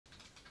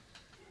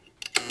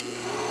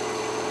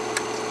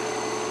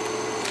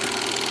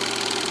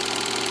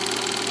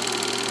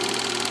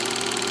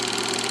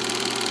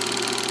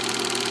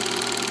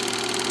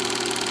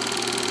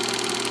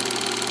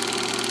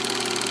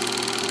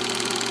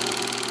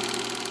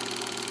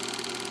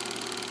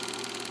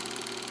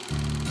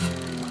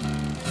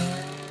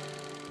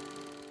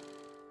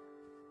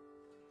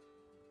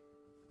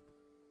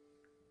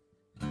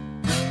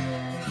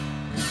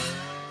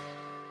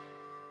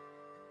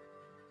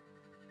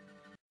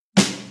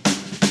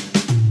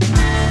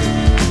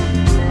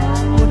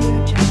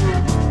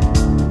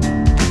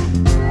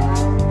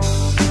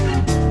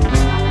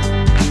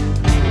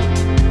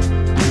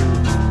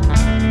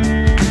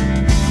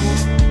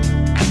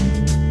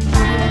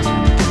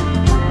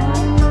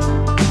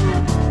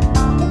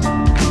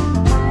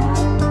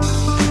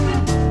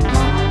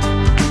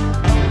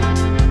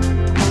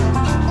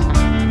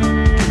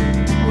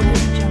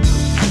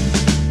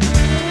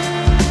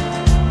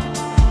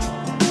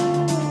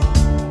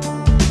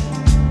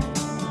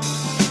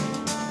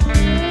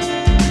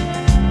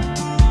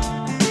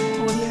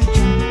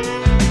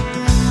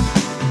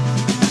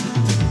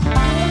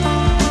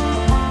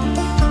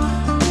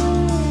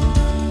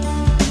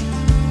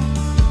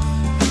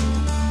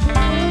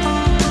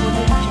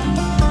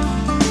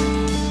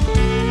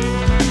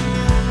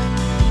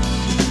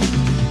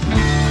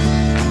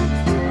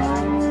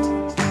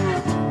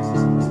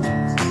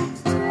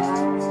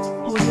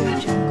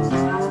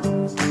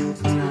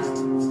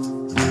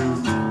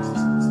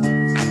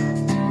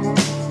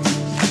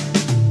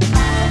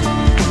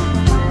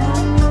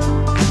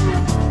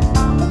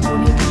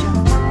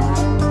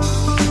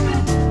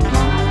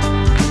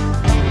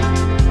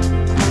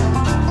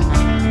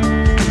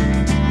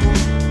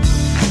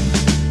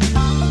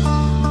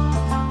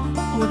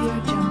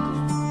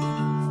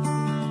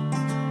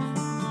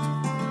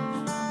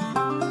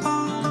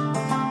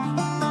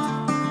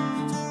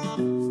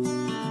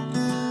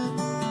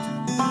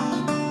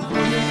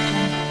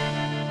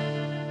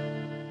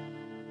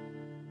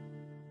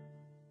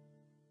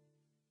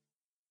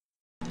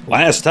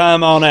Last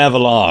time on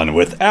Avalon,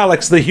 with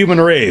Alex the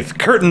Human Wraith,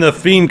 Khurtin the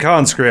Fiend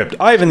Conscript,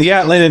 Ivan the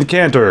Atlan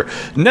Incantor,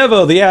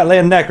 Nevo the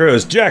Atlan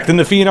Necros, Jack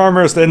the Fiend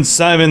Armorist, and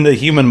Simon the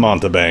Human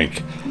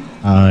Mountebank.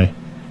 Aye.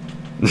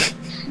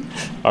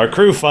 Our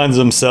crew finds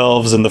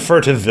themselves in the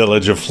furtive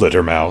village of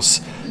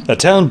Flittermouse, a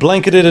town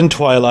blanketed in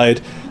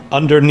twilight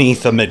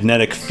underneath a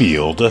magnetic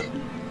field.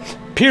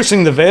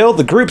 Piercing the veil,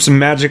 the group's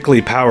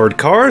magically powered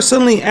car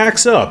suddenly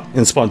acts up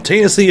and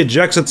spontaneously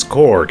ejects its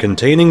core,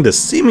 containing the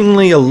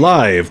seemingly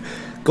alive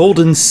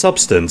golden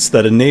substance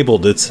that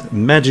enabled its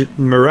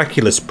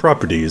miraculous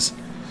properties.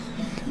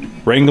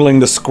 Wrangling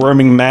the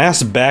squirming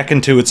mass back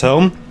into its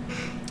home,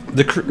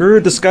 the crew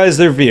disguise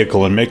their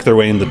vehicle and make their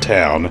way into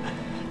town,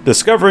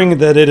 discovering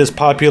that it is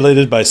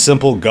populated by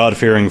simple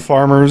God-fearing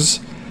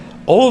farmers,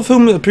 all of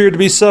whom appear to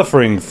be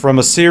suffering from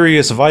a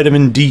serious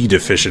vitamin D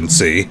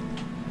deficiency.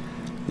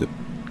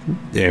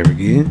 There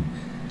we go.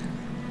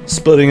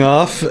 Splitting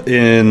off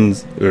the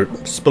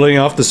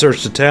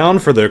search to town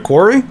for their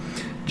quarry,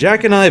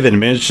 Jack and Ivan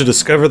managed to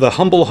discover the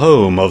humble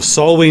home of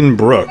Solwyn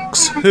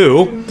Brooks,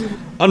 who,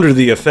 under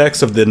the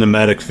effects of the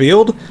pneumatic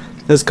field,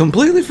 has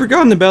completely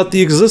forgotten about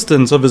the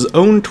existence of his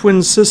own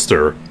twin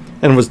sister,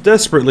 and was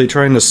desperately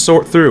trying to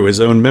sort through his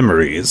own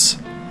memories.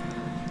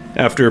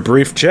 After a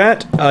brief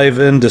chat,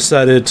 Ivan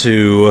decided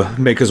to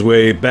make his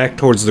way back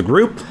towards the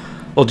group,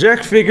 while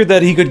Jack figured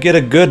that he could get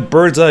a good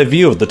bird's-eye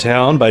view of the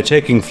town by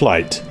taking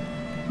flight.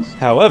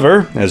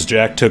 However, as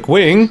Jack took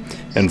wing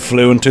and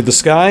flew into the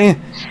sky,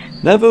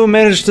 Nevo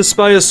managed to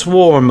spy a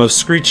swarm of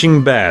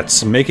screeching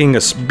bats, making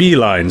a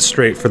beeline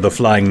straight for the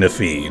flying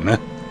Nephine.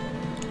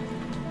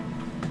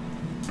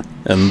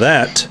 And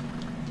that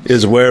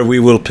is where we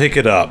will pick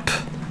it up.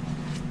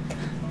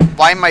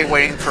 Why am I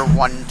waiting for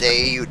one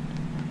day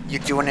you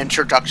do an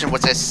introduction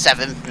with a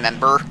 7th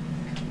member?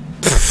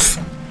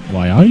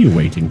 Why are you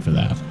waiting for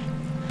that?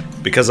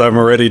 Because I'm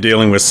already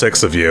dealing with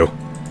 6 of you.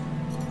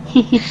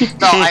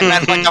 No,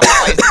 I meant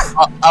like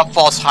a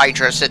false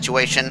Hydra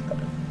situation.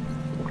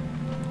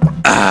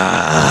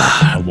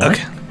 What?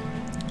 Okay.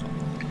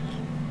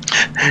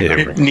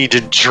 You need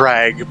to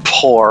drag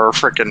poor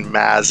frickin'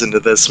 Maz into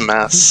this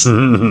mess.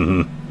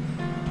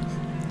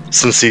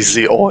 Since he's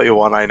the only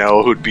one I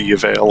know who'd be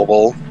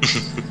available.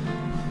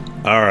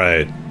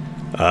 Alright.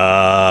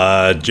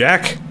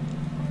 Jack?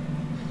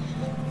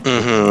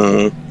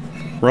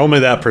 Roll me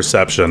that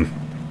perception.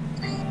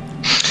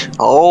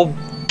 Oh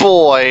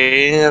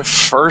boy.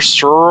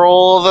 First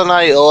roll of the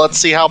night. Let's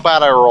see how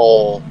bad I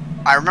roll.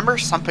 I remember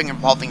something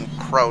involving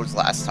crows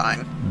last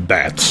time.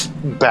 Bats.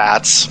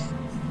 Bats.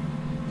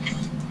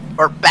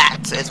 Or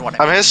bats is what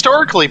I mean. I'm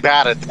historically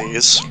bad at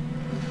these.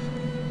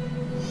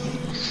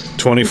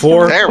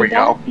 24? There we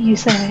go. You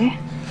say.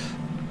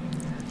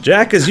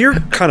 Jack, as you're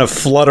kind of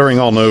fluttering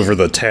all over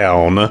the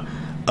town,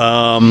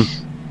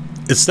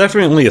 it's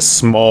definitely a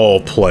small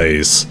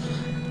place.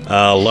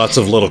 Lots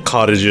of little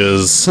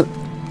cottages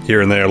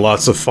here and there,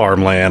 lots of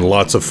farmland,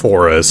 lots of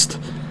forest.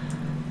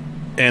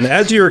 And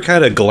as you're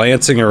kind of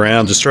glancing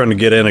around, just trying to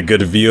get in a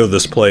good view of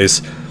this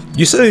place,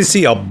 you suddenly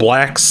see a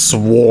black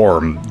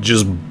swarm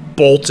just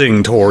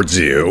bolting towards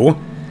you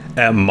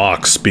at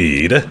Mach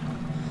speed,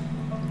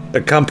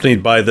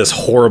 accompanied by this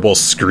horrible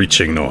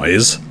screeching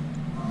noise.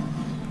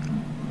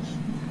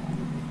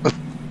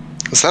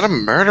 Is that a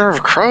murder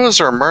of crows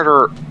or a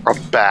murder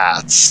of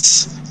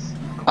bats?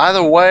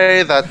 Either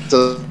way, that's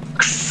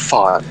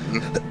fun.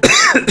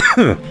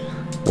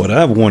 What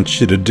I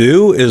want you to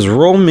do is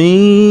roll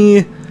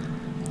me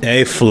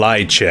a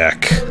fly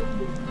check.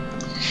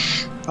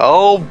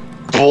 Oh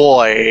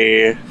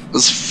boy.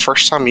 This is the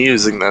first time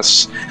using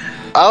this.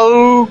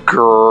 Oh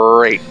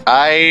great.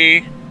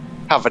 I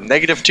have a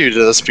 -2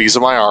 to this piece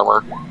of my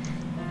armor.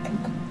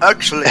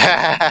 Actually,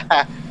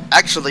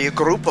 a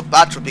group of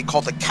bats would be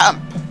called a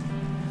camp.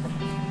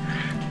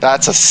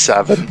 That's a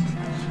 7.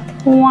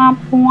 Womp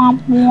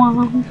womp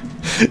womp.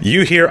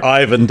 You hear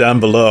Ivan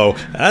down below.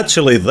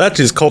 Actually, that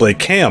is called a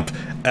camp,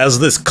 as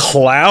this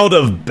cloud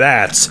of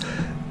bats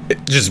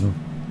just,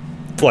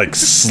 like,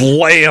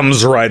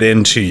 slams right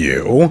into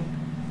you.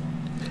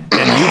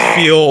 And you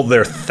feel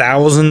their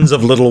thousands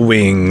of little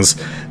wings,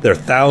 their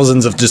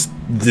thousands of just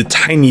the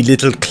tiny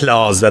little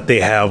claws that they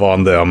have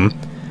on them,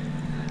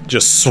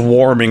 just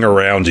swarming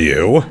around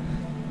you.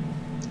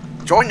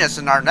 Join us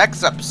in our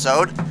next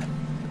episode.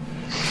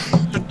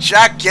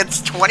 Jack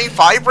gets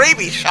 25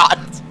 rabies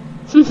shots.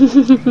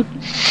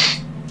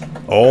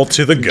 All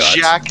to the gut.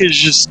 Jack is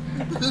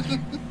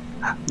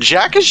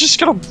just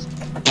gonna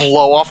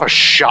blow off a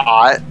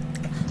shot.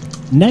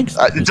 Next.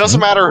 It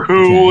doesn't matter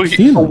who,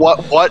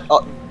 what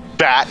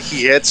bat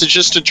he hits. It's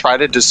just to try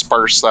to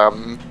disperse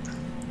them.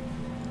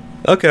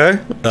 Okay.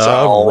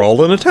 So-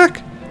 Roll an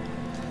attack.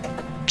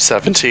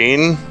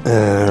 17.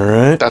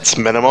 Alright. That's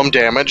minimum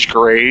damage.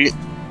 Great.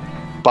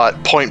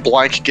 But point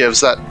blank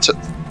gives that to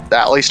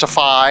at least a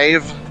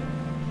 5.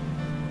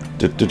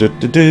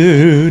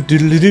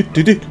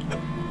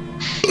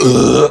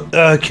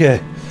 Okay.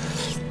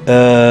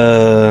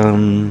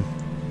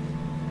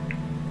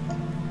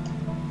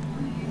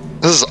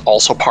 This is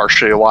also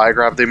partially why I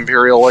grabbed the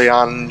Imperial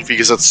Leon,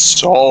 because it's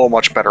so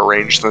much better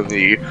range than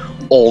the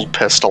old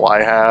pistol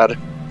I had.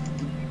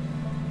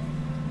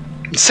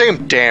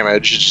 Same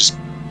damage, it's just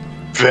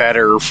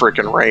better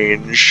freaking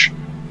range.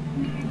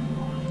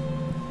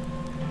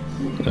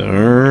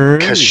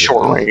 Because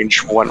short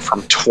range went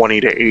from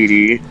 20 to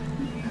 80.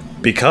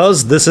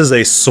 Because this is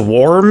a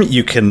swarm,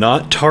 you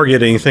cannot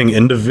target anything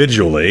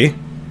individually.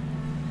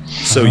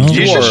 So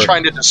He's just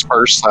trying to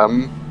disperse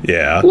them.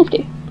 Yeah.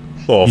 Okay.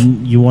 Well,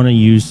 You want to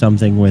use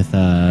something with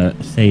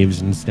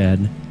saves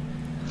instead.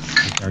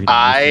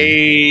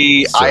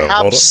 I hold on.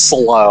 have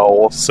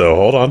slow. So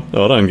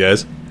hold on,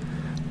 guys.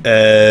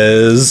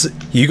 As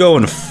you go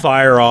and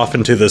fire off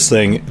into this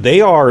thing,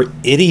 they are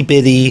itty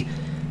bitty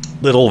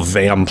little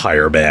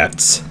vampire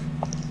bats.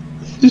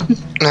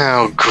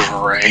 Oh,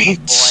 great.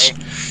 Boy.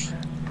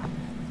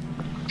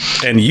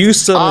 And you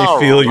suddenly All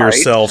feel right.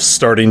 yourself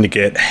starting to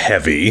get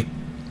heavy.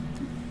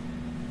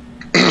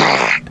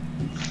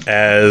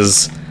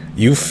 As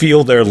you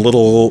feel their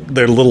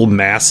little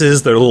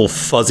masses, their little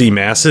fuzzy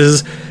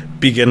masses,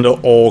 begin to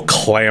all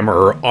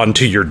clamber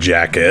onto your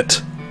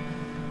jacket.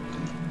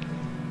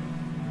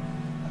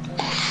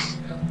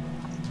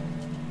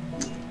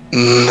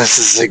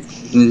 This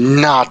is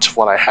not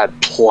what I had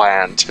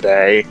planned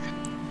today.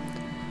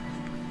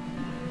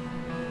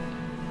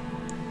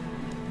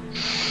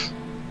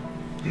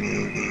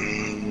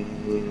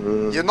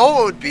 You know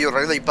what would be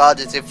really bad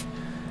is if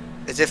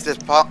this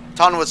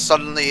town was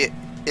suddenly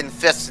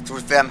infested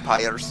with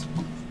vampires.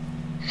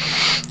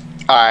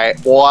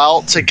 Alright,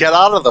 well, to get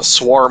out of the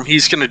swarm,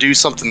 he's going to do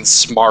something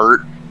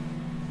smart.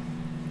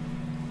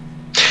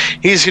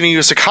 He's going to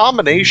use a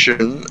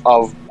combination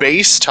of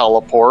base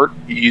teleport,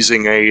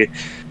 using a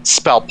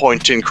spell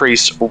point to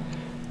increase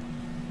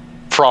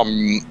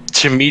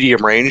to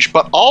medium range,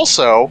 but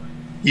also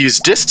use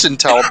distant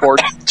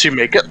teleport to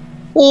make it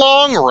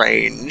long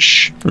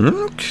range.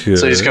 Okay.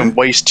 So he's going to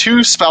waste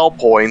 2 spell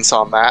points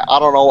on that. I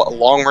don't know what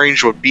long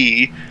range would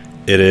be.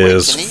 It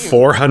is can you-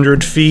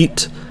 400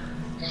 feet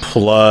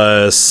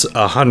plus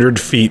 100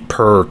 feet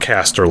per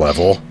caster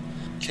level.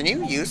 Can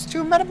you use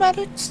 2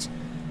 mathematics?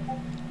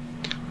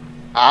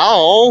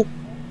 Ow!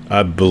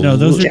 I believe. No,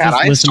 those are Yeah,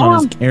 just I listed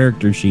on his saw-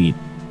 character sheet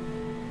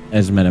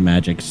as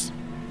metamagics.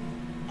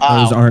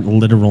 Those Ow. aren't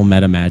literal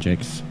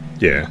metamagics.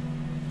 Yeah.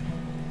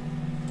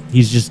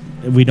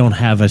 We don't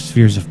have a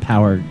Spheres of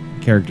Power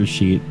character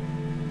sheet.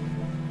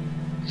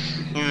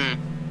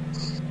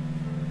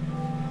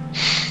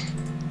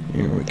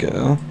 Here we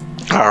go.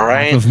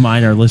 Alright. Half of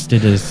mine are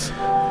listed as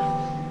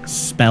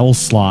spell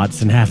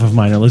slots, and half of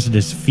mine are listed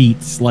as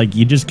feats. Like,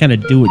 you just kind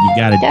of do what you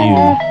gotta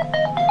Yeah. do.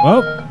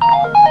 Oh,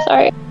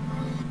 Sorry.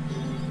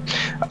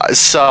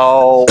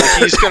 So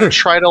he's gonna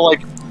try to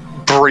like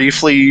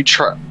briefly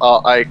try.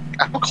 Like,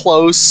 how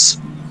close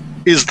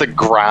is the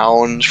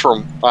ground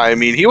from? I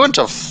mean, he wouldn't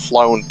have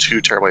flown too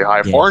terribly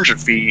high, Yeah. 400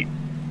 feet.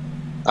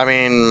 I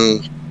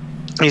mean,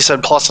 he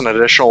said plus an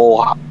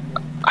additional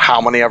how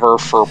many ever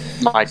for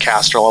my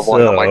caster level. I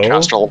know my So-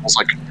 caster level is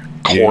like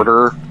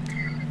quarter.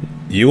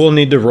 You will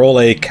need to roll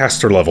a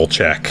caster level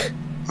check.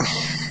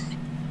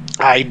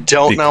 I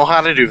don't know how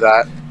to do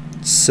that.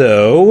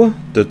 So,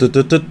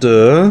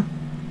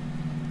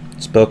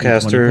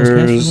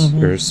 spellcasters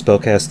level. or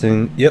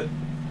spellcasting. Yep.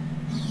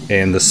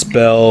 And the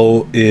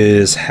spell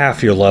is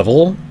half your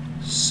level.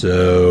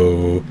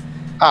 So,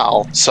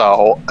 Oh,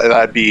 so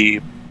that'd be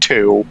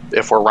 2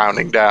 if we're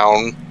rounding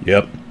down.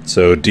 yep.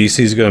 So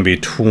DC is going to be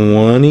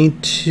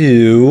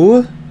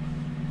 22.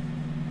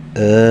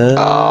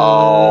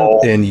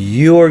 And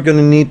you are going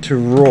to need to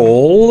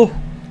roll.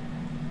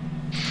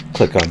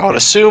 Click on. I would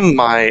assume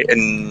my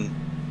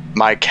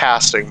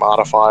casting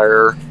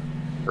modifier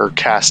or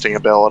casting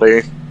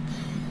ability.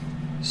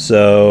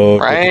 So,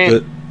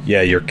 Right.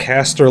 yeah, your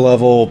caster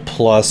level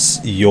plus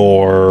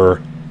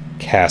your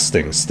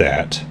casting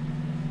stat.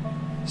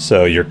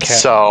 So your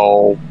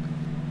So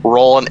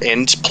roll an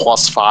int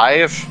plus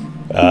 5.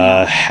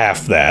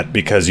 half that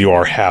because you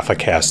are half a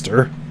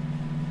caster.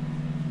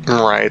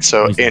 Right.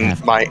 So He's in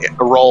half. my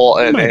roll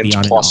he an might be int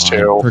on plus an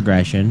odd 2.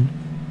 progression.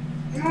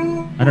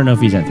 I don't know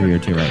if he's at 3 or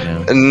 2 right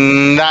now.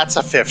 And that's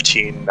a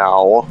 15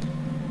 now.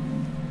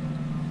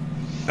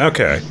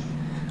 Okay.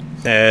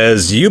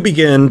 As you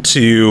begin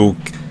to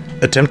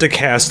attempt to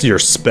cast your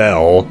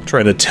spell,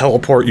 trying to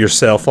teleport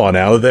yourself on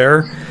out of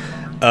there,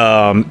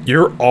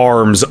 your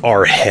arms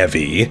are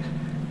heavy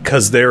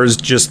because there's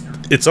just,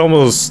 it's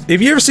almost,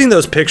 have you ever seen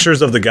those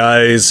pictures of the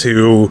guys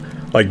who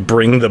like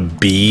bring the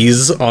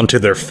bees onto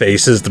their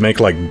faces to make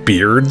like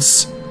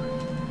beards?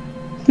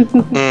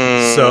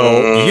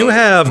 So you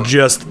have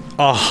just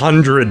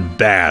 100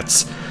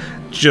 bats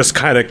just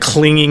kind of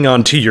clinging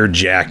onto your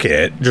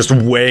jacket, just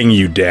weighing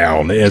you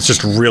down, and it's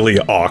just really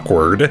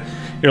awkward.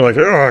 You're like,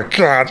 oh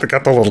god, they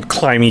got the little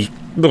climby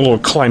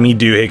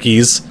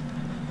doohickeys.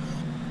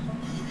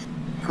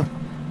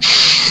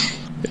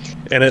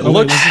 And it Oh, wait,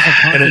 looks, was this a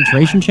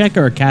concentration check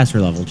or a caster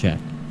level check?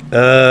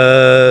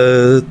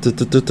 That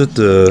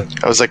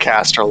was a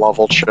caster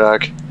level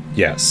check.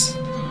 yes.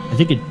 I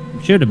think it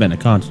should have been a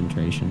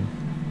concentration.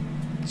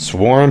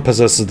 Swarm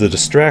possesses the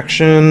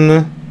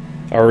distraction.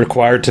 Are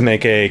required to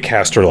make a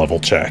caster level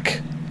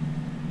check.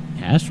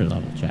 Caster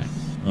level check.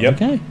 Yep.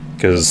 Okay.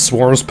 Because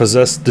swarms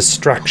possess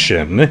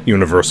distraction,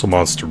 universal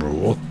monster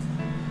rule.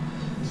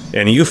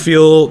 And you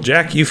feel,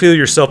 Jack, you feel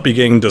yourself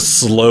beginning to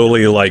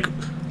slowly, like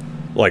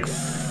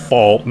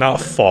fall,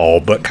 not fall,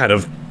 but kind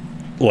of,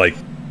 like...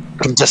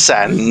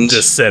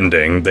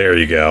 Descending, there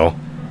you go.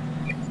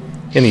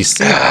 And you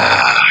see...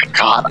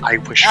 God, I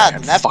wish I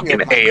had fucking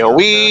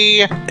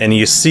AoE. And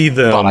you see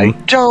them... But I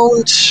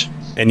don't.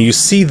 And you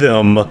see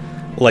them,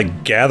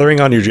 like, gathering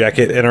on your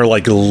jacket and are,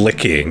 like,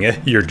 licking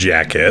your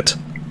jacket.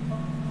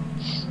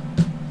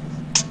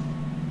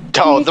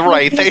 Oh, the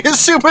right. They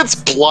assume it's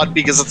blood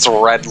because it's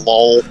red,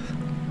 lol.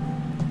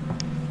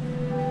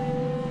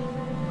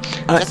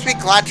 Just be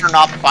glad you're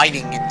not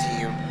biting into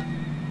you.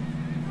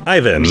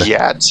 Ivan.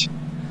 Yet.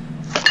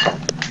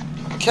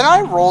 Can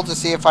I roll to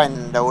see if I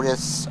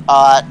notice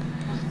a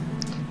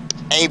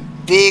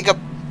big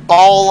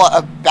ball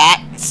of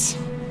bats?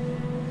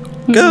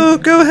 Go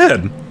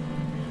ahead.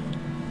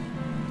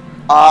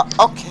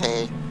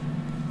 Okay.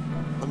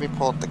 Let me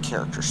pull up the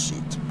character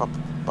sheet.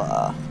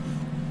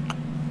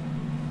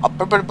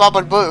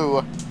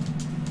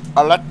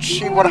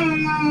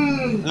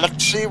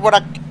 Let's see what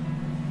I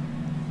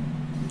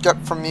get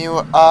from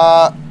you.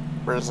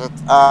 Where is it?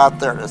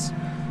 There it is.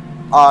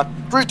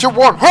 3, 2,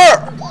 1,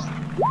 her!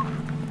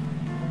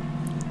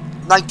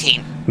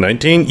 19.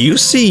 19? You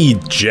see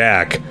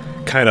Jack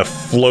kind of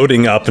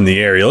floating up in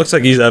the air. He looks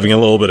like he's having a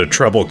little bit of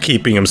trouble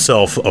keeping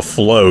himself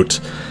afloat.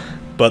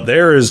 But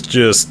there is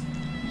just...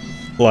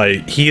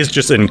 like, he is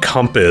just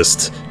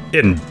encompassed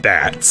in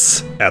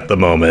bats at the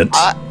moment.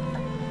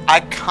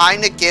 I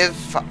kind of give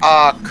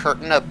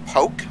Khurtin a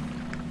poke.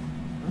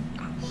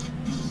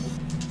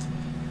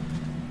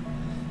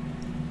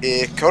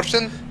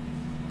 Khurtin?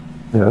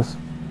 Yes.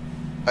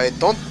 I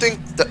don't think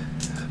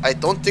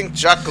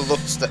Jack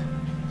looks that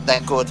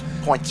good.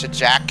 Point to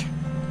Jack.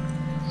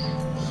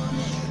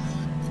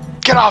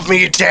 Get off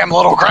me, you damn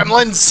little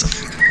gremlins!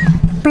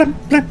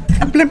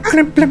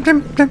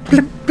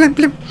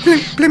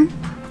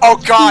 Oh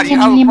god, you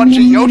have a bunch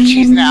of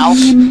Yoshis now.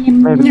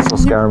 Maybe this will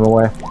scare him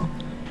away.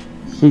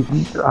 He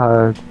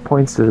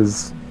points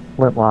his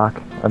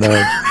flintlock at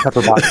a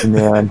pepper box in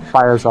the air and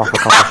fires off a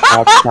couple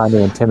shots trying to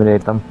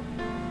intimidate them.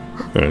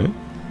 Alright.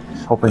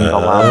 Hoping the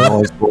loud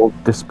noise will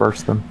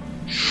disperse them.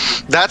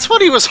 That's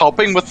what he was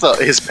hoping with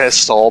his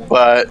pistol,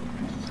 but...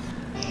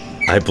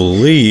 I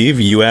believe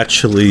you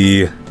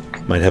actually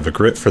might have a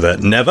grit for that.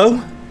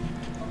 Nevo?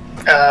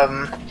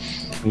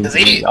 Do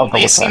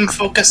they seem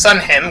focused on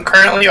him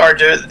currently, or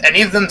do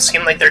any of them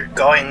seem like they're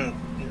going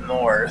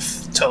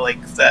north to,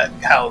 like, that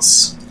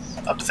house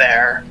up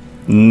there?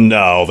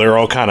 No, they're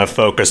all kind of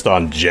focused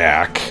on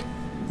Jack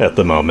at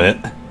the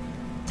moment.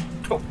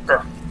 Oh,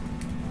 girl.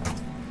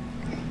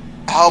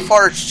 How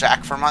far is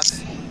Jack from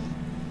us?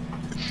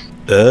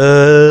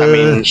 I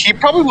mean, he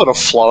probably would have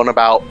flown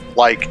about,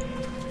 like,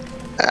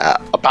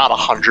 about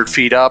 100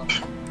 feet up.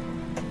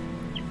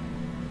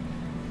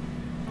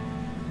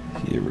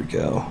 Here we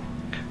go.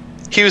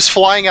 He was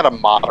flying at a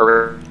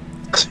moderate.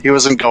 He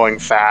wasn't going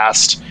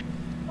fast.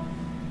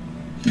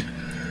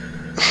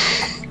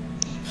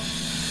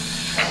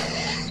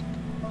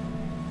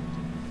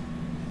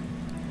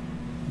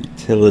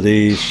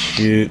 Utility,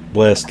 shoot,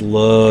 blast,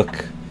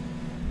 look.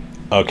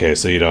 Okay,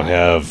 so you don't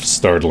have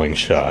startling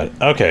shot.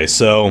 Okay,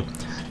 so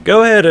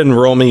go ahead and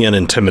roll me an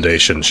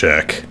intimidation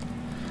check.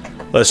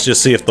 Let's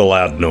just see if the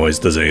loud noise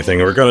does anything.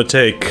 We're gonna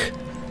take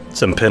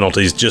some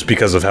penalties just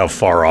because of how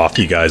far off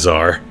you guys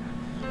are.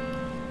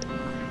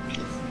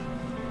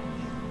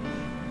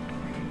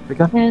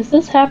 Is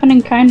this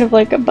happening kind of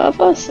like above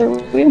us? Are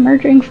we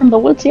emerging from the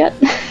woods yet?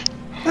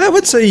 I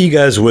would say you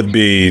guys would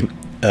be,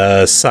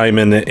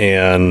 Simon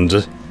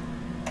and,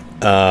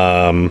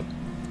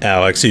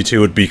 Alex, you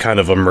two would be kind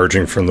of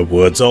emerging from the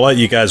woods. I'll let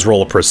you guys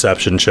roll a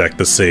perception check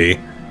to see.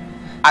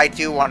 I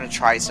do want to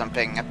try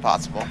something if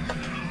possible.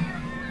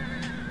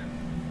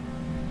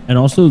 And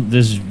also,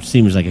 this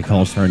seems like it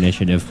calls for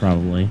initiative,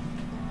 probably.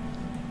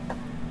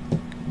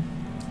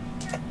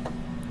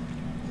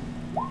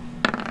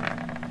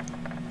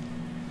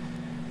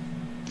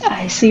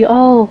 I see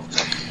all.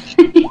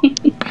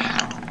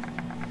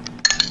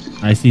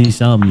 I see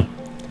some.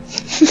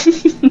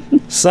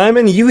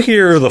 Simon, you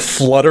hear the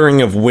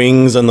fluttering of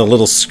wings and the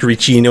little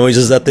screechy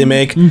noises that they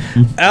make.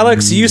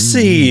 Alex, you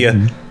see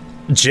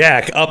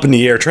Jack up in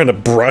the air trying to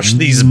brush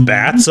these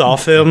bats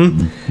off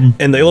him,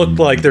 and they look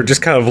like they're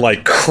just kind of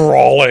like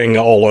crawling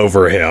all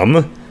over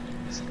him.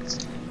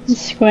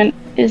 Squint,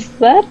 is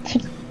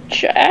that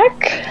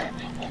Jack?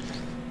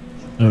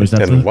 Oh, is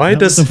that, And why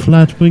does the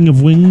flat wing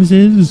of wings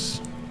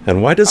is?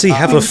 And why does he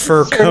have a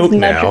fur coat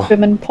now?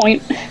 Women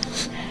point.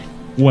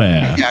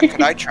 Where? Yeah,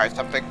 could I try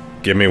something?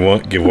 Give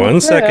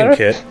one second,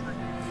 Kit.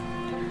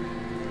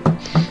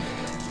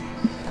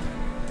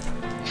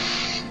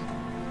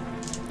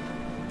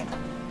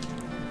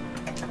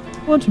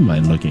 What am I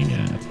looking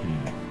at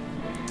here?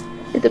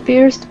 It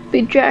appears to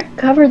be Jack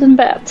covered in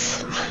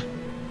bats.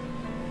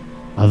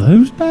 Are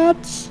those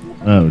bats?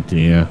 Oh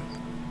dear.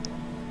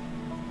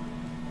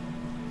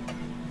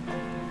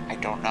 I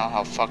don't know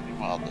how fucking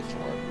well this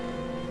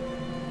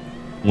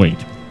works. Wait,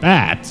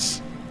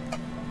 bats?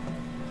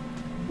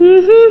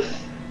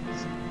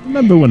 Mm-hmm.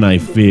 Remember when I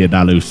feared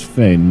Alus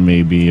Fen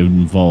may be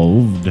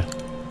involved?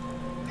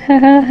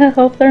 I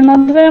hope they're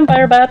not the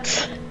vampire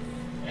bats.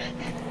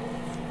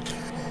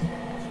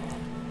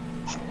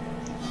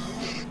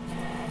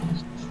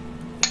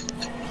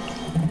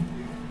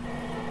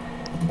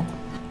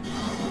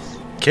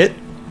 Kit,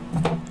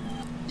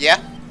 Yeah?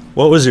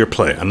 what was your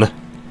plan?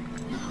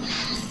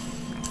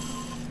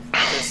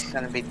 This is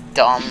gonna be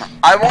dumb.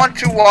 I want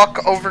to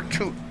walk over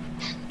to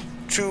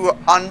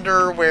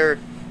under where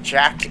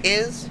Jack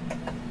is.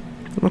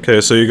 Okay,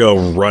 so you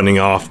go running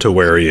off to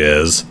where he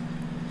is.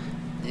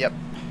 Yep.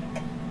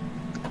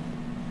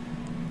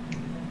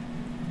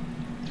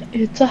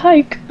 It's a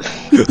hike.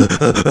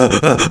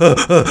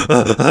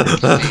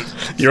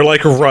 You're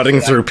like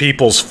running through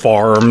people's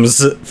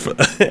farms,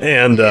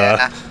 and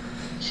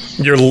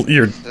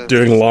you're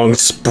doing long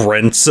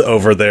sprints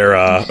over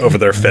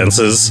their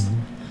fences.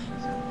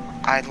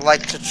 I'd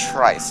like to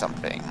try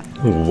something.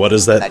 What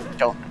is that? I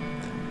don't.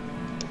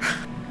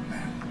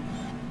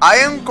 I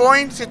am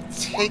going to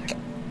take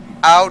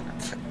out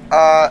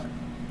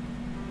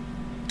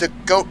the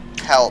goat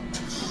pelt.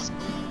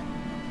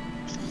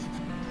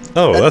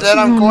 Oh, And that's. then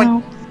I'm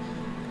going.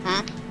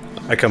 No.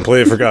 I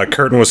completely forgot.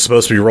 Curtin was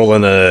supposed to be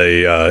rolling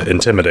a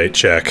intimidate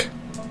check.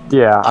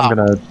 Yeah, I'm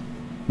gonna.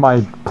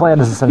 My plan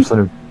is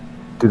essentially to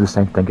do the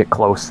same thing, get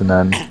close, and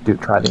then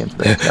try the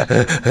intimidate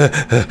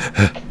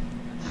check.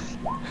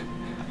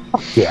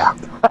 Yeah.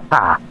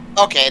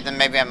 Okay, then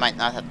maybe I might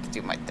not have to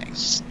do my thing.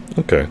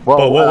 Okay. Well,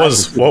 but what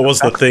was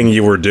the thing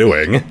you were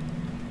doing?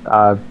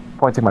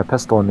 Pointing my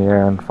pistol in the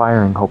air and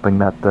firing, hoping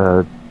that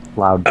the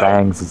loud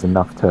bangs is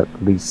enough to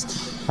at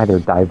least either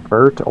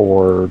divert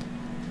or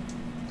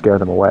scare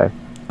them away.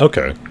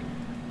 Okay.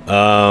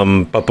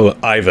 But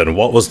Ivan,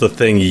 what was the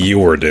thing you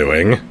were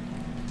doing?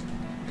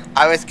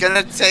 I was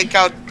gonna take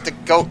out the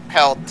goat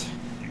pelt.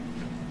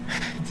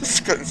 This is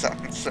gonna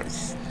sound so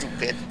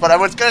stupid, but I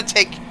was gonna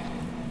take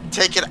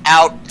it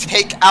out,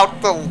 take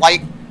out the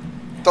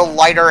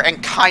lighter,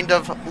 and kind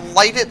of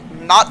light it,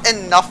 not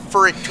enough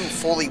for it to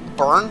fully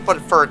burn,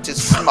 but for it to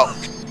smoke.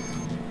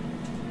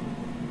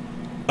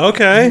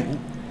 Okay.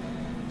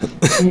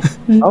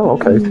 Oh,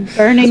 okay.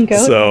 Burning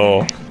goat.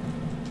 So,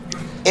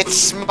 It's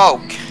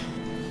smoke.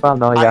 Well,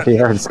 no, yeah, the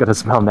air is gonna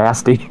smell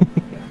nasty.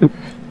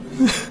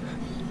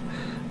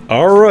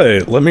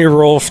 alright, let me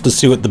roll to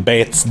see what the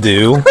bats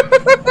do.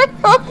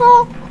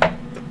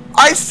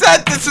 I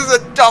said this is a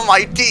dumb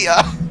idea.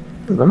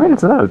 I mean,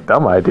 it's not a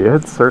dumb idea.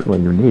 It's certainly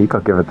unique.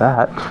 I'll give it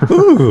that.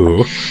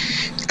 Ooh.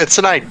 It's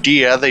an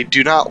idea. They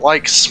do not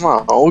like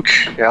smoke,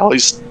 at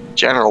least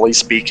generally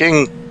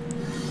speaking.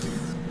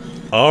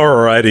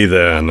 Alrighty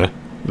then.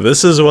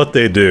 This is what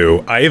they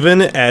do.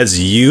 Ivan, as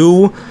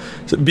you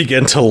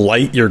begin to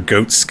light your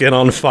goat skin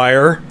on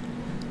fire,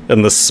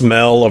 and the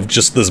smell of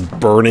just this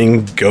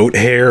burning goat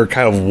hair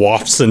kind of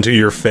wafts into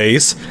your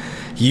face,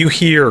 you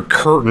hear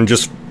Khurtin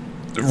just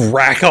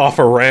rack off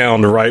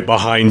around right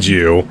behind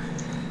you.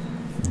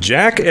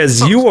 Jack,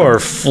 as you are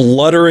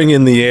fluttering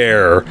in the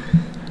air,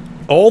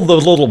 all the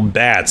little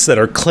bats that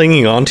are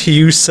clinging onto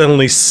you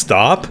suddenly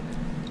stop,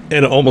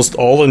 and almost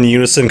all in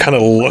unison kind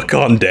of look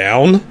on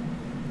down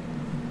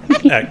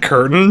at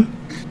Khurtin,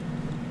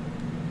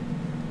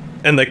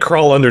 and they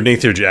crawl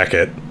underneath your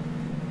jacket.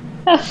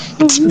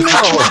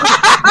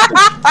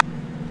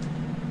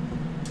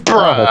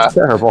 Oh, that's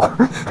terrible.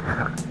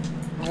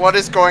 What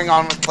is going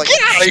on with like?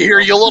 Get out of here,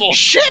 you little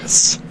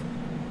shits!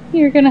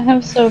 You're gonna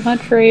have so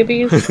much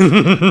rabies. You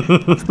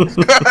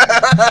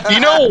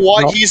know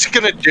what he's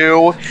gonna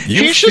do?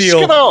 You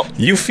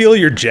feel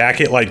your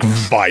jacket like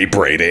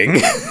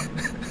vibrating.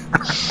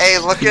 Hey,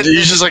 look at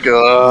He's just like,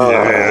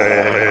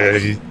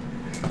 Hey,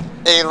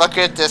 look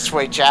at it this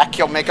way, Jack.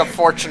 You'll make a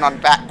fortune on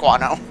bat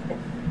guano.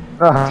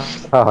 Oh,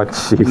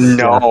 jeez.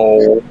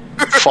 no.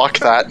 Fuck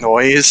that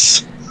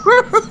noise.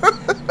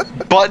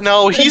 But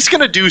no, he's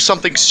gonna do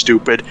something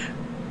stupid.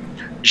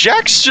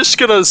 Jack's just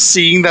gonna,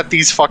 seeing that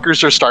these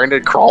fuckers are starting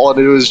to crawl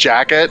into his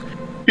jacket,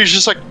 he's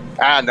just like,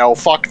 no,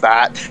 fuck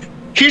that.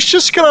 He's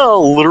just gonna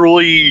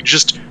literally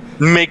just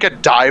make a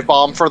dive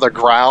bomb for the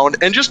ground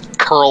and just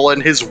curl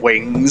in his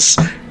wings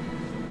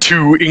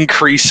to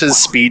increase his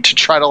speed to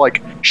try to,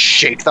 like,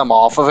 shake them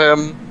off of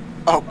him.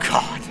 Oh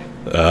god.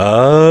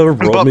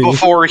 But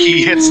before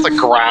he hits the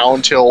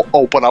ground, he'll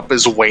open up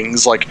his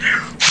wings, like,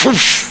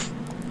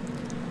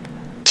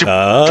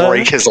 to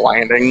break his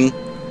landing.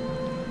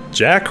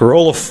 Jack,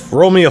 roll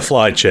me a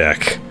fly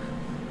check.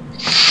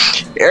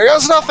 Here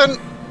goes nothing.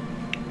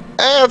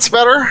 That's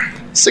better.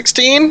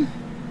 16.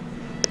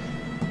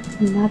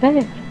 Not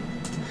bad.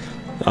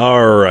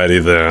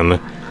 Alrighty then.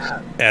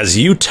 As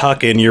you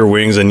tuck in your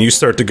wings and you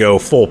start to go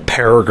full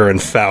peregrine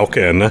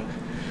falcon,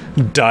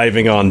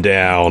 diving on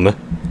down,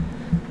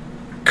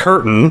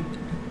 Khurtin,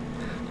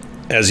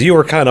 as you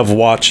are kind of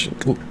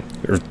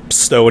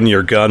stowing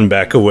your gun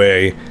back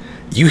away,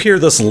 you hear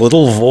this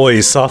little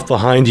voice off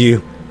behind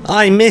you.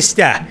 Hey,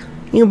 mister.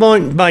 You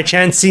might by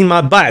chance seen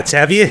my bats,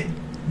 have you?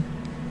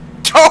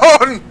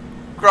 Oh,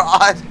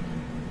 God.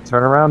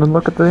 Turn around and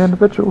look at the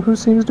individual who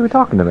seems to be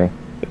talking to me.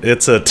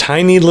 It's a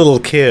tiny little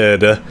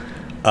kid,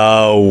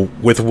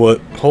 with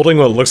holding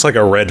what looks like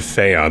a red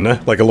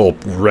fan, like a little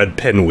red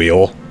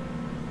pinwheel.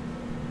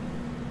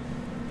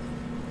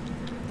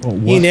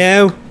 You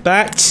know,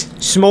 bats,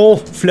 small,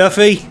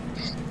 fluffy.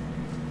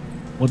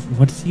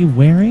 What is he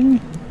wearing?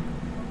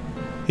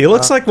 He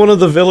looks like one of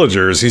the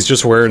villagers. He's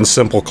just wearing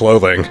simple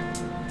clothing.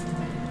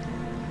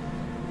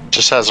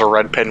 Just has a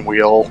red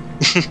pinwheel.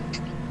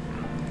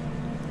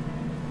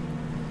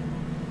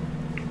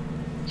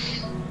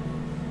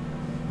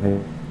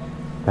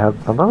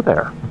 Hello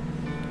there.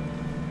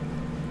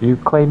 You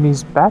claim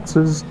these bats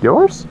as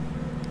yours?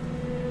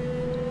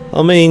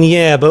 I mean,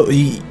 yeah, but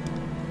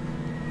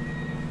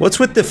what's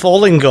with the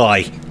falling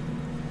guy?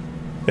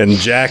 And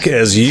Jack,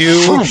 as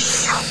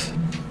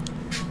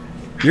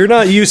you're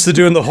not used to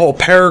doing the whole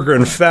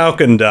peregrine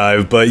falcon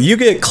dive, but you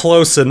get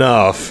close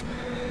enough,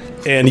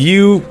 and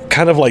you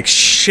kind of like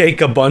shake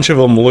a bunch of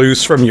them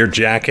loose from your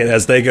jacket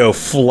as they go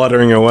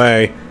fluttering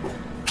away.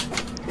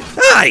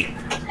 Hey!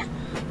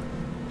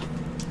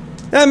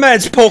 That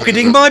man's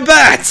pocketing my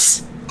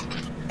bats!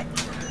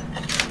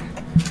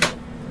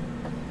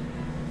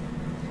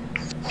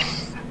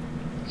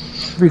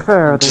 To be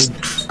fair, they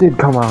did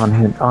come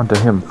onto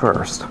him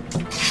first.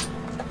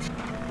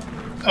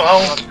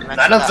 Well,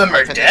 none of them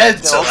are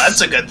dead, so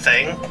that's a good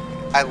thing.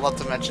 I love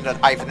to mention that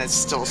Ivan is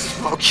still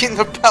smoking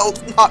the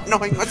belt, not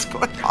knowing what's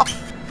going on.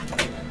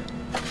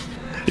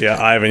 Yeah,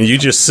 Ivan, you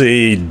just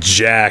see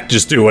Jack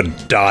just do a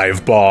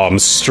dive bomb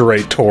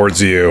straight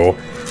towards you.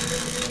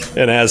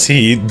 And as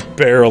he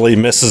barely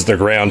misses the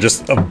ground,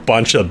 just a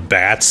bunch of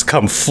bats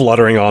come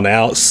fluttering on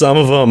out. Some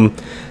of them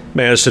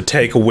manage to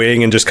take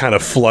wing and just kind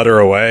of flutter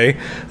away.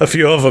 A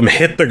few of them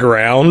hit the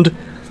ground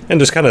and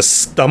just kind of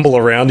stumble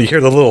around. You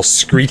hear the little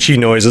screechy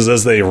noises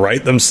as they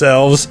right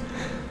themselves.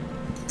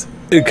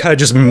 It kind of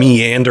just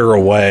meander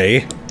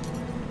away.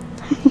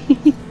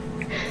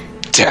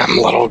 Damn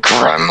little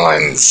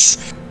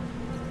gremlins.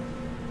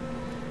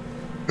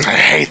 I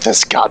hate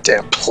this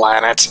goddamn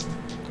planet.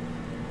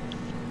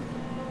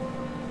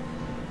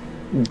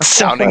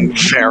 Sounding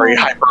very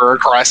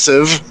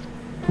hyper-aggressive.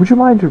 Would you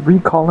mind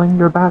recalling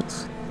your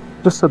bats?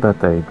 Just so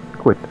that they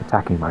quit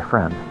attacking my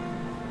friend.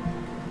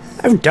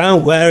 Oh,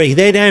 don't worry,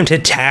 they don't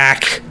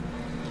attack.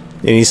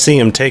 And you see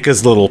him take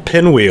his little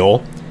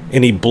pinwheel,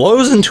 and he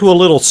blows into a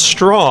little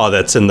straw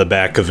that's in the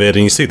back of it,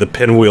 and you see the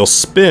pinwheel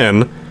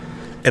spin,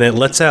 and it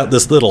lets out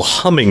this little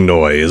humming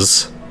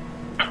noise.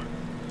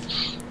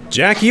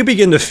 Jack, you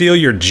begin to feel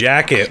your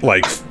jacket,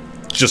 like,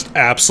 just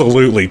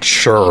absolutely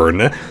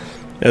churn,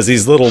 as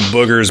these little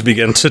boogers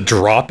begin to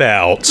drop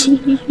out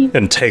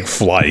and take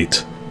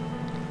flight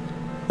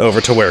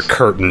over to where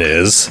Khurtin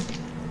is.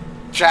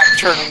 Jack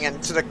turning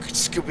into the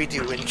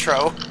Scooby-Doo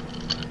intro.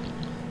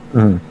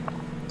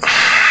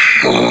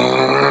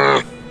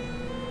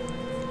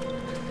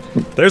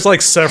 There's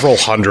like several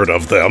hundred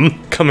of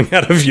them coming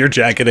out of your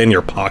jacket and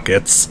your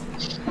pockets.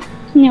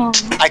 No.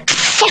 I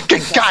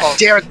fucking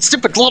goddamn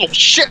stupid little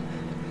shit!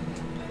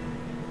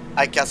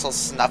 I guess I'll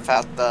snuff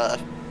out the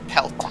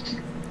pelt.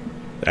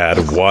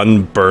 Add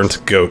 1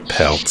 burnt goat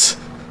pelt.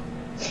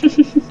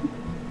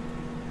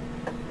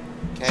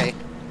 Okay.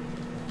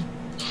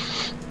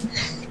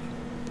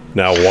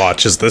 Now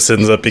watch as this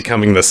ends up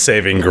becoming the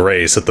saving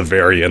grace at the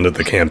very end of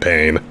the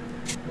campaign.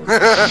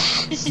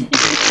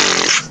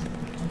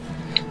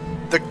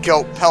 The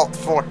goat pelt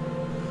for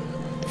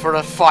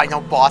the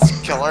final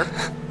boss killer.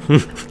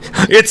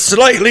 It's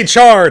slightly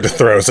charred,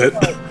 throws it.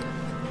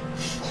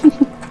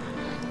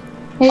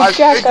 Hey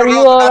Jack, are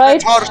you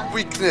alright? Avatar's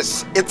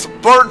weakness. It's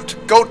burnt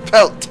goat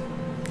pelt.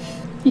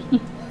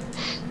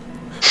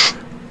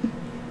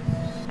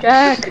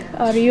 Jack,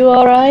 are you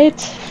alright?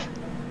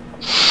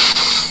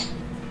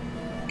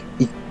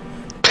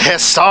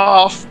 Pissed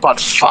off, but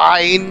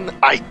fine,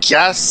 I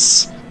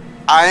guess.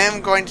 I am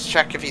going to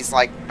check if he's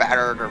like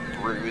battered or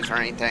bruised or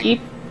anything.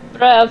 Deep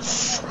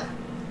breaths.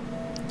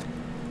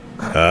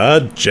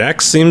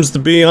 Jack seems to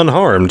be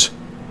unharmed.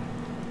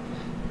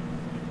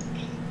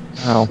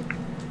 Oh,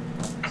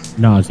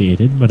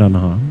 Nauseated, but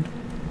unharmed.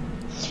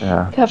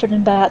 yeah. Covered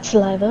in bat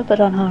saliva, but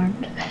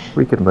unharmed.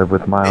 We can live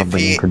with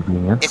mildly If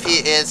inconvenience.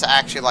 he is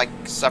actually like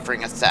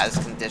suffering a status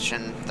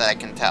condition that I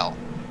can tell,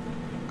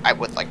 I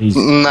would like.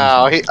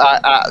 No,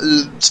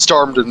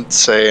 Storm didn't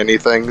say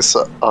anything,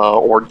 so,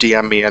 or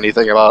DM me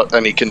anything about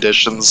any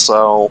conditions,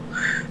 so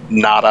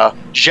nada.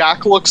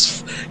 Jack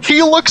looks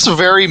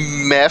very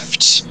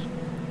miffed,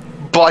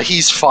 but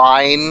he's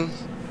fine.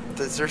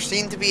 Does there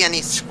seem to be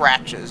any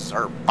scratches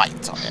or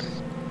bites on him?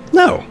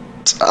 No.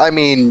 I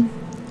mean,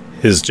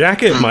 His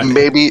jacket might...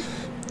 maybe.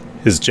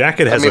 His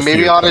jacket has a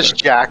maybe few on his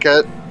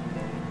jacket,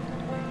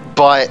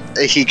 but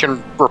he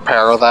can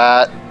repair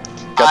that.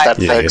 Get that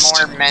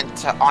fixed. More meant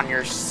to, on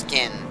your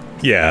skin.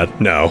 Yeah,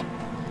 no.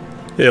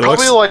 It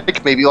Probably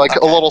looks... maybe a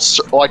little,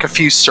 like a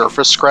few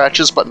surface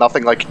scratches, but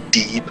nothing like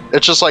deep.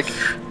 It's just like,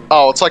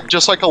 oh, it's like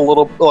just like a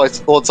little, well,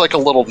 it's like a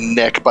little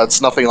nick, but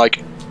it's nothing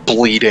like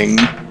bleeding.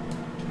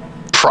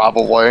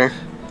 Probably.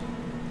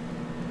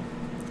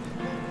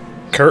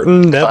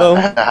 Khurtin,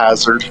 Nevo,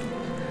 Hazard.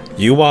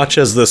 you watch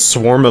as this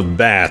swarm of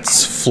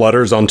bats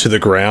flutters onto the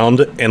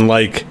ground, and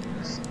like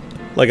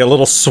a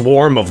little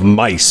swarm of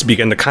mice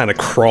begin to kind of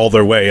crawl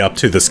their way up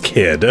to this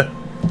kid.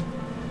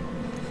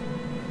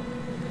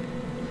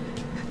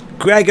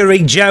 Gregory,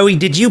 Joey,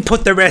 did you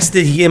put the rest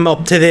of him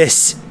up to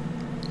this?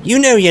 You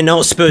know you're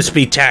not supposed to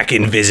be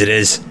attacking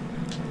visitors.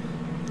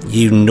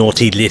 You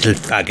naughty little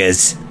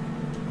fuggers.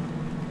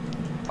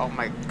 Oh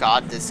my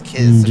god, this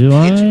kid is Do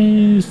a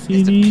pigeon. I see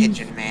He's a these?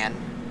 pigeon man.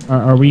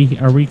 Are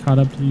we caught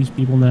up to these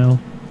people now?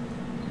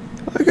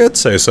 I could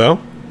say so.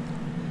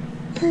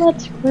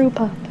 Let's group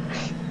up.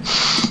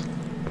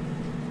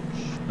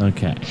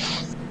 Okay.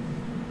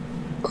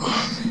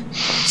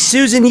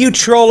 Susan, you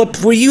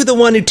trollop, were you the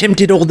one who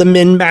tempted all the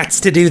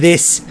min-mats to do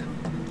this?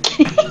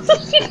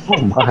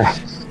 Oh my.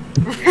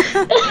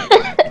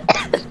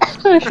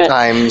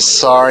 I'm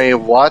sorry,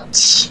 what?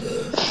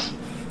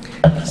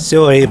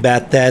 Sorry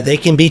about that. They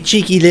can be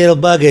cheeky little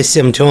buggers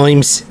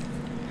sometimes.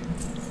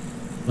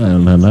 Well,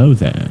 hello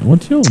there.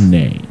 What's your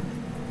name?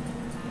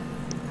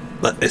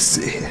 Let me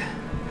see.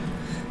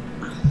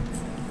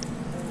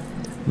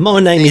 My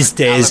name is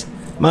Des.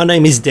 My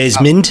name is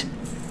Desmond.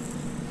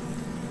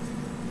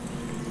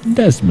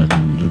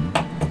 Desmond.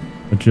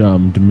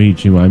 Charmed to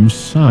meet you. I'm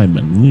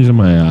Simon. These are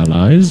my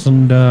allies,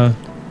 and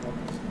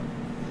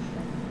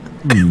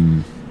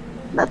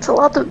That's a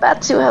lot of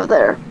bats you have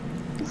there.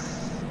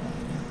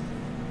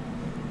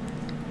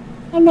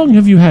 how long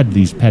have you had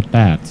these pet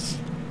bats?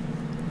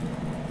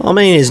 I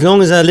mean, as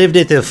long as I lived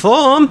at the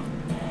farm.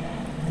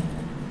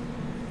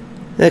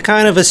 They're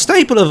kind of a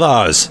staple of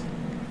ours.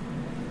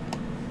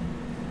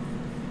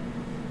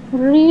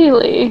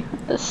 Really?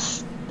 A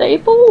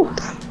staple?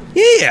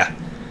 Yeah.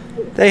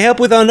 They help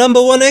with our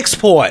 #1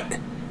 export.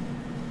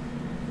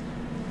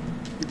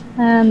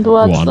 And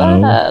what's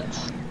Guano. that?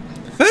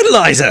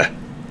 Fertilizer.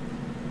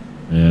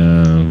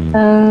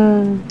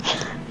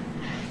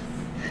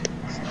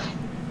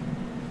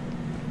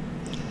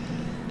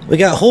 We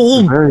got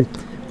Very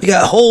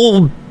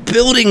whole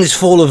buildings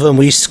full of them.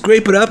 We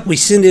scrape it up. We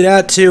send it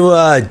out to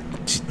I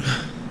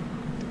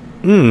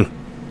don't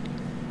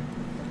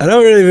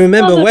really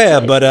remember Other where,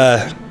 places. but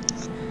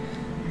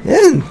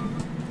yeah,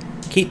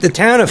 keep the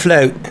town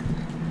afloat.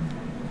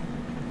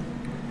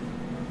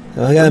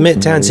 Well, I gotta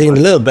admit, town's seen a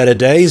little better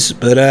days,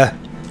 but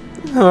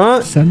all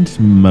right. Sense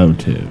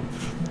motive.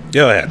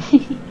 Go ahead.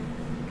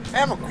 I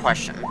have a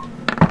question.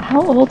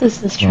 How old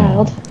is this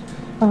child?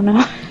 Oh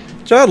no.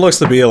 Child looks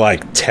to be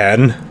like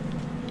 10,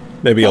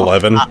 maybe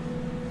 11. I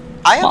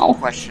have Wow. a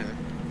question.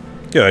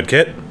 Go ahead,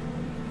 Kit.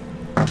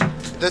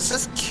 Does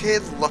this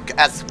kid look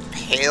as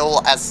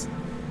pale as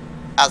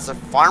the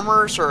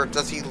farmers, or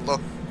does he look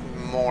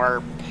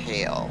more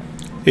pale?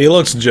 He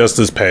looks just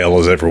as pale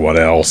as everyone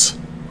else.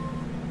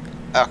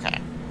 Okay.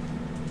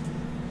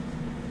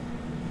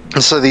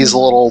 So these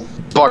little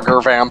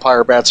bugger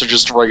vampire bats are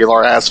just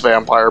regular ass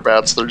vampire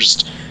bats. They're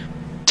just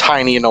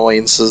tiny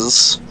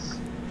annoyances.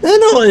 They're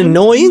not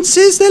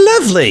annoyances, they're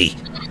lovely.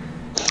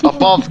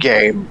 Above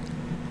game.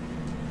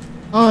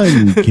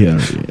 I'm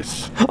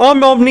curious.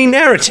 I'm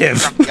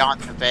omni-narrative. From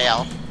beyond the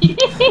veil.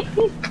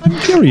 I'm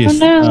curious.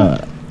 Oh,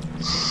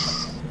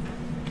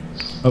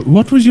 no.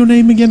 What was your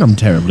name again? I'm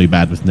terribly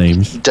bad with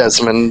names.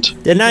 Desmond.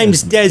 The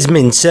name's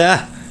Desmond,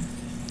 sir.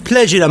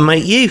 Pleasure to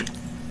meet you.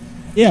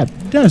 Yeah,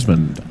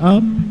 Desmond.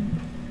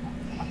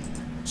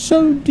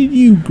 So did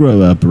you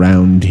grow up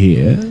around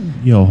here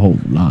your whole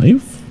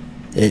life?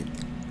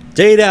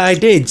 Indeed I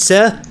did,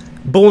 sir.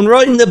 Born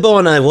right in the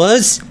barn I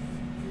was.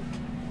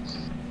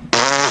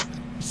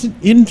 It's an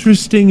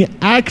interesting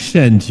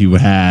accent you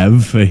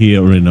have for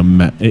here in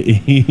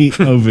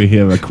over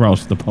here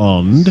across the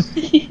pond.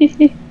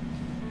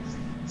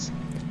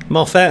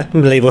 My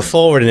family were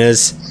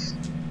foreigners.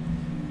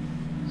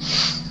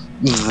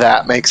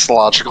 That makes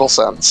logical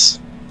sense.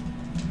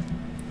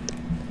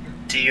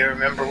 Do you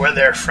remember where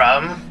they're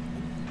from?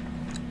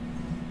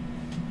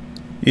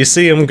 You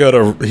see him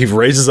he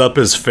raises up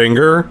his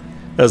finger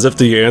as if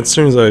the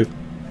answer is like,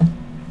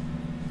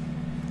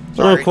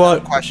 Sorry,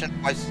 quite- question.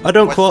 I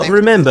don't what's quite the name?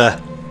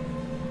 remember.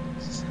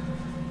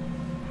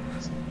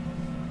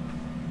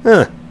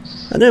 Huh.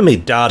 I know me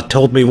dad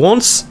told me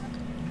once.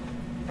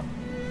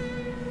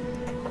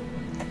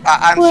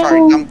 I'm sorry,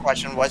 Well- dumb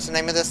question. What's the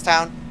name of this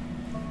town?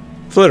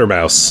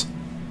 Flittermouse.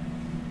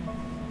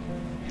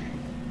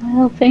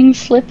 Well, things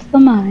slip the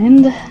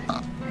mind.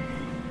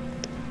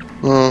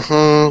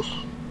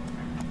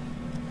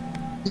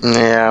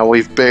 Yeah,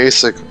 we've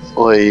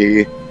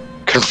basically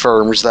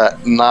confirmed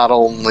that not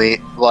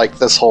only, like,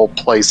 this whole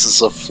place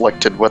is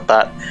afflicted with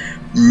that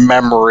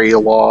memory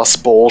loss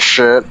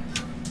bullshit,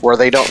 where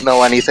they don't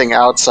know anything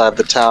outside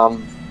the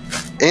town.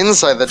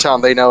 Inside the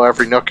town, they know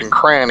every nook and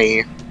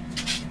cranny.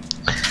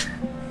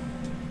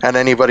 And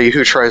anybody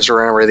who tries to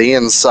remember the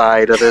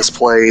inside of this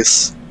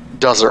place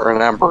doesn't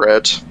remember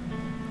it.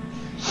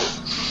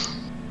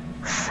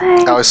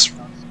 Say,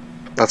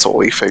 That's what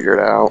we figured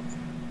out.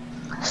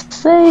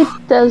 Say,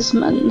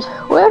 Desmond,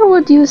 where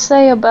would you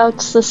say about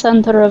the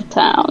center of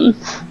town?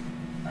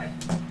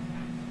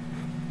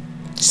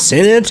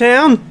 Center of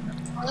town?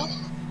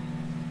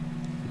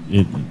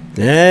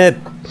 I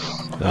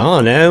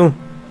don't know.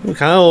 We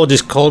kind of all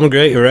just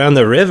congregate around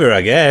the river,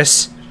 I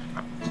guess.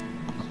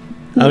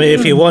 I mean,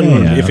 if you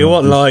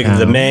want like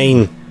the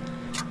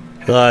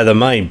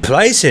main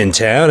place in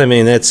town, I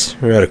mean that's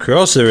right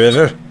across the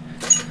river.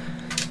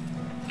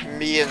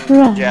 Me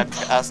and Jack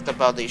asked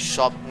about a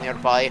shop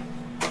nearby.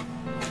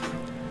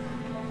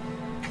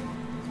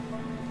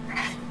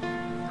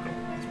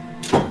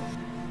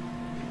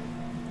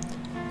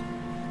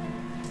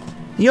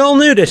 You all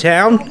new to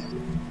town?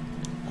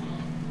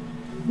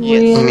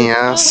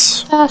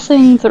 Yes.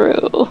 Passing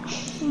through.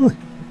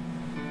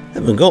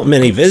 Haven't got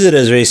many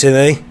visitors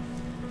recently.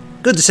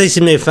 Good to see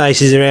some new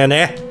faces around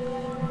there.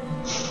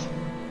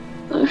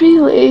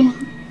 Really?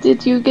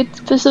 Did you get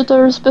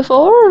visitors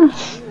before?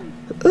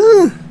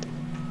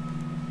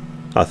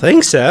 I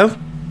think so.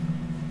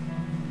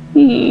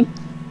 Hmm.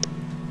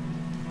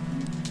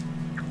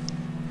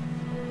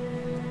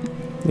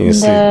 You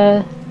see.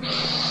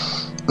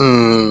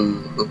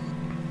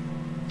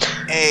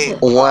 Hey,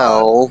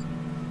 Well,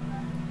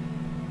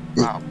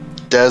 wow.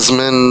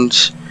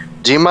 Desmond,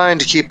 do you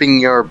mind keeping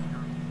your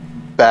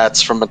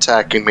bats from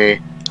attacking me?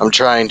 I'm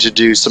trying to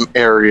do some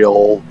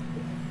aerial,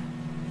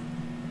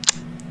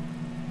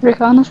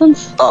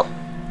 Reconnaissance?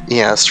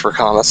 yes,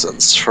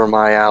 reconnaissance for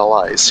my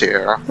allies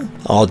here.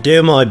 I'll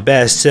do my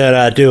best, sir.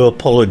 I do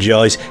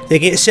apologise. They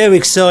get so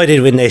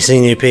excited when they see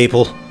new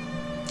people.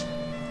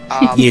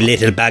 You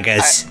little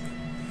buggers.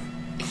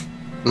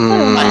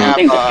 I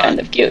think they're kind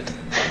of cute.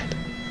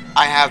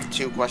 I have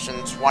two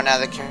questions. One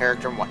out of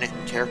character, one in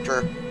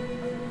character.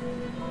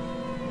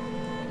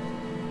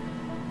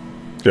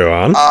 Go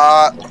on.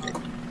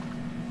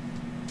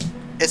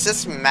 Is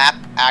this map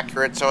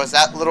accurate? So is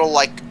that little,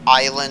 like,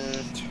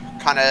 island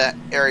kind of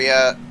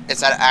area, is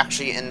that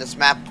actually in this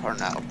map, or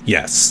no?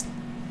 Yes.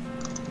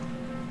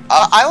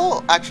 I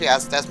will actually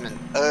ask Desmond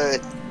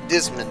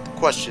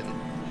question.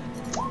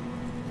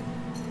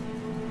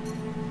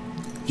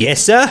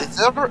 Yes, sir?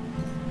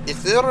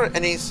 Is there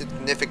any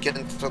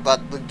significance to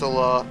that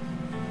little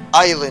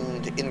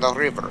island in the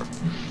river?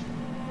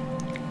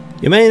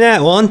 You mean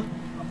that one?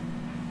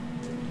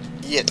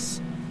 Yes.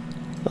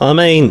 I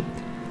mean,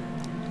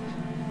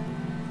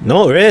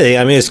 not really.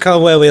 I mean, it's kind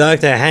of where we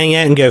like to hang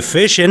out and go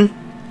fishing.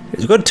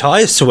 There's a good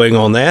tide swing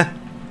on there.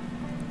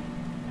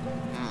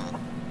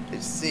 I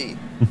see.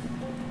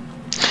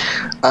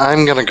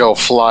 I'm gonna go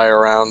fly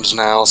around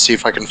now, see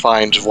if I can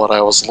find what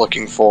I was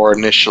looking for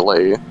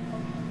initially.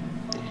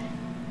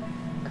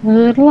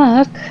 Good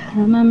luck.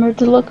 Remember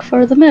to look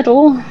for the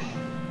middle.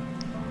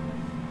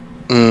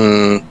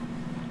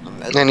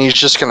 And he's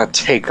just gonna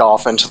take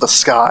off into the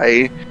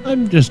sky.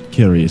 I'm just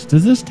curious,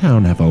 does this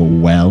town have a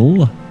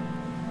well?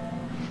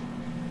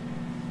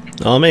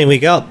 I mean, we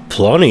got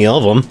plenty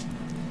of them.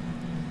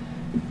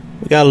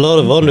 We got a lot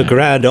of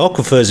underground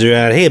aquifers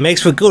around here.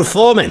 Makes for good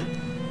farming.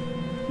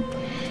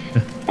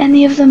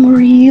 Any of them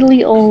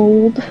really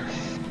old?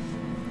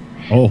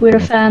 Oh, We're a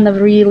fan of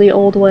really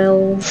old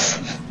wells.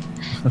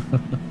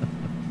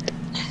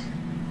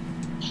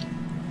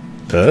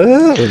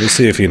 Let me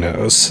see if he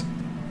knows.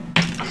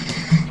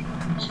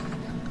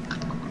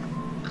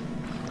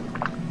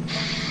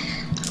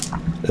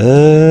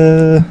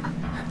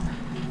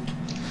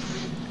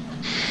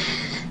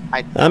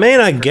 I mean,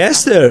 I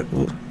guess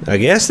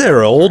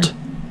they're old.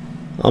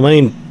 I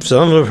mean,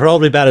 some of them are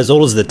probably about as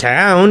old as the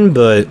town,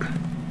 but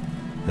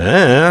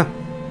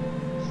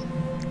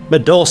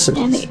But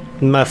Dawson,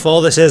 my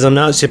father says I'm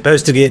not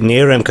supposed to get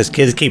near him because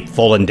kids keep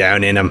falling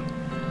down in him.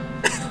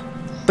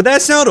 But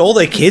that's not all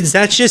the kids.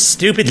 That's just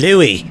stupid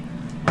Louie.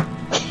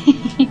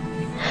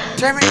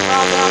 Jamie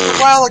fell down the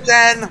well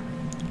again.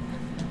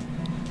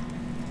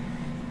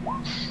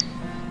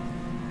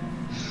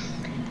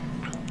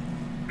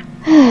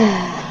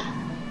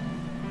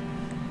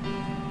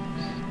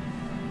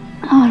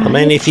 I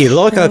mean, if you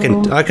like,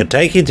 I could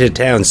take you to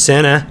town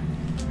center.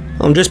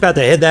 I'm just about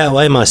to head that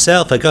way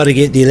myself. I gotta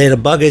get the little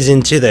buggers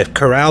into the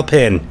corral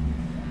pen.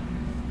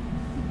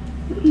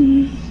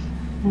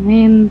 I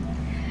mean,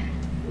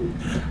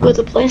 good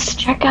a place to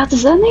check out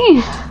as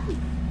any.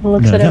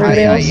 Looks at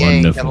everybody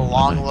else. Get a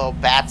long little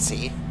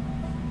batsy.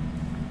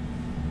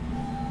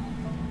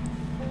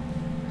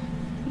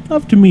 I'd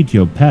love to meet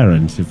your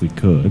parents if we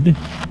could.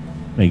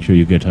 Make sure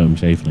you get home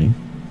safely.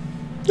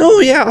 Oh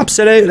yeah,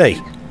 absolutely.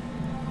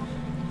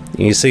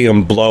 You see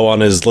him blow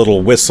on his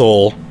little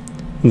whistle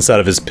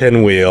inside of his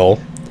pinwheel,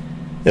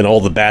 and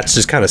all the bats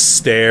just kind of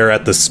stare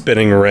at the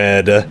spinning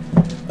red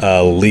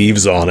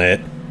leaves on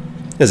it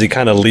as he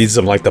kind of leads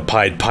them like the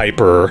Pied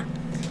Piper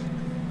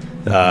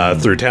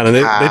through town. And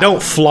they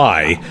don't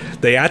fly;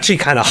 they actually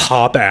kind of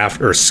hop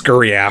after or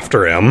scurry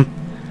after him.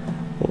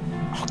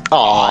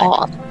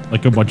 Aww,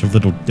 like a bunch of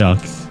little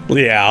ducks.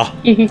 Yeah,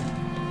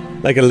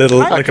 like a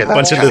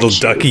bunch of little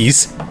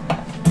duckies.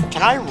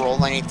 Can I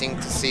roll anything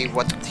to see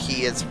what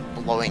he is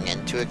blowing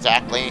into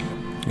exactly?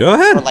 Go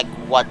ahead. Or like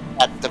what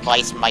that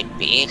device might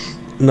be?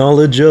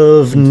 knowledge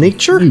of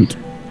nature?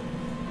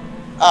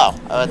 Oh,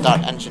 I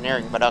thought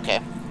engineering, but okay.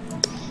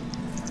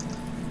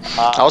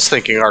 I was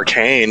thinking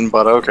arcane,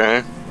 but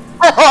okay.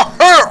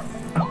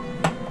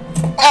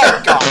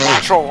 Oh god,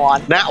 natural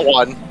one. That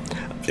one.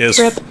 Is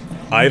Rip.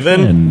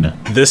 Ivan,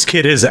 this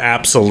kid is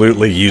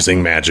absolutely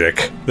using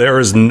magic. There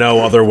is no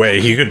other way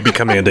he could be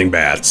commanding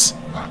bats.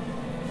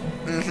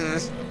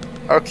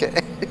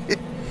 Okay.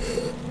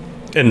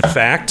 In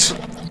fact,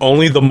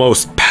 only the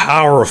most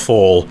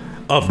powerful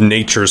of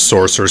nature's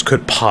sorcerers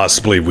could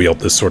possibly wield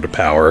this sort of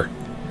power.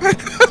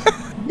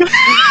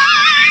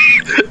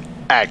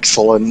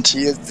 Excellent.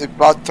 He is the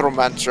bat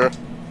romancer.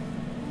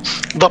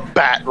 The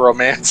bat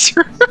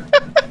romancer.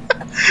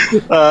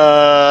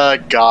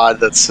 God,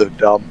 that's so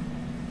dumb.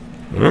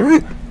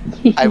 Alright.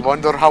 I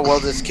wonder how well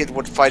this kid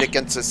would fight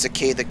against a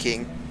cicada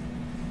king.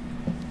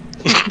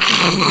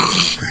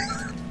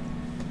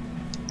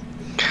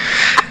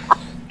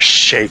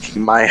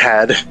 Shaking my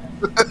head.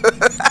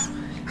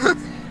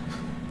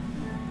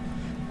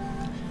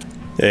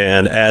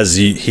 And as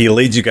he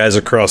leads you guys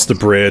across the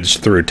bridge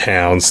through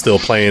town, still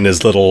playing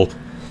his little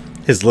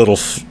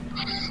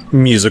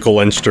musical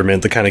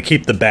instrument to kind of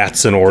keep the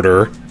bats in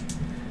order.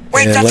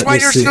 Wait, And that's let why me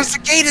there's see. no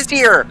cicadas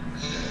here!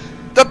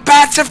 The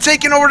bats have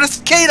taken over the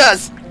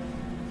cicadas!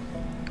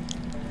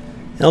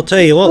 I'll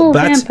tell you what, Oh,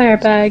 bats. vampire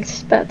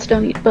bags. Bats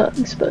don't eat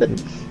bugs, but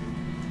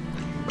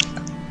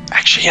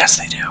Actually, yes,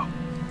 they do.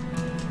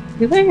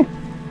 you there?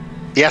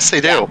 Yes,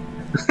 they do.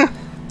 I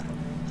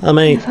I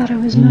mean, thought it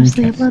was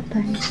mostly a blood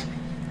thing.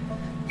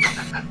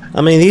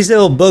 these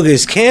little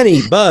buggers can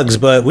eat bugs,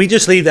 but we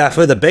just leave that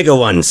for the bigger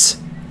ones.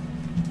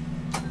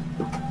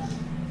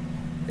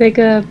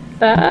 Bigger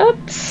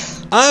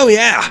bats? Oh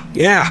yeah,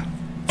 yeah.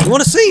 You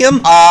want to see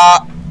them?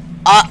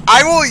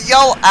 I will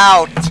yell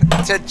out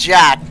to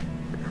Jack.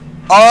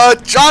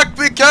 Jack,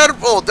 be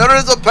careful! There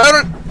is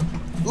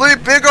apparently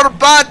bigger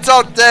bats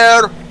out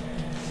there!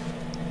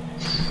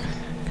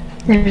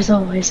 There's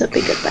always a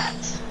bigger bat.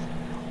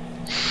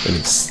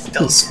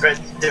 They'll spread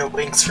their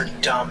wings for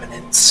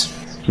dominance.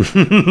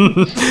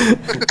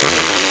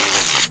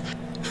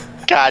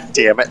 God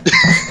damn it.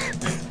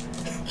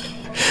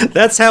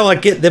 That's how I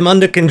get them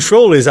under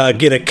control. Is I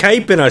get a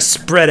cape and I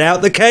spread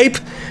out the cape,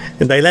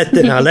 and I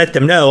let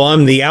them know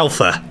I'm the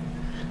alpha.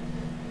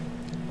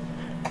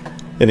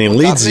 And he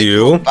leads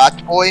you.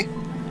 Bat boy?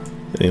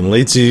 And he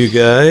leads you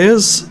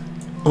guys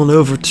on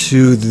over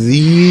to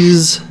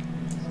these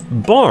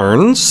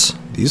barns.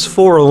 These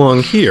 4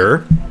 along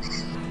here.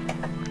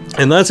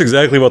 And that's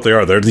exactly what they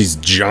are. They're these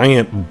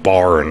giant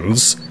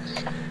barns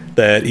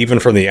that even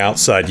from the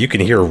outside you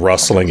can hear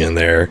rustling in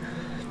there.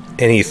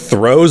 And he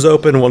throws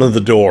open one of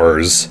the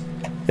doors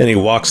and he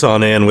walks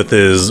on in with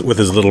his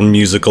little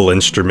musical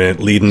instrument,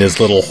 leading his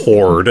little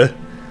horde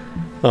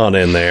on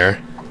in there.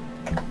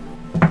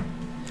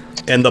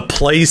 And the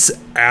place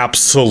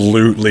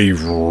absolutely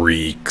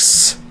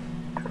reeks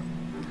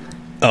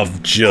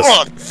of just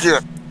Oh, dear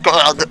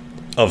God.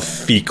 of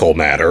fecal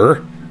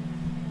matter.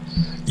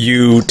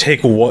 You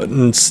take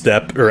one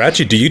step, or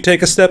actually, do you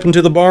take a step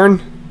into the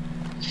barn?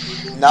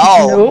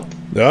 No. Nope.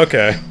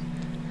 Okay.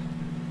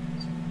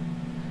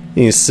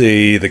 You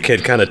see the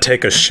kid kind of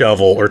take a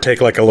shovel, or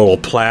take like a little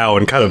plow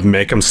and kind of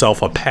make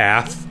himself a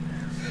path.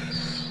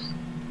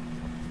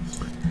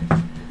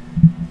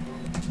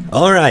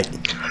 Alright,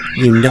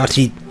 you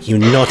naughty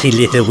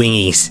little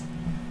wingies.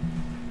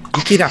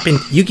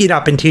 You get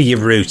up into your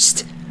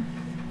roost.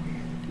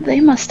 They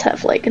must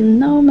have, like,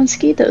 no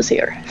mosquitoes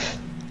here.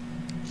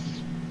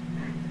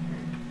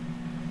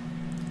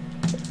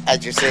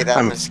 As you say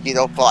that,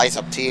 mosquito flies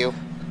up to you.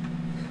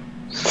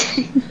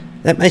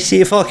 Let me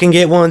see if I can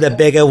get one of the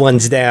bigger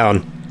ones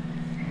down.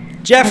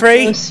 I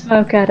Jeffrey! throw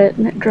smoke at it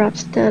and it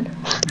drops dead.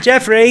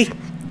 Jeffrey!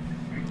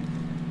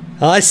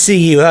 I see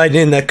you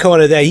hiding in the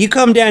corner there. You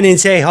come down and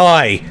say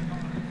hi.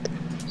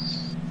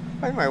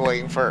 Why am I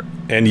waiting for...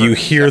 And you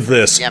hear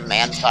this Yeah,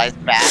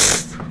 man-sized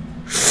bat.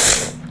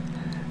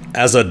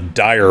 as a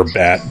dire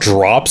bat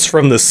drops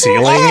from the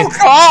ceiling Oh,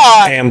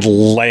 God! and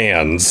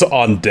lands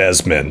on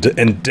Desmond,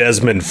 and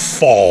Desmond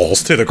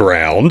falls to the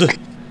ground.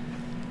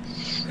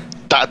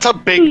 That's a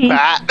big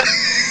bat.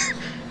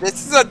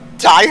 This is a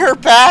dire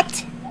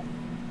bat?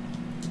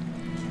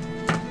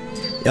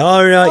 How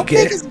Alright,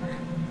 big is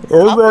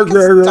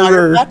a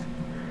dire bat?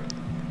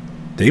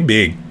 they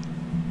big.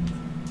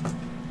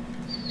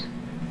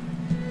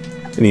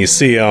 And you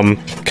see him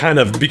kind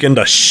of begin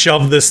to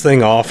shove this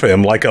thing off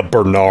him like a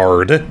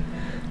Bernard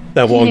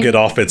that won't get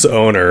off its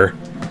owner.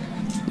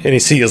 And you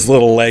see his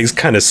little legs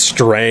kind of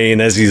strain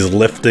as he's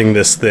lifting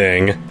this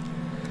thing.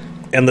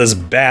 And this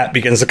bat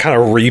begins to kind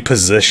of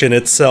reposition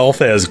itself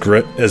as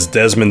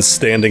Desmond's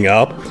standing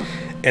up.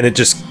 And it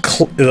just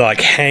it like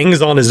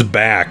hangs on his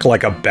back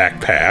like a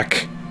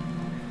backpack.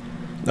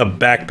 A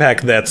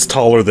backpack that's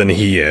taller than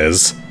he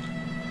is.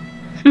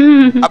 A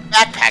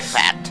backpack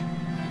bat.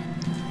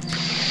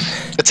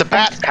 It's a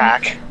bat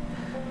pack.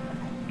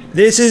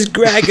 This is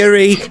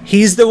Gregory.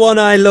 He's the one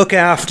I look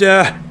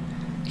after.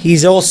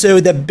 He's also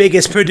the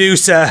biggest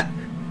producer.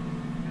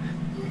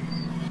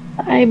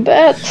 I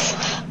bet.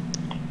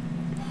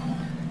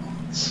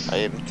 I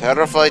am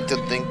terrified to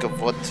think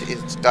of what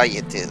his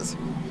diet is.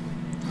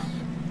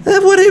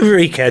 Whatever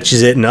he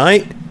catches at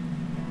night.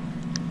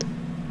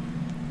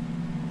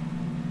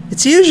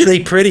 It's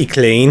usually pretty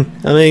clean.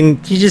 I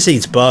mean, he just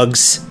eats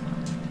bugs.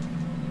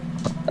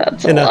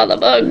 That's a lot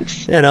of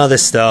bugs. And other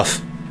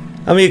stuff.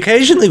 I mean,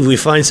 occasionally we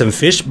find some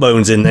fish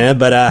bones in there,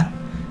 but,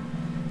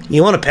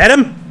 you want to pet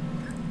him?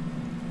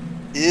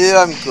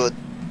 Yeah, I'm good.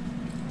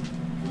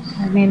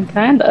 I mean,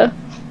 kinda.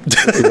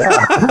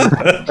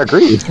 Yeah.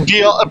 Agreed.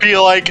 Be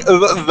like,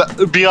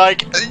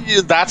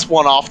 that's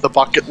one off the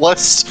bucket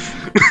list.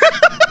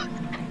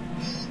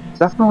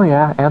 Definitely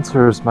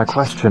answers my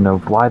question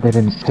of why they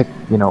didn't pick,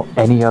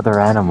 any other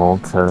animal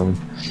to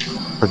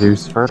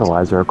produce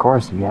fertilizer. Of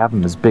course, if you have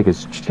them as big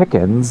as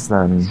chickens,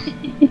 then...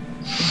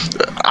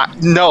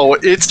 No,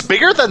 it's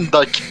bigger than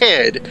the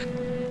kid.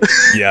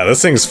 Yeah,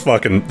 this thing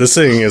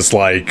is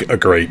like a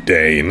Great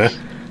Dane,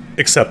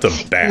 except a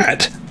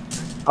bat.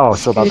 Oh,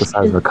 so about the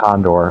size of a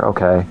condor.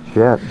 Okay,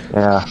 shit.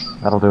 Yeah,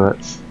 that'll do it.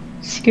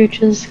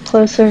 Scooches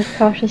closer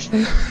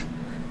cautiously.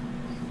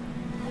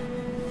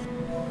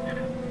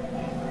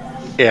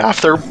 Yeah,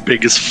 if they're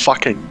big as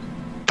fucking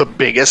the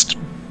biggest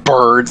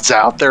birds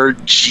out there,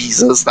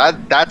 Jesus,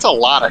 that's a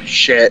lot of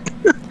shit.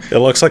 It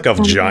looks like a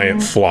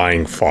giant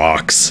flying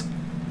fox.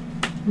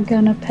 I'm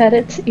gonna pet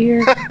its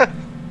ear.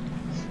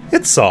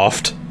 It's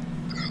soft.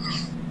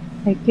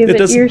 I give it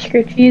ear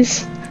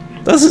scritchies.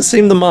 Doesn't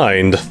seem to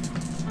mind.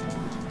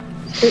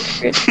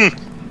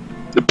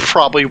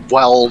 Probably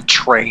well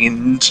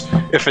trained.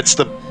 If it's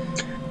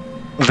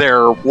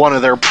one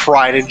of their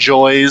pride and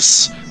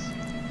joys.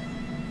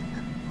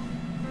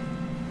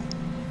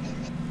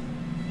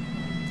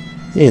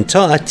 The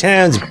entire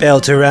town's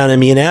built around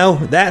him,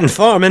 that and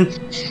farming.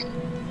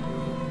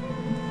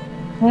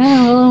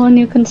 Well, when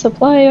you can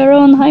supply your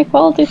own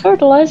high-quality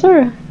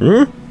fertilizer.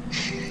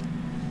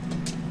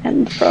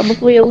 And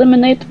probably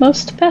eliminate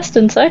most pest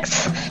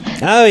insects.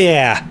 Oh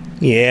yeah.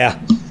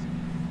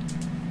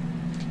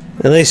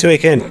 At least we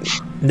can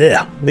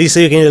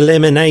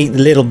eliminate the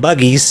little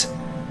buggies.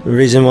 The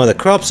reason why the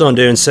crops aren't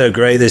doing so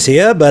great this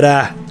year, but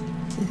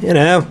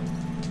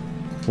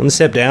one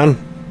step down,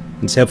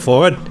 one step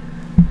forward.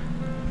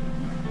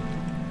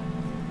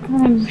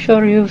 I'm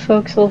sure you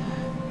folks will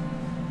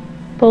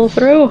pull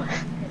through.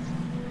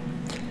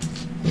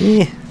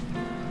 Yeah.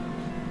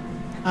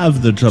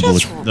 Have the trouble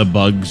with the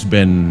bugs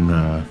been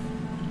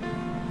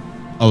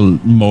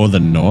more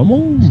than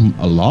normal?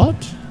 A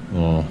lot?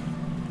 Or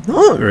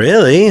Not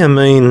really. I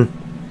mean,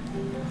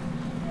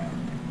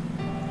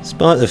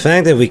 despite the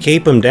fact that we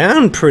keep them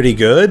down pretty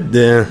good,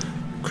 the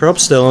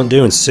crops still aren't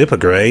doing super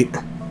great.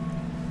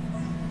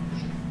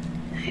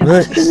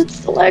 But Because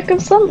it's the lack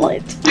of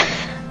sunlight.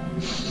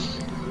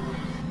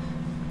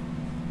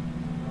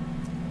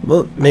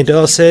 well,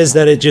 Midor says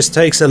that it just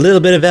takes a little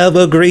bit of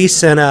elbow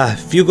grease and a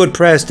few good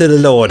prayers to the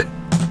Lord.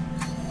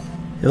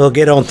 We'll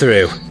get on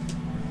through.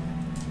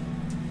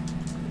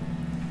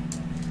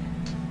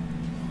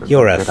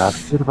 You're a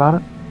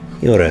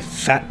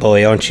fat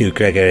boy, aren't you,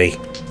 Gregory?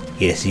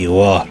 Yes, you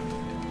are.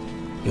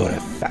 You're a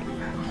fat...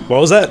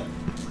 What was that?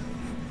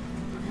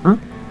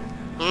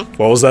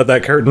 What was that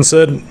Khurtin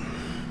said?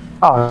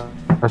 Oh,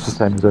 I was just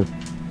saying, there's an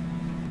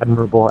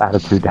admirable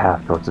attitude to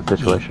have towards the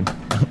situation.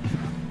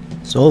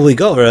 That's all we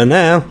got right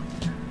now.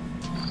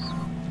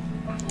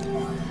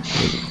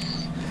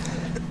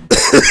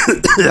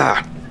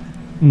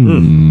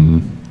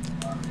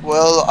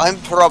 Well, I'm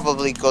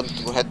probably going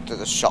to head to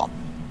the shop.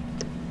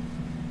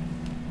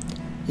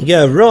 You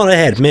go right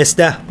ahead,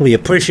 mister. We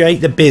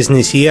appreciate the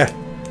business here.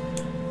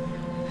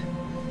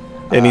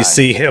 And you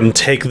see him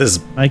take this...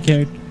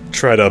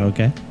 Try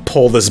to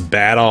pull this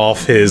bat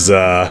off his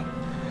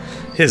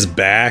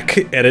back,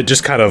 and it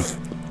just kind of...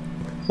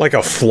 like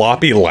a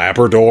floppy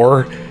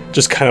Labrador,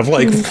 just kind of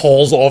like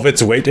falls off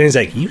its weight, and he's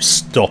like, you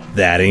stop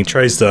that, and he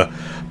tries to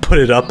put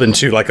it up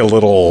into like a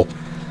little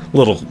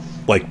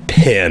like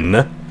pin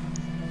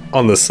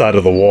on the side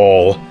of the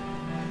wall.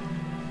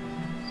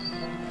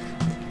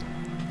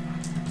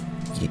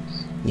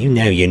 You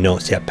know you're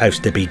not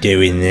supposed to be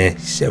doing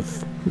this, so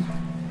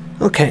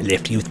I can't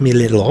lift you with my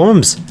little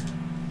arms.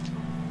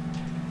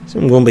 So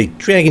I'm going to be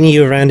dragging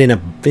you around in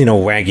a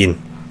wagon.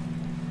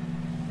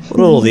 What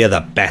do all the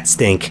other bats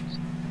think?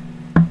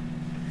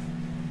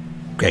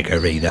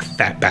 Gregory, the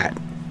fat bat.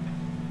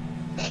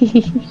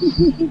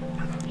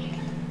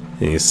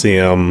 And you see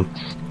him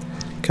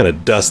kind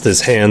of dust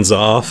his hands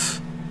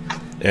off,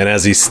 and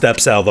as he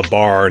steps out of the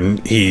barn,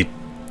 he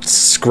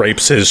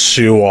scrapes his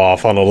shoe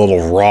off on a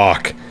little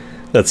rock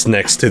that's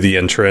next to the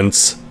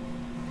entrance.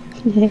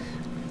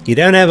 You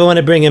don't ever want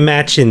to bring a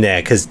match in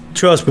there, because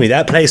trust me,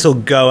 that place will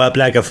go up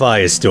like a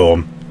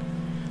firestorm.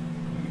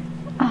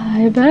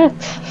 I bet.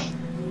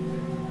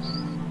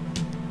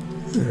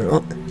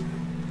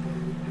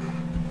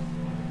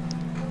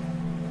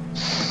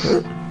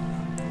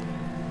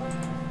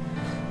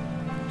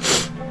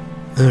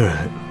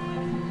 Alright.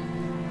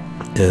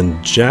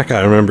 And Jack,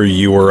 I remember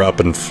you were up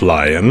and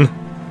flying.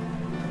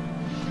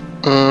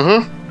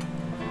 Mm-hmm.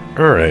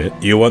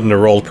 Alright, you wanting to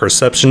roll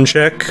perception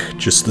check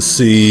just to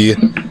see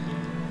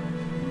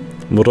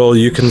What all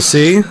you can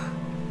see?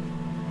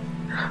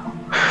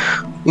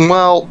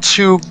 Well,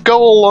 to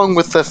go along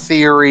with the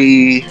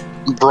theory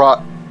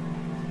brought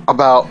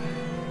about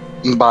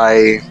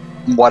by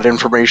what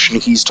information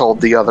he's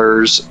told the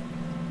others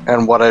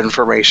and what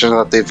information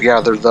that they've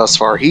gathered thus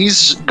far,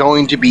 he's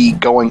going to be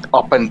going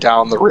up and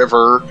down the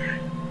river,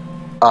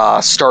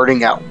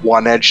 starting at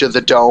one edge of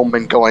the dome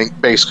and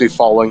basically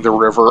following the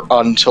river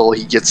until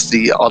he gets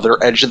the other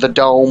edge of the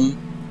dome.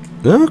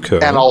 Okay.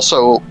 And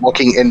also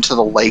looking into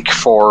the lake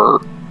for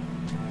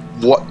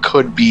what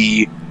could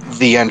be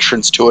the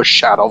entrance to a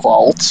shadow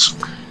vault.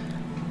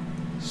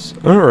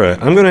 Alright,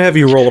 I'm going to have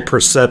you roll a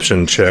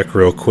perception check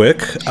real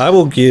quick. I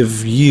will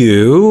give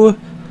you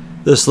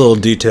this little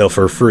detail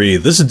for free.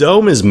 This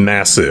dome is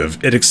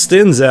massive. It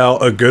extends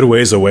out a good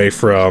ways away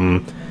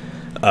from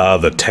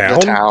the town.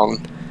 The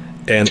town.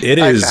 And it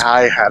is...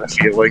 I had a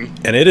feeling.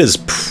 And it is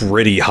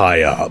pretty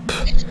high up.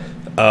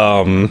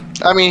 I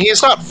mean,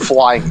 he's not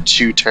flying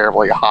too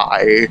terribly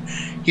high.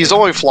 He's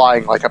only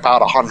flying like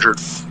about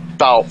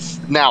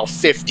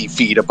 50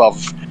 feet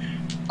above,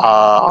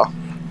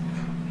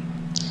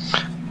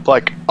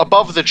 like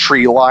above the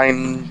tree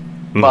line,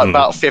 but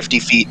about 50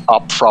 feet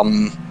up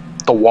from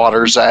the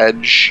water's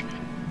edge.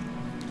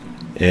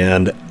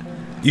 And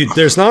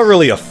there's not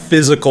really a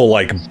physical,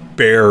 like,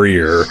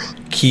 barrier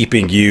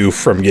keeping you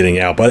from getting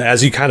out, but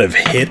as you kind of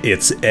hit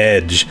its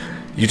edge,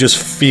 you just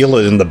feel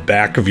it in the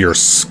back of your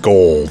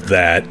skull,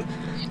 that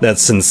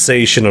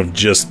sensation of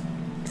just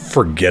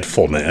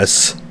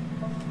forgetfulness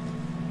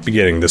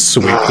beginning to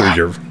sweep through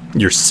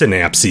your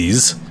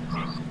synapses.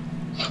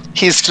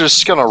 He's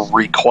just gonna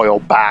recoil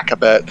back a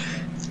bit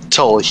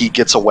till he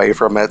gets away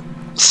from it,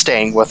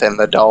 staying within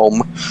the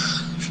dome.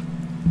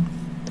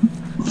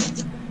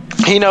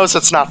 He knows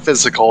it's not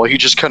physical, he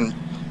just couldn't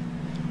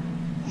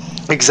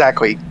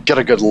exactly get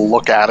a good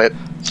look at it.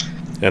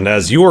 And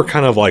as you are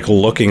kind of like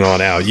looking on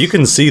out, you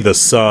can see the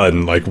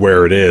sun like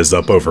where it is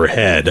up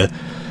overhead,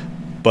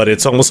 but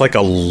it's almost like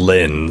a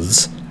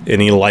lens.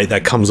 Any light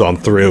that comes on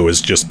through is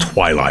just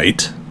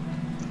twilight.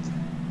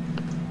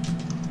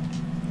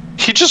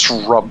 He just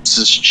rubs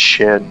his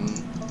chin.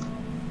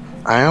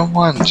 I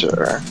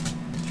wonder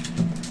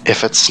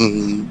if it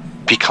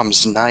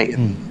becomes night.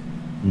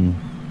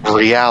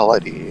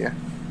 Reality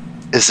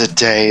is a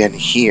day in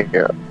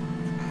here.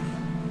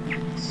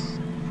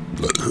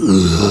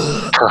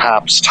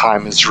 Perhaps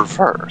time is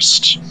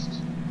reversed.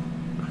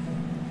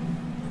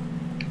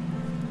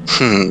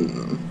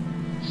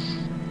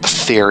 A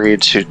theory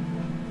to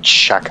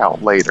check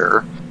out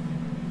later.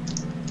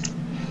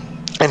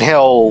 And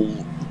he'll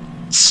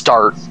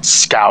start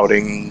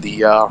scouting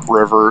the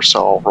river, so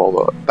I'll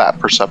roll that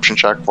perception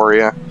check for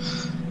you.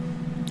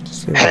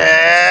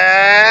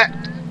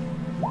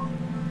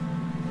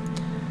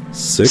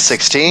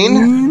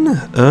 16?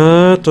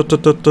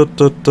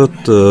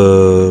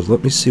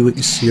 Let me see what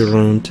you see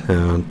around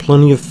town.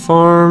 Plenty of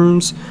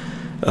farms.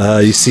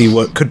 You see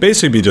what could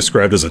basically be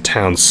described as a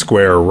town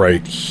square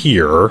right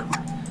here.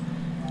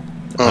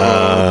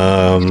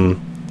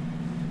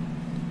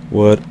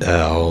 What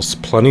else?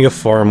 Plenty of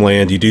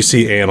farmland. You do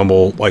see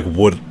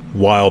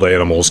wild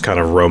animals kind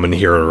of roaming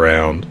here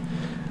around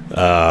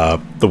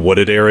the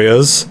wooded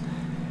areas.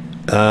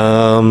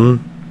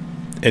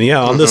 And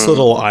yeah, on this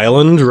little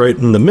island right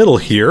in the middle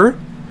here,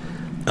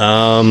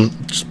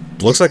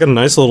 looks like a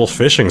nice little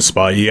fishing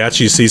spot. You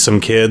actually see some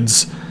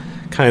kids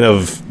kind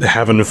of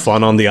having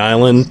fun on the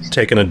island,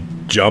 taking a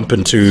jump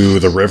into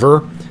the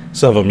river.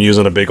 Some of them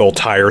using a big old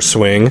tire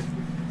swing.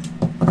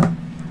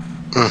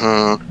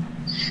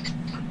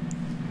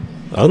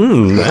 Other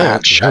than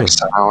that, checks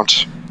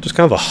out. Just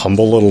kind of a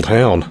humble little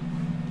town.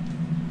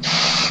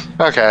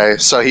 Okay,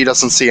 so he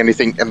doesn't see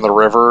anything in the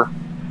river?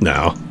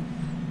 No.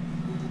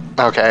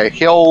 Okay,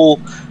 he'll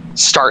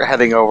start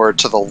heading over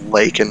to the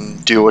lake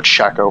and do a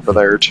check over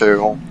there,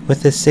 too.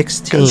 With a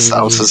 16, because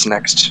that was his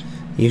next.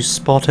 You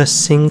spot a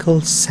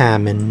single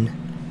salmon.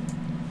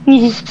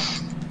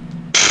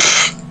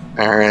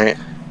 Alright.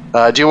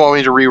 Do you want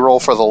me to re-roll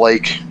for the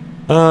lake?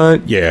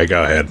 Yeah,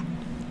 go ahead.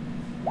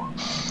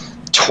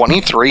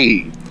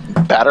 23.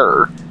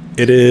 Better.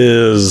 It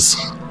is...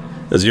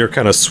 As you're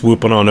kind of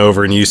swooping on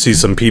over and you see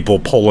some people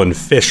pulling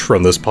fish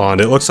from this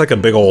pond, it looks like a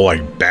big old,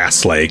 like,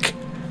 bass lake.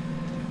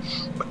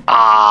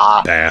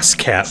 Bass,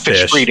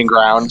 catfish. Fish breeding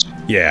ground.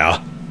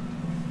 Yeah.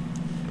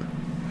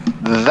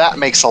 That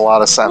makes a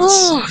lot of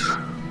sense.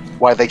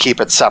 Why they keep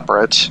it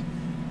separate.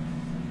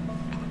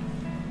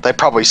 They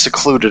probably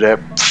secluded it,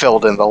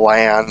 filled in the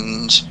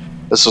land.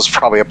 This was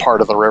probably a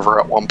part of the river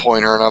at one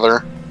point or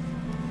another.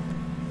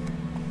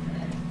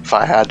 If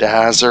I had to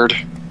hazard.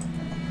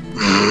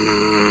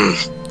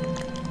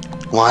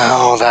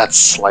 Well, that's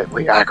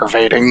slightly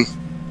aggravating.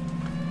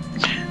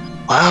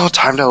 Well,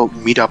 time to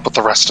meet up with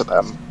the rest of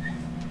them.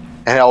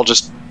 And I'll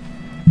just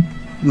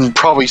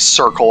probably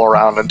circle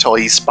around until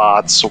he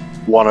spots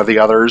one of the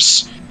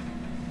others.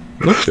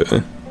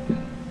 Okay.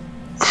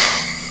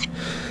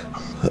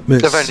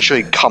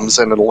 Eventually comes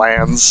in and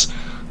lands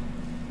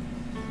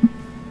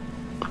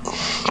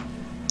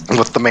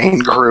with the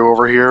main crew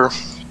over here.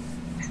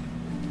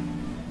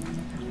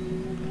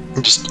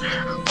 Just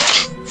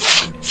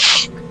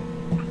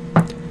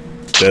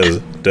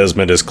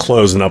Desmond is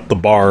closing up the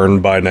barn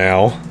by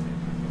now.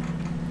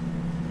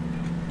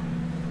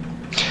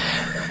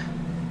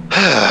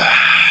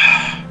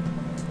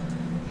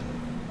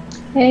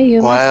 Hey,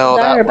 you well,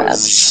 must have that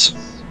was.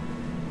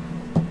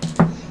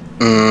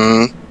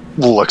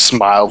 Looks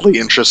mildly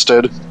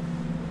interested.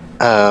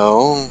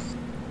 Oh.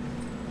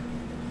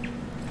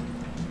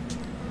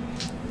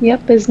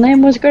 Yep, his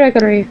name was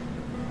Gregory.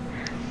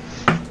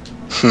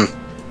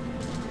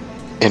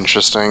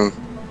 Interesting.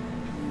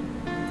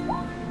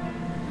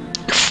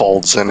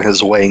 Folds in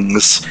his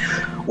wings.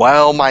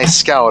 Well, my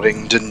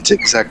scouting didn't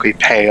exactly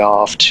pay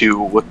off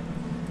to,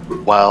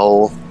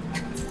 well,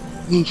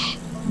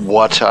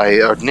 what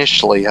I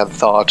initially had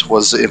thought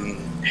was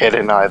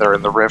hidden either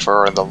in the river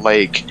or in the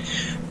lake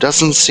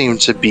doesn't seem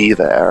to be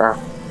there.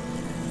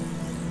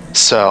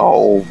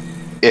 So,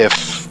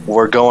 if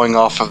we're going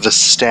off of the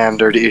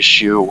standard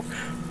issue,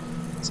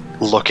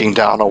 looking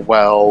down a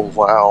well,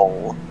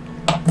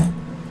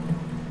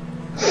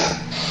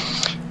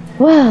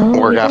 well,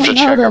 we're gonna have to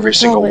check every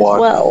single one.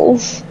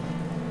 Wells.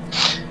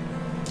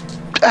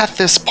 At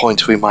this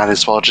point, we might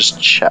as well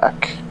just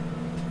check.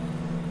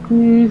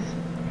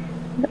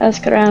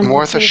 Ask around.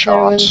 Worth a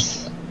shot.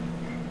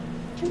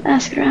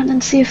 Ask around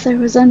and see if there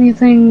was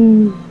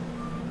anything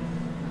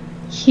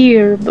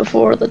here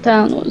before the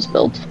town was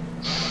built.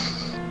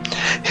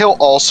 He'll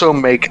also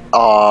make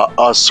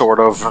a sort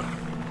of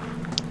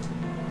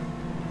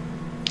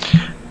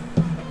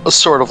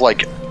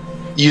like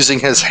using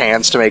his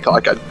hands to make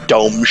like a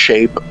dome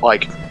shape,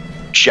 like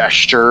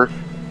gesture.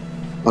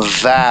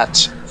 That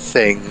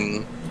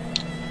thing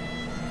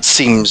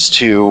seems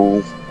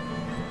to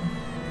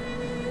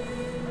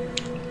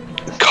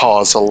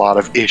cause a lot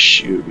of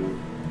issue.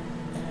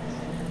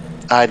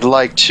 I'd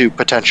like to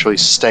potentially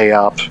stay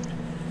up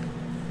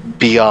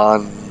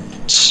beyond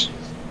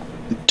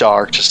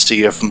dark to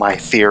see if my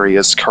theory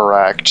is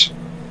correct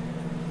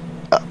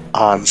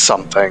on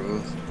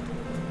something.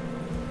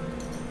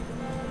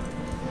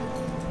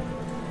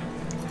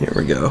 Here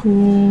we go. I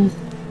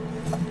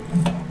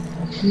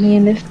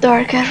mean, if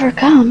dark ever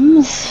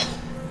comes.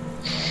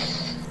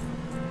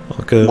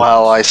 Okay.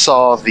 Well, I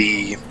saw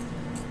the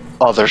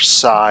other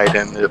side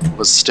and it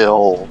was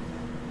still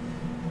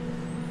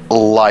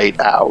light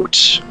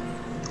out.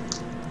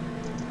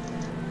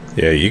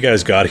 Yeah, you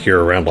guys got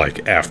here around,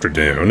 like,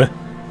 afternoon.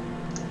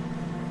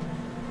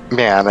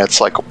 Man,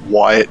 it's like,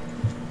 what?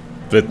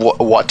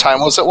 What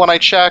time was it when I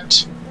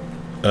checked?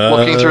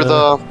 Looking through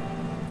the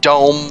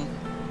dome?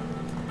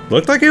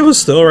 Looked like it was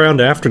still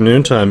around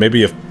afternoon time,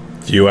 maybe a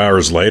few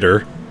hours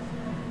later.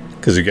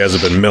 Because you guys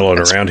have been milling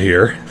around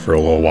here for a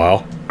little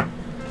while.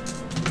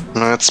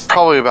 It's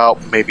probably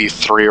about maybe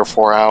 3 or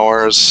 4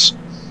 hours-ish.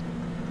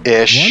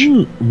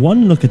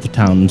 One look at the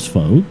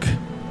townsfolk.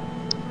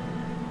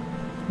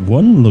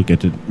 One look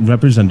at the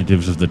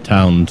representatives of the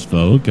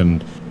townsfolk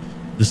and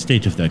the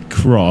state of their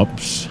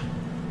crops.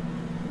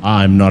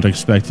 I'm not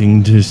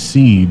expecting to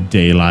see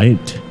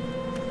daylight.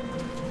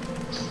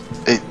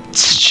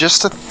 It's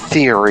just a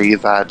theory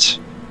that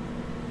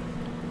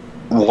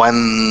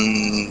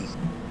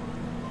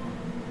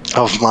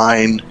of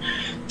mine,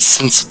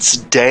 since it's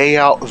day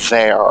out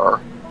there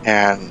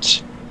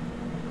and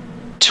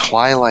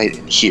twilight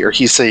in here,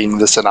 he's saying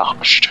this in a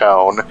hushed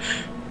tone,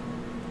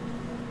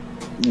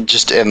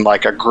 just in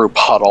like a group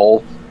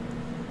huddle.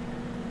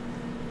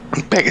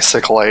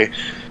 Basically,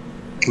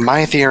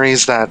 my theory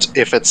is that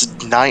if it's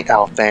night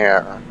out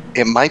there,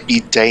 it might be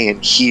day in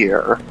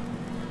here,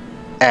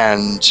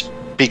 and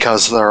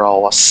because they're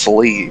all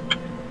asleep,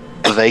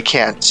 they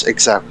can't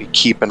exactly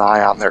keep an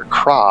eye on their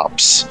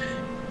crops,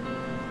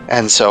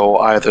 and so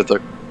either the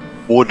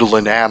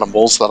woodland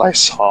animals that I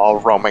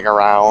saw roaming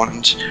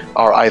around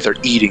are either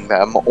eating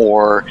them,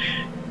 or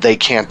they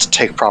can't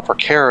take proper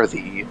care of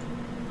the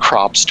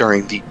crops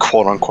during the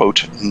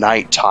quote-unquote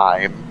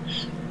nighttime.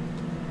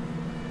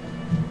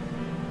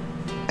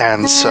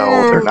 And so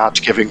they're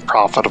not giving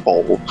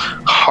profitable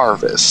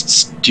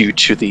harvests due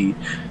to the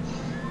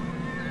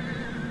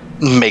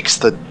makes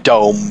the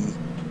dome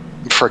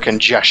frickin'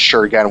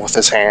 gesture again with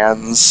his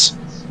hands.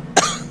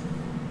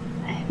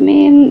 I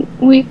mean,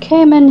 we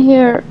came in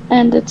here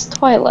and it's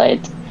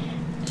twilight.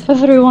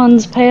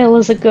 Everyone's pale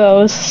as a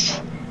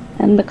ghost,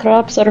 and the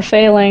crops are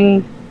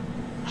failing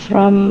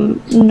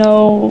from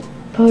no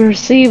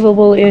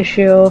perceivable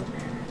issue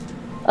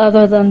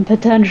other than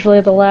potentially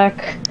the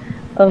lack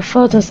of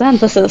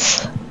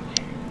photosynthesis.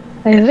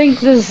 I think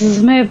this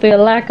is maybe a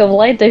lack of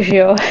light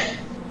issue.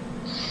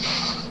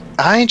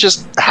 I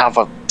just have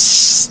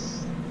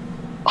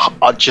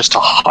just a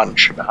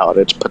hunch about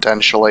it,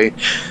 potentially.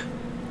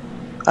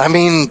 I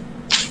mean,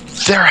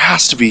 there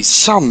has to be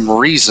some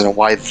reason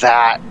why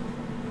that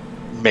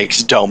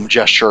makes dome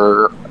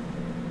gesture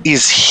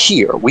is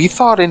here. We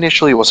thought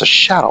initially it was a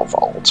shadow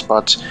vault,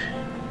 but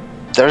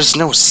there's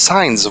no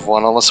signs of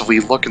one unless we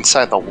look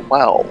inside the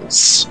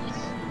wells.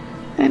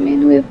 I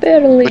mean, we've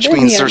barely Which been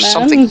means here, there's man.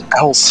 something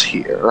else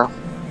here.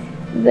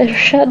 They're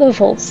shadow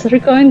vaults. They're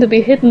going to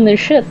be hidden as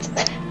shit.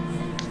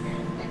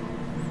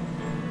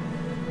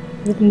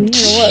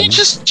 He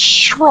just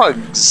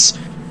shrugs.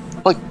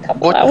 Like,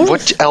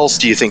 what else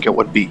do you think it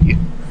would be?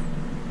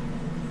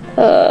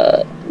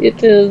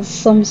 It is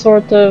some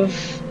sort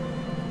of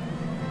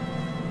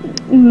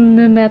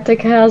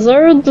mimetic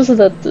hazard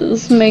that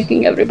is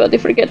making everybody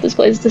forget this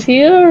place is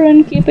here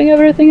and keeping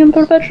everything in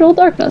perpetual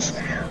darkness.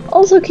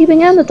 Also keeping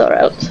Anatar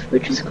out,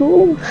 which is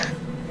cool.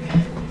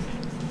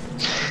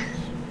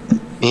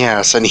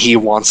 Yes, and he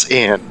wants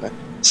in.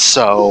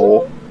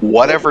 So,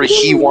 whatever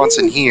he wants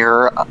in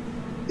here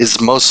is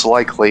most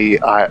likely,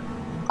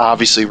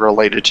 obviously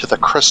related to the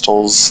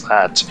crystals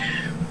that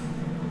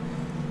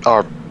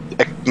are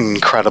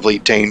incredibly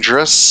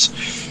dangerous.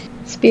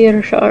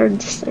 Spear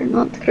shards, they're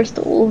not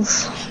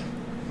crystals.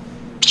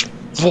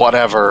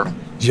 Whatever.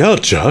 Yeah,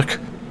 Chuck.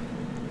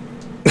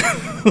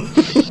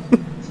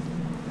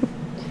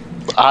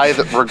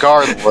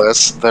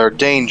 Regardless, they're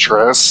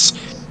dangerous,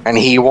 and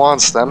he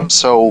wants them,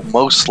 so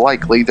most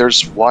likely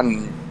there's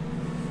one.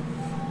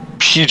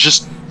 He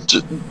just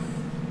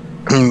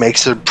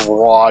makes a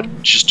broad,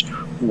 just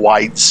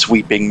wide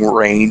sweeping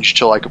range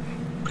to, like,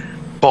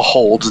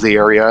 behold the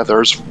area.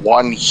 There's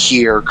one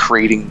here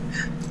creating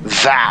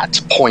that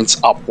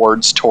points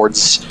upwards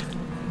towards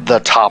the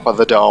top of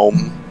the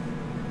dome.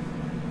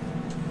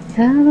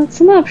 Yeah,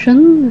 that's an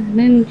option. I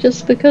mean,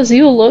 just because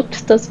you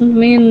looked doesn't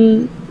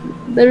mean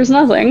there's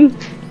nothing.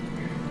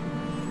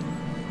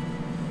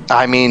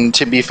 I mean,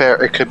 to be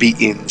fair, it could be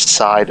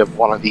inside of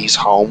one of these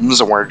homes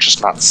and we're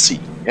just not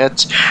seeing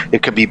it.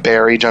 It could be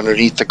buried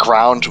underneath the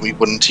ground, we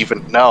wouldn't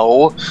even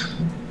know.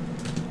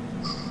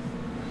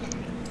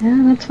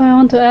 Yeah, that's why I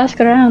want to ask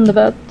around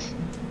about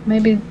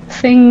maybe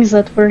things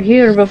that were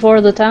here before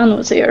the town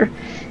was here.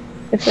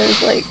 If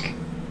there's, like,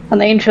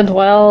 an ancient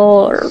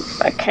well or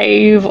a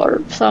cave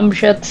or some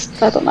shit,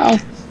 I don't know.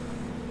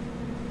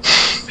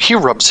 He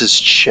rubs his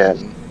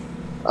chin.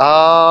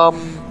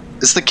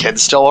 Is the kid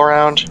still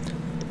around?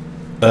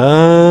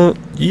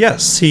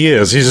 Yes, he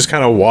is. He's just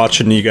kind of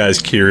watching you guys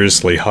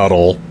curiously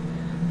huddle.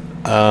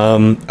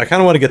 I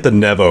kind of want to get the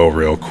Nevo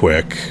real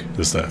quick,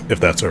 if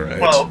that's alright.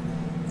 Well,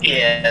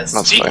 yeah,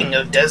 speaking fine.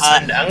 of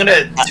Desmond, I'm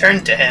gonna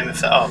turn to him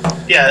if,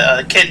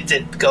 the kid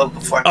did go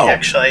before me,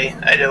 actually.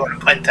 I do want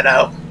to point that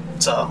out,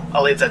 so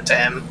I'll leave that to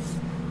him.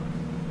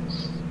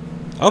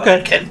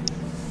 Okay. Kid?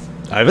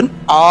 Ivan?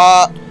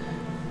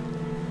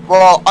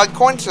 Well, I'm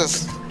going to the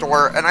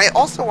store, and I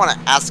also want to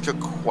ask a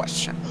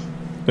question.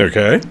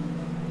 Okay.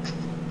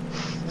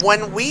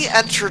 When we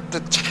entered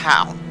the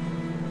town,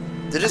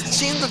 did it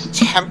seem the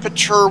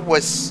temperature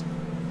was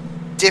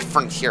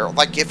different here?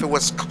 Like if it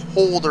was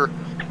colder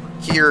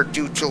here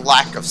due to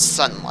lack of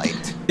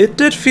sunlight? It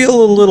did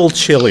feel a little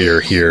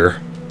chillier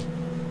here.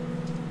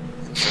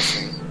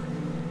 Interesting.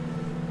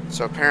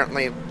 So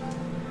apparently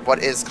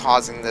what is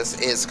causing this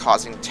is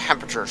causing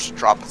temperatures to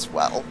drop as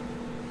well.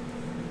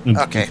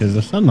 Okay. Because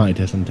the sunlight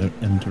isn't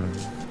entering.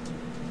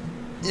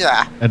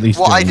 Yeah. At least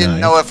well, I during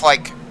didn't night. know if,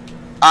 like...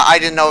 I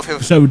didn't know if it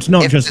was... So it's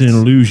not just an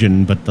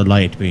illusion, but the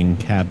light being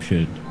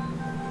captured.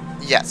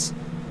 Yes.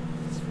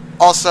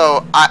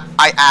 Also,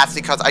 I asked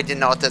because I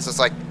didn't know if this was,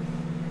 like...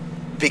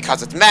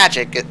 Because it's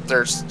magic,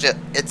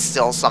 it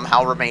still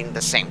somehow remained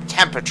the same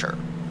temperature.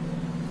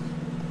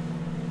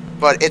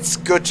 But it's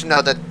good to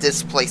know that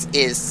this place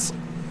is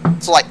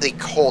slightly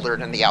colder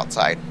than the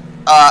outside.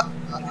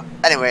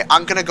 Anyway,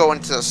 I'm gonna go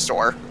into the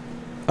store.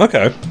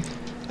 Okay.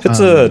 It's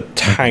a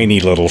tiny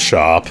little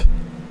shop.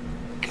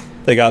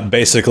 They got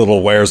basic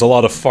little wares, a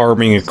lot of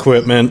farming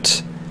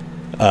equipment,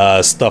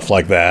 stuff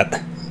like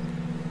that.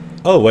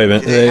 Oh, wait a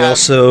minute. They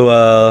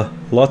also,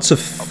 lots of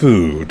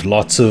food,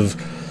 lots of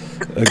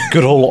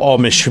good old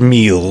Amish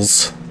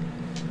meals,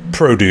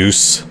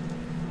 produce.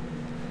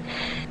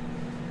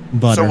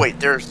 Butter. So wait,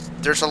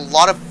 there's a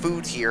lot of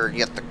food here,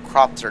 yet the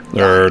crops are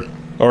dying.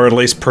 Or at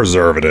least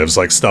preservatives,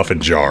 like stuff in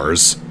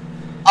jars.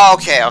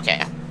 Okay,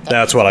 okay.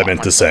 That's what I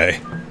meant to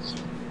say.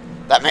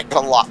 That makes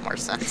a lot more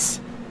sense.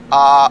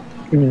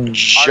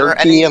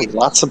 Jerky and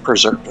lots of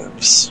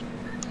preservatives.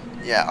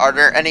 Yeah, are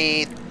there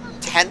any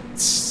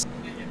tents?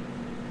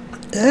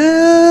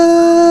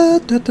 I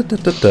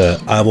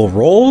will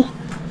roll,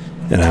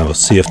 and I will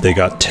see if they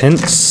got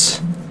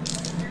tents.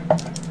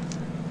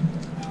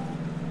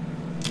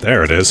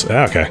 There it is.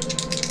 Okay.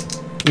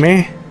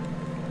 Meh.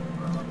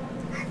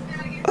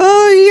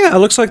 Yeah, it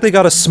looks like they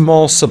got a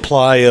small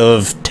supply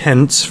of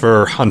tents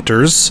for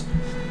hunters.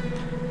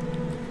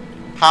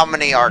 How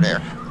many are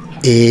there?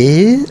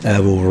 I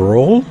will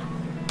roll.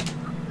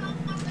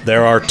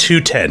 There are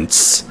 2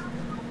 tents.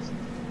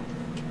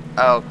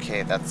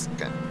 Okay, that's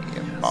gonna be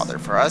a bother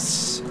for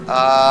us.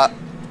 Let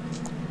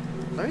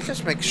me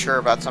just make sure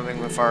about something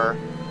with our...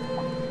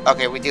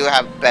 Okay, we do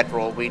have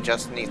bedroll, we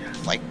just need,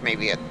 like,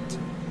 maybe a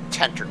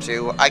tent or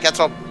 2. I guess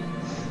I'll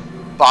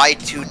buy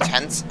 2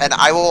 tents, and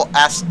I will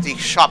ask the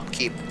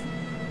shopkeep,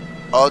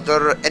 are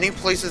there any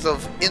places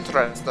of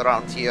interest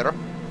around here?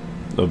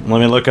 Let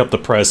me look up the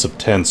price of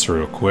tents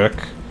real quick.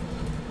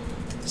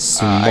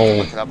 I can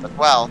look it up as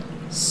well.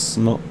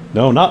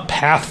 No, not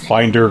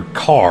Pathfinder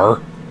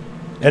car.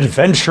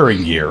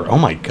 Adventuring gear. Oh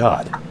my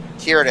god.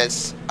 Here it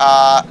is.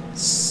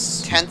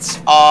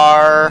 tents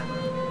are...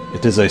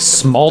 It is a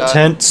small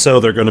tent, so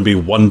they're going to be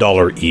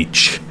 $1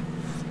 each.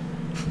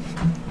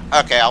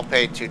 Okay, I'll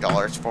pay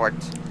 $2 for it.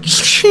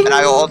 And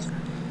I will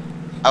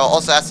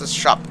also ask the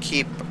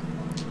shopkeep,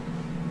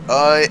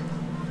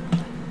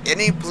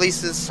 any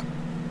places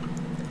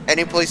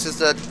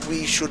that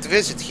we should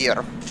visit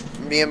here?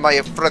 Me and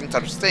my friend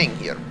are staying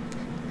here.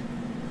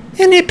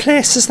 Any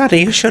places that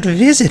you should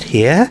visit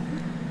here?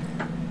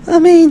 I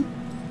mean,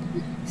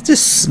 it's a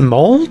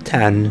small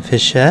town for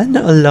sure,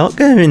 not a lot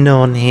going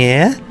on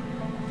here.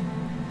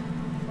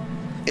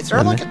 Is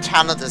there like a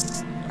town of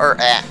this, or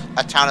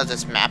a town of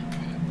this map,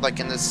 like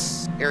in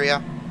this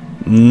area?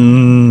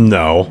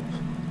 No.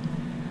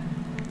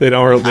 They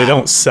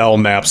don't sell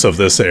maps of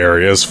this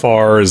area. As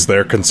far as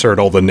they're concerned,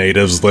 all the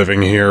natives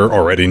living here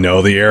already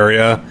know the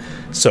area,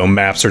 so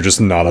maps are just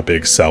not a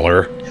big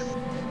seller.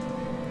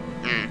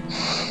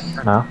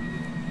 No.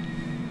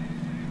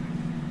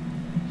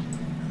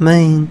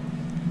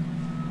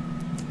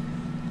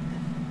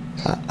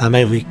 I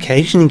mean, we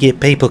occasionally get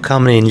people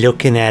coming in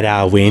looking at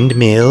our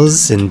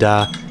windmills and,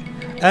 oh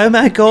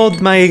my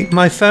god,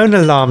 my phone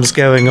alarm's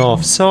going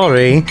off,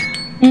 sorry.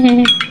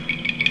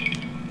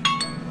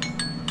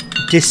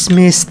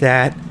 Dismiss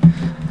that.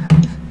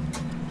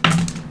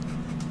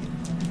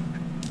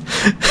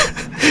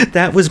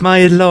 That was my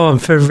alarm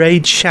for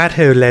Raid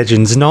Shadow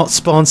Legends, not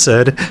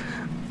sponsored.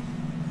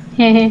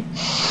 And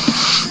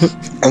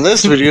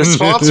this video is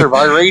sponsored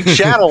by Raid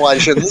Shadow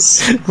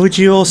Legends. Would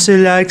you also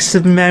like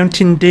some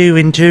Mountain Dew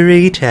and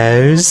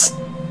Doritos?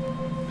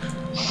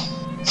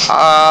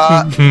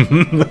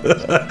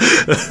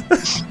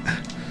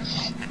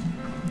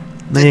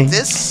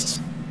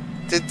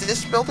 Did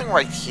this building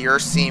right here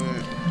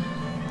seem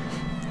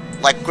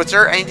like, was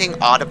there anything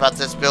odd about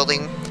this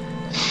building?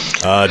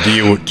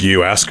 Do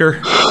you ask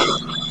her?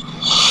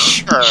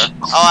 Sure.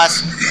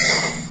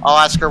 I'll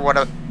ask her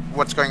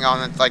what's going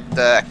on with like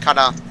the kind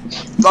of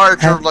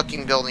larger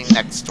looking building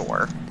next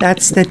door.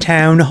 That's the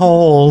town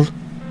hall.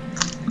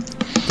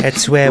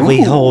 That's where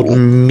we hold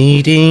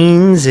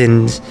meetings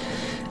and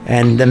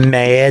the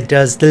mayor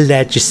does the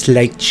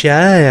legislature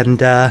and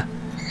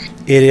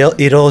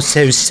it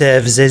also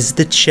serves as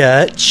the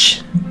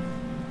church.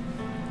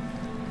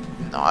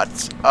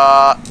 Not.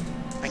 I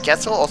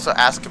guess I'll also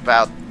ask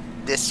about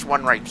this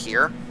one right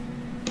here.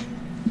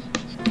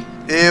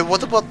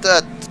 What about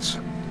that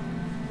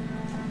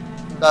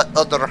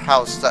other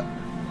house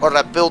or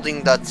that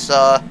building that's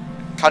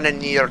kind of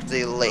near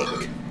the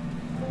lake?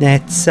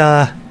 That's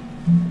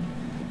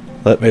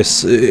Let me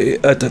see.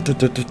 I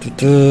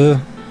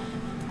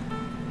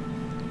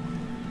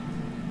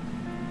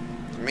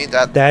mean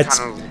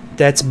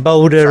that's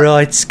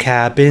Boulderite's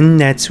cabin.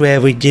 That's where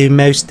we do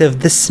most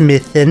of the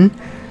smithing.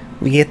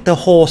 We get the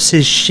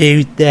horses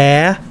shoot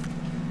there.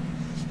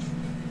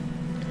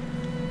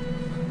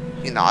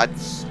 He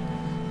nods.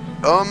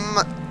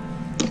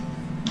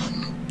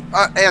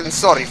 And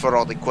sorry for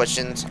all the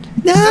questions.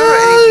 No,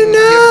 I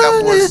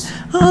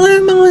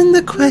don't mind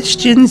the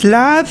questions,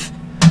 love.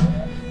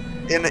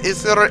 And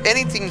is there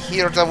anything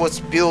here that was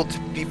built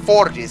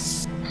before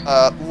this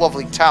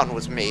lovely town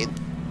was made?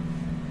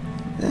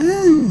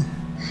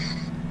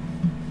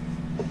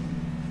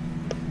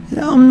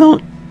 I'm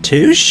not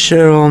too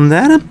sure on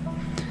that. I'm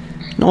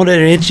not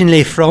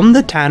originally from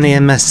the town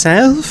here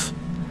myself.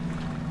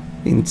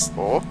 Been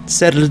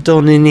settled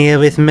on in here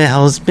with my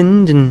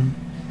husband and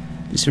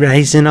just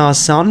raising our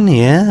son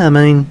here. I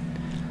mean,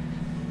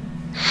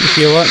 if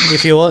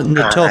you want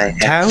to talk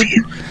town,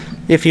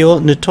 if you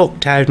want to talk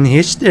town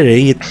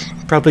history, you'd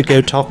probably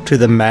go talk to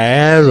the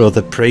mayor or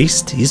the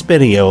priest. He's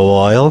been here a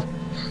while.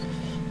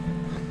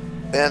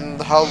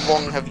 And how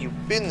long have you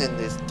been in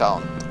this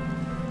town?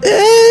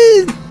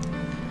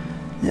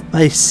 Let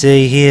me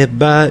see here,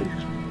 about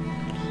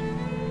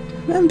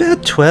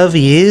 12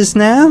 years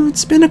now.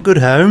 It's been a good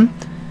home.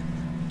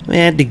 We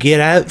had to get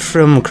out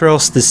from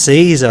across the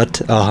seas. Our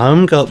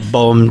home got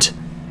bombed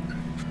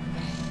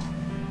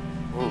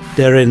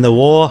during the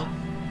war.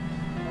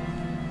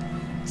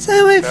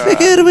 So we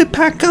figured we'd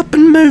pack up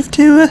and move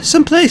to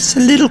someplace a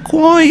little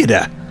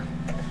quieter.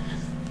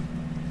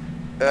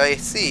 I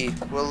see.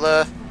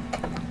 Well,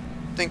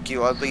 thank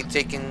you. I'll be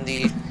taking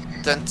the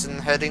tent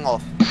and heading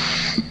off.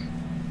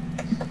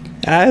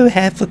 Oh,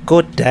 have a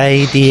good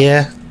day,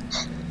 dear.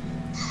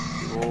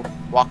 We'll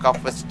walk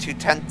off with 2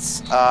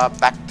 tents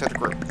back to the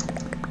group.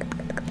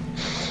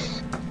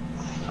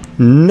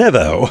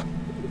 Nevo.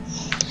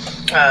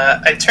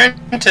 I turn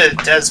to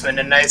Desmond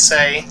and I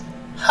say,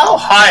 how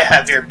high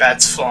have your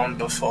bats flown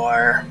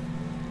before?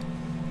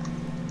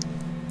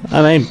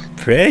 I mean,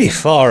 pretty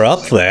far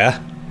up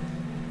there.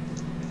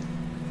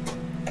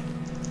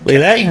 We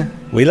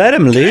let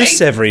them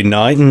loose every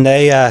night, and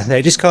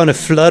they just kind of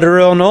flutter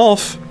on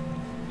off.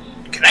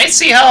 Can I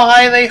see how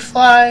high they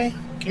fly?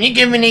 Can you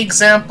give me an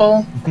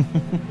example?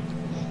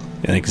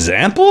 An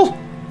example?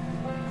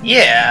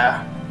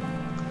 Yeah.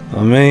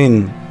 I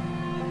mean,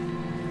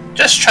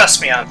 just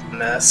trust me on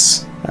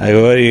this.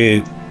 what do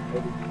you?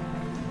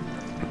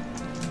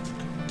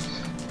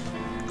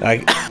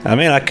 I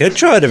mean, I could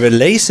try to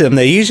release them.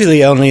 They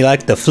usually only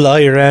like to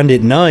fly around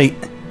at night.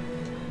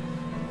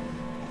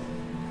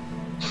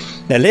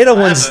 The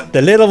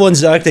little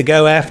ones like to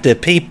go after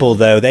people,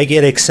 though. They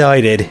get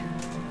excited.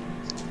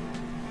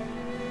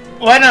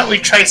 Why don't we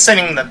try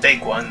sending the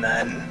big one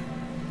then?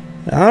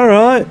 All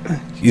right.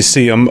 You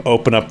see him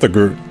open up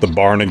the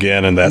barn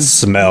again, and that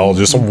smell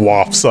just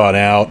wafts on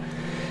out.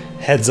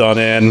 Heads on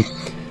in,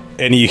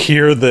 and you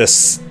hear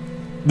this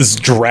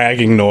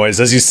dragging noise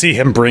as you see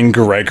him bring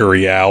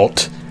Gregory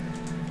out.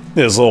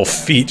 His little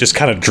feet just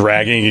kind of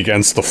dragging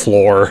against the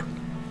floor.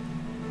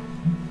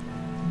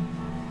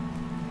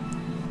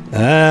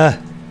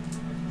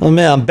 Well,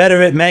 man, I'm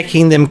better at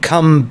making them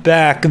come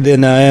back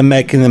than I am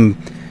making them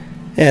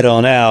head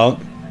on out.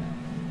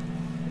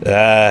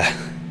 How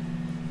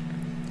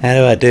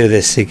do I do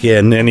this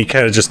again? And he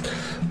kind of just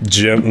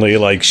gently,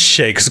 like,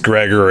 shakes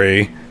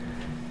Gregory.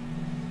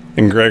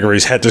 And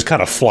Gregory's head just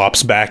kind of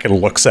flops back and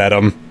looks at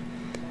him.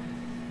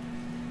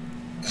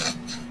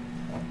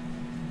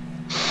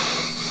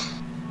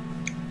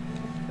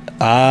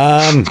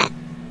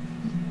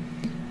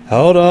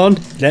 Hold on.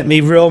 Let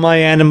me roll my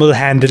animal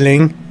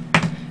handling.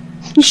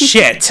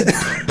 Shit!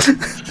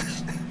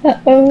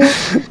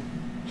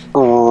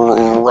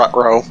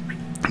 Ruh-roh.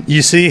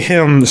 You see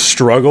him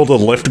struggle to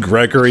lift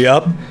Gregory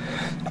up,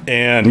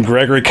 and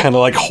Gregory kind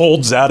of like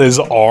holds out his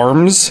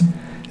arms,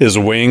 his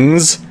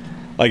wings,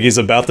 like he's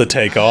about to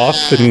take off,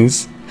 and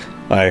he's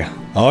like,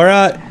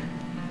 alright,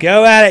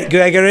 go at it,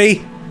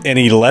 Gregory! And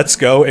he lets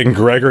go, and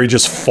Gregory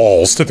just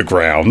falls to the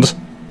ground.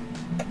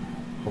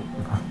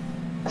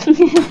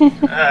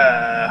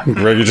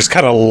 Gregory just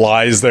kind of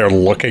lies there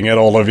looking at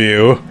all of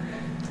you.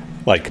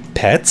 Like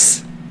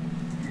pets?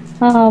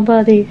 Oh,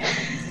 buddy.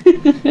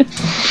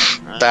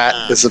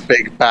 That is a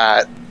big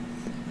bat.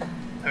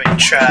 Let me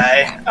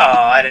try. Oh,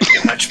 I didn't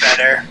do much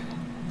better.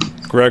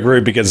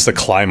 Gregory begins to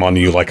climb on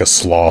you like a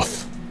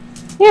sloth.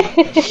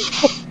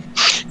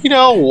 You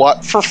know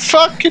what? For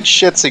fucking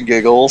shits and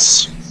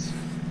giggles,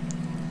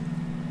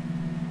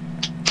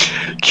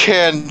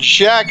 can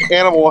Jack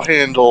animal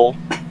handle?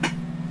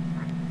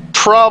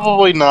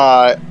 Probably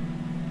not.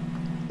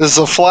 This is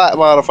a flat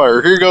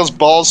modifier. Here goes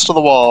balls to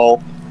the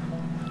wall.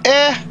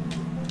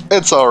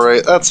 It's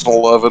alright. That's an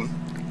 11.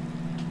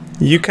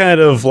 You kind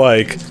of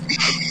like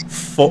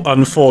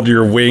unfold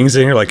your wings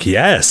and you're like,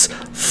 yes,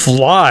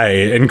 fly.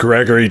 And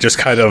Gregory just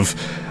kind of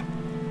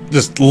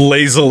just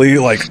lazily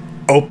like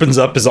opens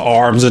up his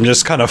arms and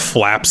just kind of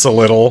flaps a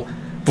little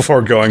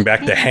before going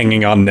back to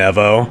hanging on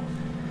Nevo.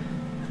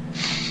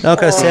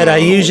 Like I said, I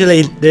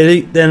usually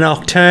they're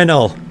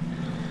nocturnal.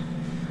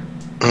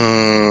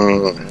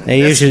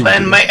 This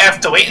plan might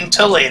have to wait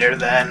until later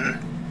then.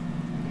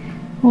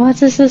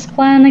 What is this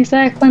plan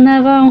exactly,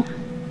 Nevo?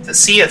 To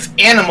see if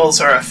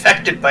animals are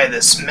affected by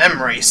this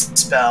memory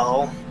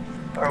spell,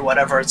 or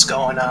whatever it's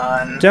going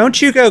on.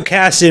 Don't you go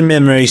casting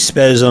memory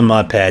spells on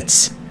my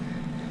pets.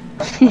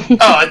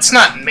 Oh, it's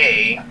not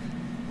me.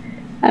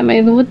 I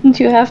mean, wouldn't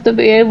you have to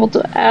be able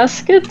to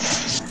ask it?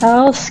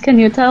 How else can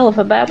you tell if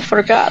a bat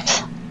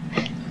forgot?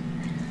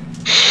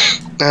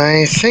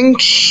 I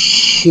think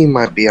he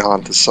might be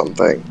onto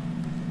something.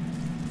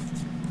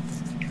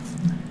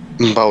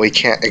 But we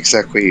can't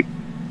exactly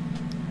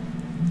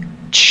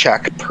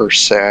check per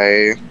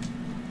se.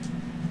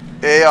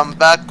 Hey, I'm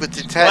back with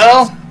the tent.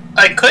 Well,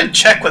 I could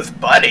check with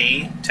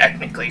Buddy,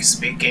 technically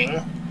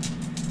speaking.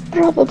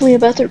 Probably a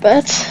better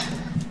bet.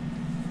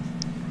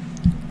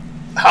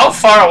 How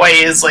far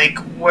away is, like,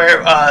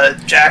 where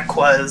Jack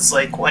was,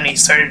 like, when he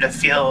started to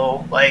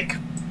feel like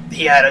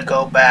he had to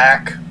go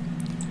back?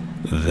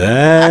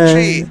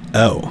 Actually,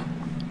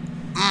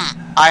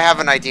 I have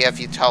an idea if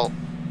you tell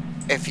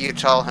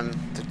him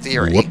the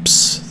theory.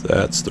 Whoops,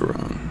 that's the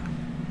wrong.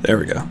 There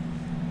we go.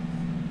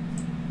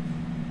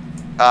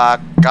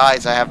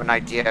 Guys, I have an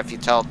idea if you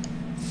tell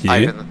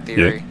Ivan the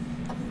theory.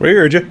 Yeah. We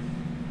heard you.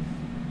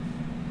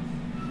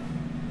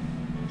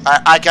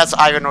 I guess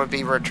Ivan would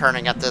be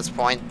returning at this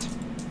point.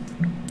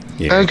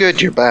 Yeah. Oh good,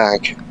 you're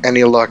back.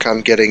 Any luck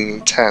on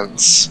getting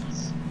tents?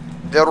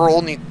 There were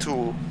only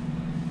 2.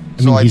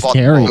 I mean, he's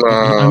carrying.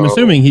 I'm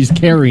assuming he's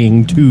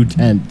carrying 2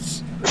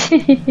 tents.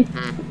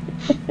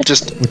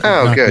 Just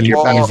good,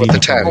 you're back with the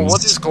tents. Well,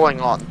 what is going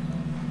on?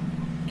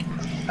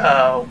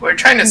 We're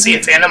trying to see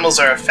if animals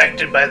are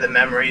affected by the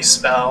memory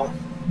spell.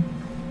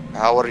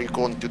 How are you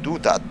going to do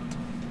that?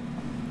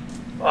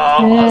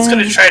 Well, I was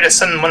gonna try to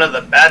send one of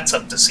the bats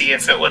up to see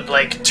if it would,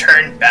 like,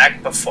 turn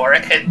back before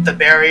it hit the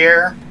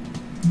barrier.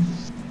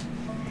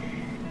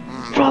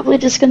 Probably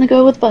just gonna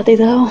go with Buddy,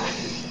 though.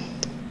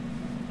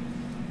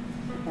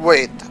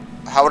 Wait,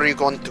 how are you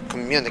going to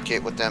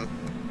communicate with them?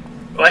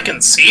 Well, I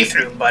can see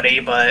through Buddy,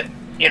 but,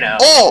 you know.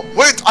 Oh,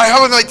 wait, I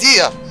have an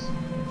idea!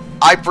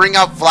 I bring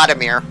out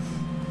Vladimir.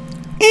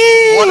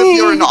 One of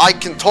you and I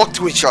can talk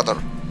to each other.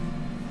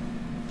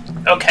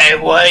 Okay,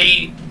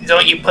 why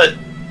don't you put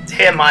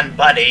him on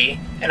Buddy,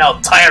 and I'll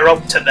tie a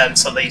rope to them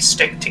so they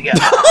stick together.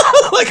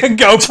 Like a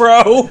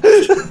GoPro.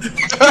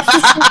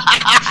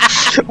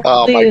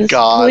 Oh my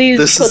god, Please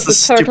this put is the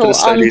the turtle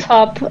stupidest on idea.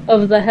 top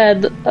of the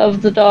head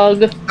of the dog.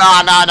 Nah.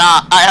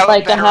 I have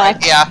Like a a better hat.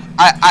 idea.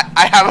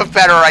 I have a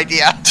better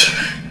idea.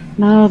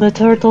 No, the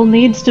turtle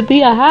needs to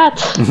be a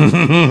hat.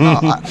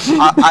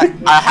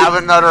 I have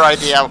another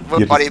idea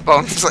with Yes. Buddy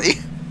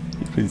Bonesley.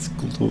 It's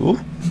glue.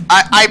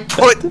 I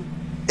put...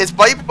 Is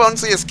Buddy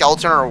Bonesley a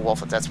skeleton or a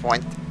wolf at this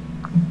point?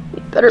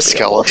 Better be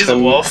He's a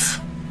wolf.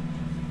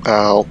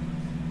 Oh,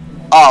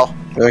 Oh.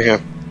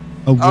 okay.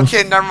 A wolf.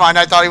 Okay, never mind.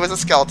 I thought he was a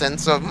skeleton,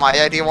 so my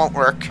idea won't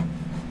work.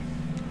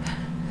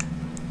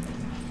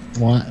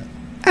 What?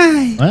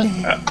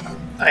 What?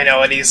 I know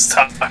what he's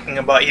talking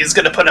about. He's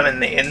gonna put him in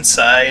the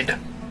inside.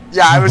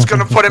 Yeah, I was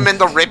gonna put him in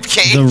the rib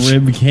cage. The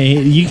rib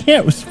cage. You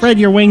can't spread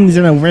your wings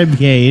in a rib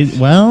cage.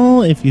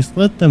 Well, if you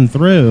split them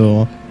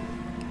through,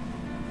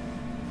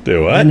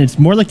 Do what? then it's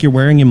more like you're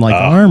wearing him like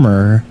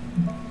armor.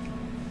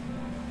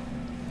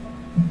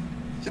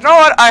 You know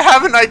what? I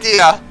have an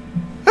idea.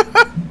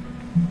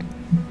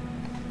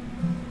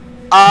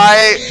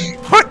 I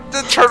put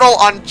the turtle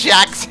on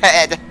Jack's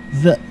head.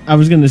 I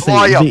was gonna say.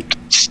 Why,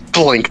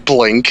 Blink,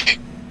 blink.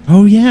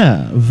 Oh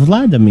yeah,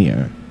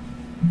 Vladimir.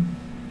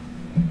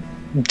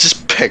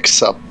 Just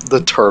picks up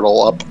the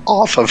turtle up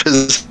off of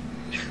his...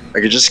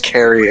 I could just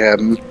carry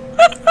him.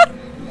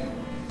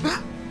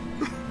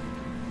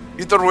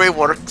 Either way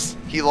works.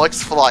 He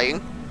likes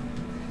flying.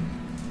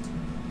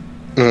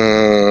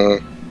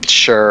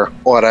 Sure,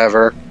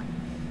 whatever.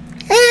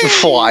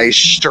 Fly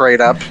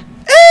straight up.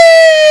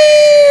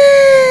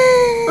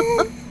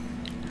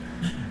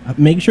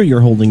 Make sure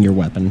you're holding your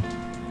weapon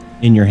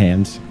in your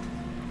hands.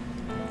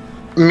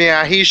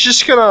 Yeah, he's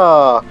just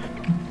gonna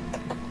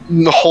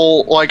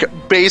hold, like,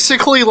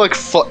 basically like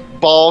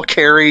football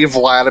carry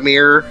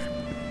Vladimir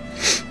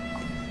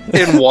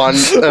in one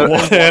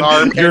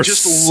arm and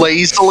just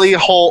lazily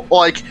hold,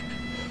 like,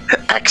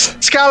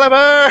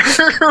 Excalibur!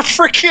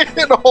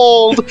 Freaking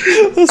hold!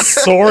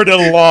 Sword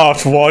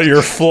aloft while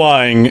you're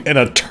flying and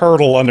a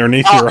turtle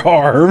underneath your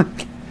arm.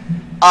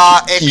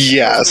 Excuse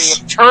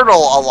Yes. me, turtle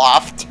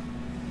aloft.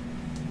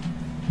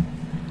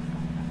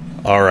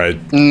 Alright,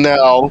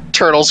 No,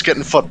 turtle's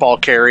getting football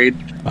carried.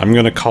 I'm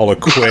gonna call a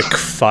quick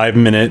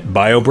 5-minute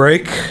bio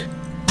break.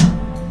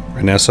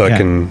 Right now so I Yeah.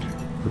 can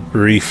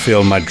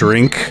refill my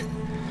drink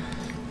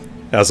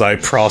as I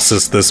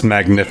process this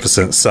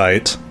magnificent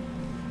sight.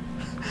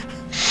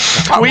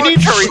 We need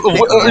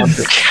Vladimir.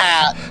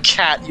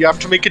 cat. You have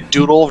to make a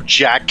doodle of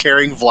Jack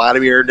carrying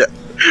Vladimir,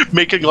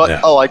 making like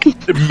Yeah. like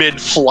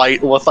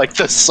mid-flight with like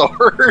the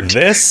sword.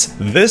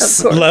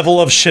 This level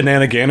of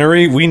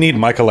shenaniganery, we need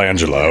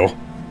Michelangelo.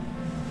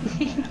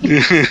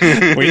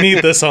 We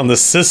need this on the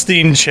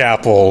Sistine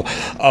Chapel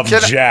of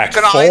Jack,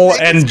 can I full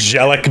make it-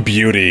 angelic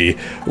beauty.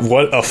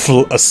 What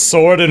a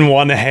sword in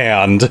one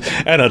hand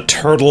and a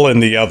turtle in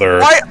the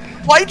other.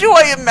 Why do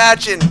I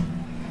imagine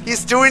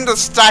he's doing the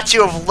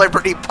Statue of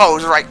Liberty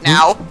pose right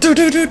now?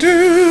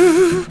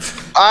 Do-do-do-do.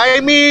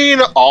 I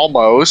mean,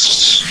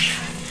 almost.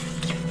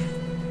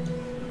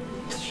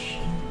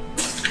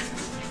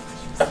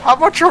 How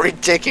much are we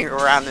digging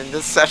around in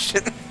this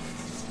session?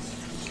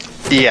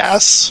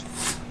 Yes.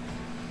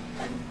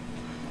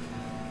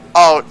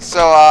 Oh,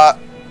 so,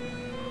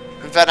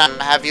 Venom,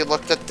 have you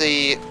looked at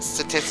the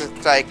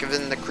statistics I've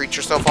given the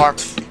creature so far?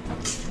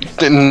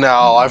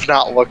 No, I've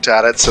not looked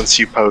at it since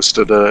you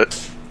posted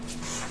it.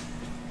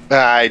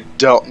 I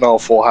don't know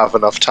if we'll have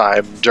enough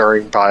time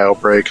during bio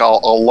break.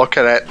 I'll look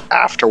at it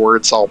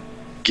afterwards. I'll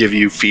give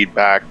you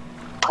feedback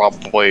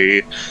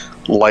probably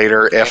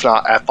later, if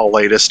not at the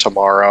latest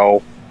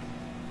tomorrow.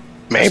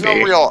 There's Maybe.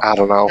 no real- I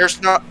don't know.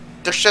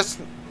 There's just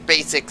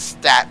basic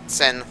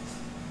stats and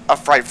a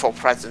frightful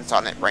presence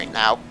on it right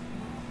now.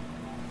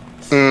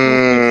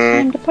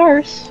 Time to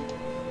parse.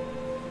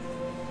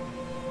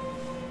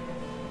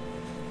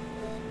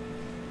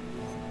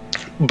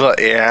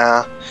 But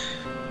yeah.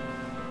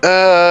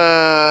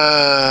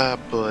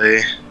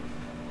 Boy.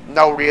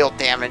 No real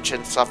damage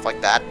and stuff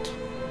like that.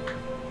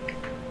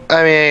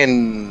 I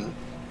mean,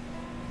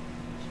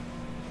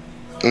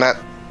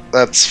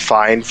 that's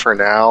fine for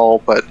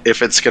now. But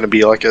if it's gonna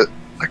be like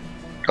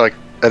like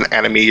an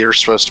enemy you're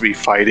supposed to be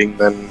fighting,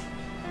 then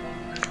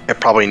it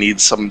probably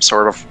needs some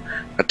sort of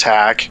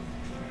attack.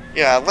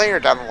 Yeah, later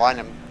down the line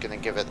I'm gonna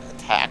give it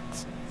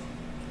attacks.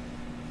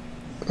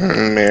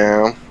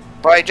 Yeah.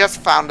 But I just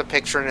found a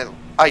picture and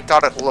I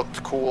thought it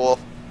looked cool,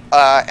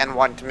 and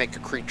wanted to make a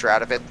creature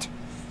out of it.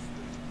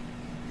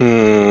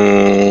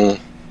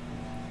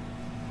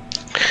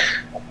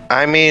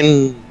 I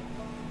mean,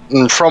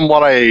 from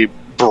what I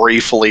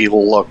briefly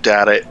looked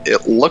at it,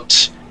 it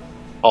looked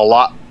a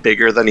lot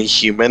bigger than a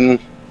human.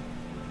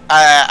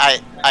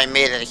 I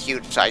made it a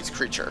huge size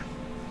creature.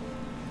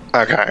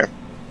 Okay.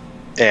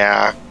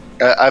 Yeah.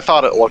 I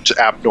thought it looked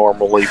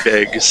abnormally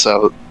big,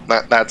 so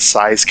that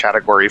size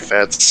category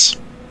fits.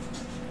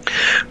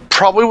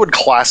 Probably would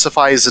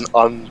classify as an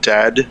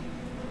undead.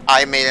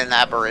 I made an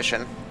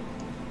aberration.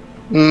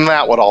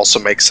 That would also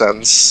make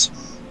sense.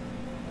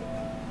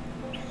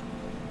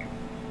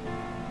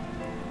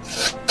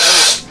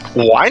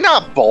 Why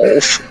not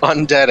both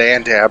undead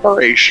and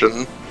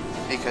aberration?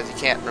 Because you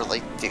can't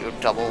really do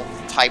double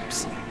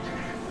types.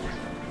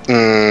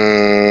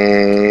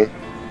 Because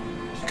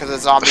a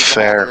zombie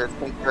Fair. is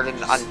considered an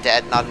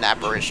undead, not an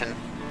aberration.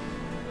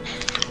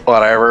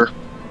 Whatever.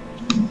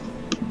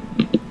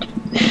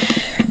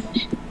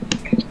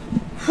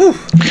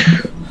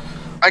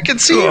 I can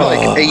see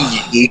like a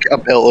unique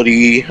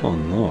ability Oh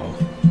no.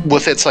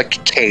 with its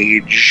like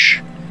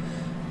cage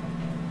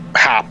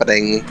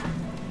happening.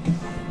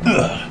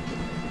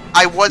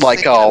 I was Like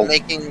thinking of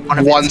making one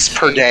of once its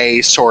per cage-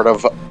 day sort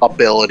of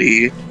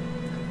ability.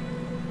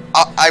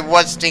 I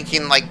was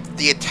thinking like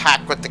the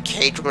attack with the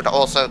cage would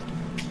also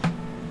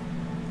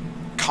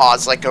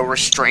cause like a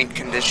restraint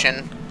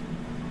condition.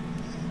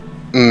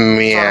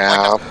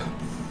 Yeah.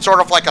 Sort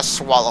of like a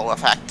swallow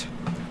effect.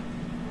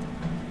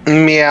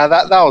 Yeah,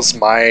 that was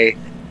my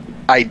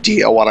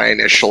idea when I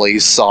initially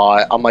saw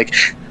it. I'm like,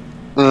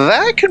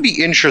 that could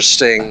be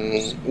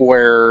interesting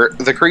where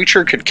the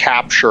creature could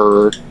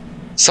capture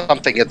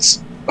something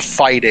it's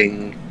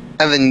fighting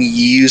and then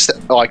use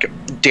like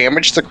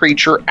damage the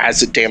creature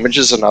as it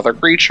damages another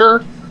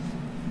creature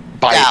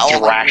by Yeah, or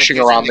like thrashing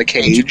using around the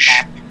cage.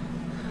 attack.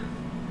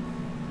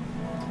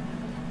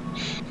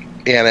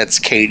 And its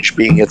cage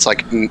being its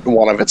like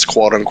one of its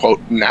quote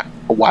unquote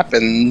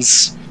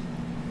weapons,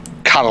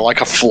 kind of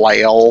like a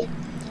flail,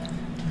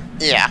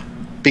 Yeah.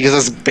 because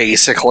that's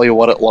basically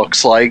what it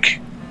looks like.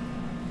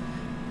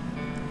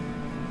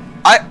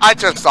 I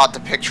just thought the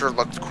picture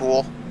looked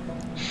cool.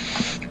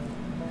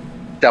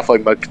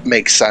 Definitely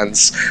makes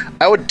sense.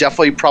 I would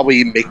definitely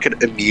probably make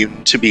it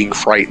immune to being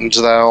frightened,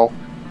 though.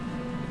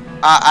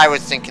 I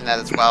was thinking that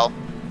as well.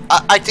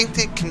 I think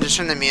the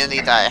condition immunity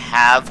that I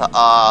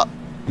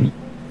have,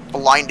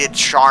 blinded,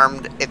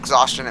 charmed,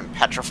 exhaustion, and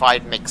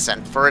petrified makes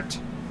sense for it.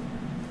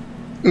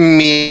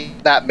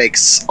 That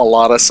makes a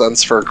lot of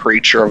sense for a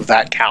creature of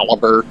that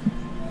caliber.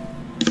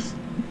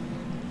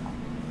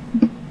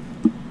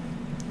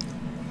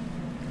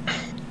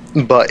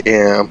 But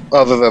yeah,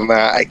 other than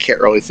that, I can't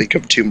really think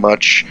of too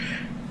much.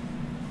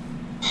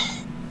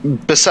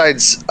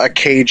 Besides a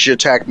cage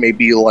attack,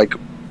 maybe like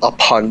a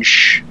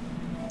punch,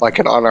 like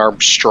an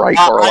unarmed strike,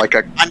 or like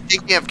a I'm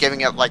thinking of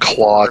giving it like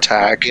claw 4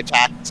 attack.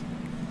 attacks.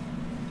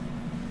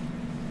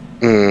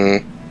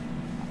 Mm.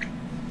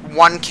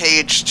 1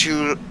 cage,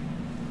 2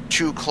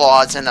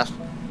 claws, and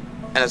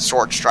a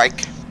sword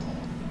strike.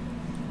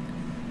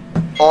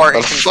 Or The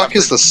it can fuck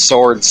is the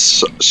sword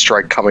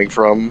strike coming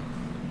from?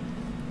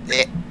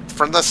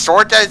 from the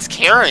sword that it's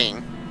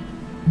carrying.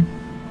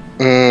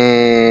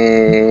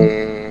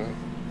 Mm.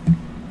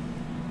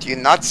 Do you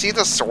not see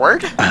the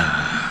sword?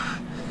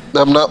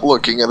 I'm not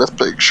looking at a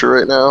picture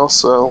right now,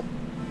 so.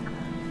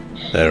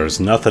 There's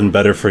nothing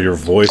better for your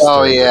voice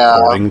Oh, during yeah.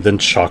 recording than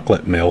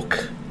chocolate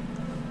milk.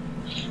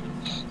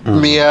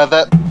 Yeah,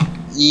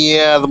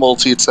 the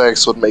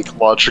multi-attacks would make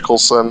logical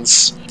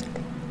sense.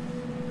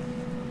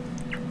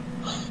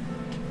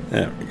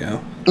 There we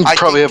go. I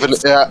Probably have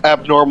think an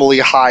abnormally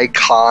high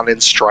con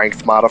and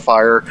strength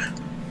modifier.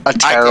 A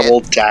terrible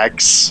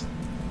dex.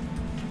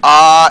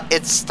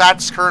 Its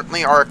stats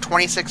currently are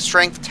 26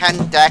 strength,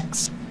 10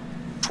 dex,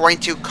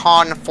 22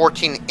 con,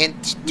 14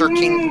 int,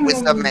 13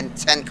 wisdom, and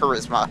 10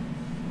 charisma.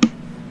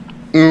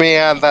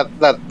 Yeah,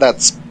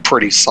 that's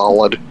pretty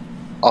solid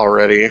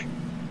already.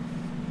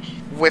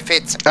 With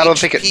its I don't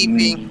think it HP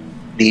being...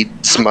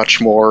 needs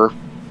much more.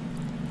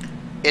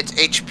 Its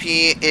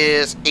HP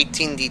is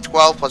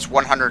 18d12 plus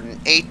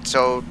 108,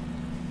 so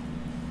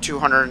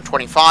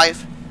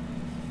 225.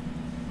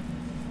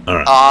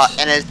 Alright.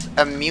 And it's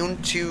immune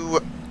to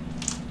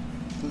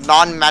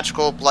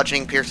non-magical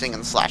bludgeoning, piercing,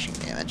 and slashing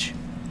damage.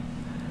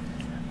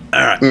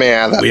 Alright.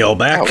 Man, We all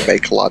back? that would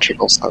make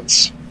logical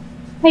sense.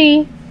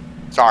 Hey.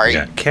 Sorry. We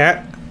got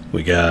Cat.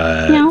 We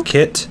got Meow.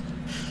 Kit.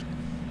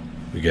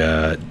 We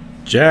got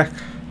Jack.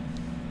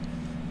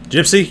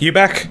 Gypsy, you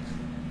back?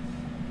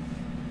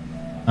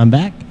 I'm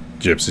back.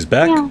 Gypsy's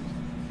back. Meow.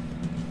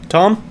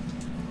 Tom?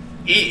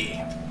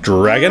 I'm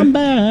Dragon?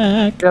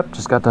 back. Yep,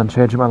 just got done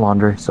changing my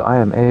laundry, so I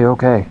am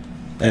A-okay.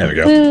 There we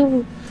go.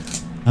 Woo.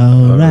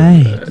 All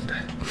right. Good.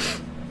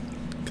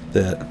 Get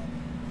that.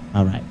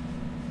 All right.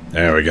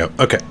 There we go.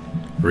 Okay.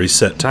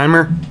 Reset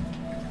timer.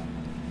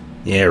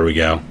 There we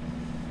go.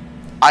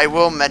 I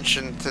will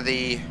mention to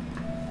the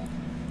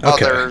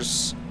Okay.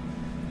 others...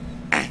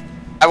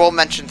 I will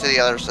mention to the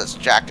others as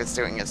Jack is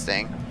doing his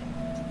thing.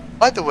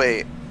 By the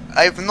way,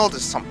 I've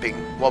noticed something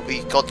while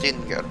we got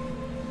in here.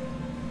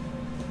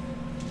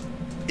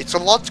 It's a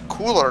lot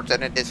cooler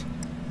than it is.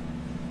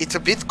 It's a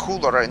bit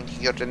cooler in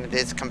here than it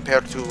is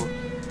compared to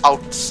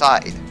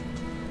outside.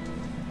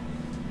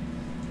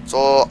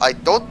 So I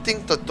don't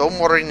think the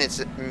dome ring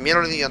is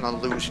merely an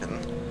illusion.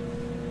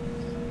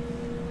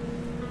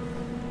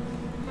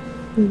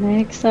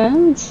 Makes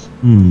sense.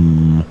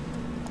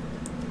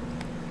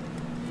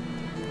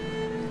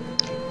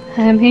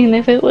 I mean,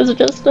 if it was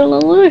just an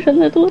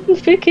illusion, it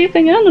wouldn't be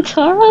keeping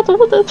Ulthar out,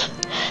 would it?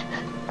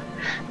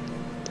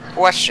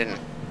 Question: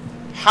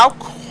 how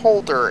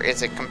colder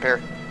is it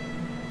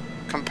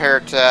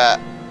compared to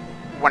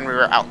when we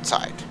were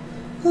outside?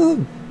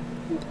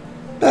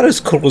 About as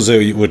cool as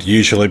it would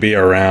usually be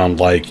around,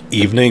 like,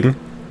 evening,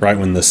 right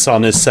when the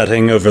sun is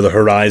setting over the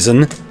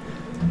horizon.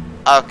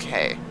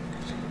 Okay.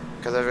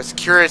 Because I was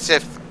curious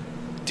if,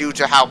 due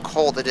to how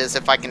cold it is,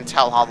 if I can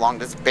tell how long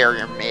this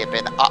barrier may have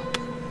been up.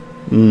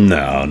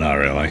 No, not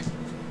really.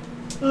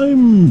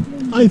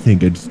 I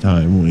think it's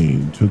time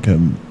we took a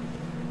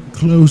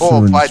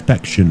closer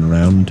inspection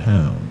around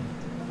town.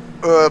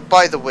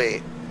 By the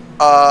way,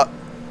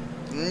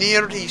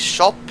 near the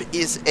shop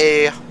is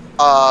a,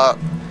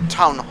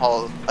 town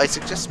hall. I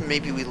suggest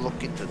maybe we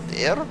look into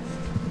there.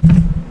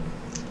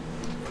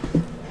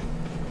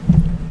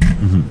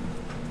 Mm-hmm.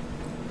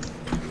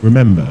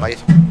 Remember,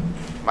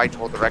 might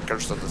hold the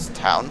records of this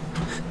town.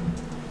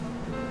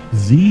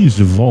 these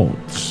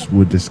vaults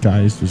were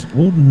disguised as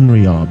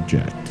ordinary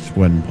objects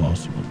when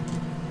possible.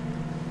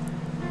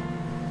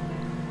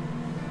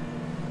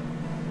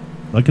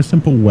 Like a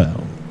simple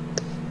well.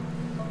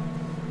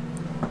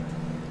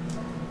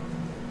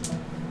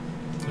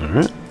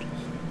 Alright.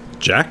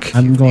 Jack?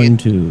 I'm going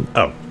to...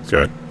 Oh,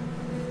 good.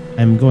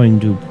 I'm going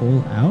to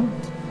pull out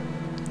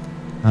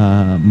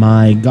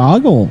my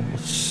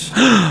goggles.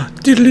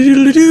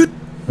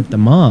 Put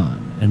them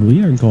on, and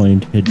we are going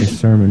to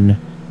determine...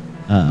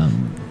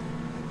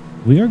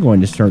 we are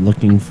going to start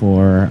looking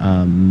for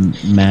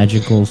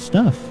magical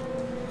stuff.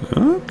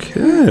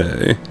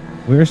 Okay.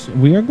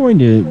 We are going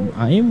to...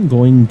 I am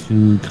going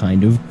to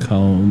kind of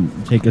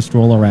take a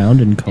stroll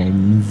around and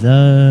comb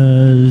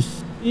the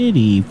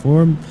city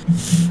for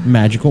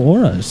magical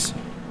auras.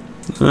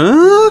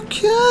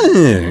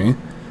 Okay.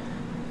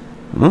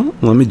 Well,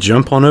 let me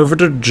jump on over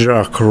to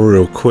Jack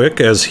real quick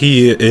as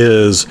he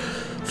is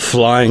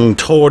flying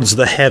towards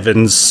the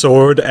heavens,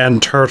 sword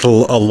and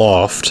turtle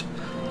aloft.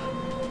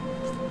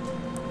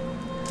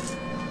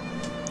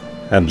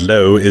 And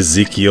lo,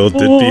 Ezekiel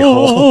did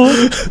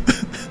behold.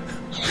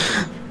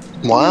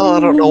 Well, I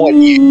don't know what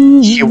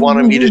he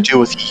wanted me to do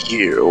with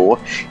you,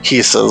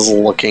 he says,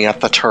 looking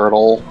at the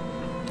turtle.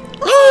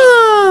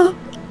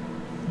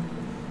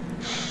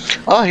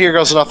 Oh, here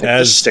goes nothing.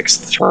 Just sticks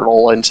the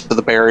turtle into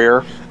the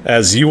barrier.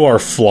 As you are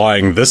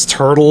flying, this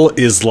turtle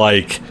is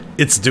like,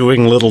 it's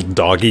doing little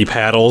doggy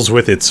paddles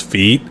with its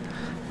feet.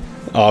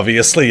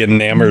 Obviously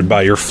enamored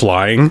by your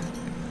flying.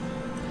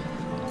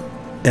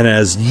 And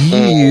as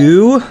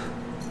you...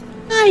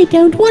 I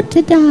don't want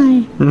to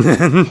die.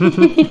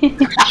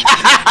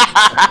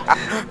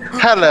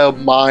 Hello,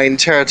 mine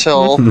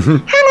turtle.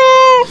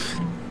 Hello.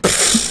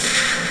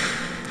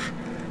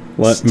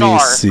 Let me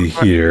see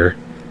here.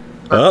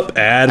 Up,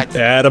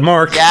 add a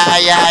mark.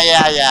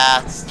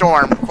 Yeah.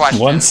 Storm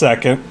question. 1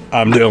 second.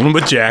 I'm dealing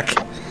with Jack.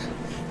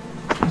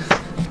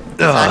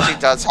 This actually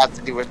does have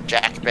to do with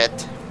Jack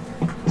bit.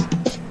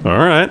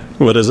 Alright,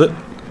 what is it?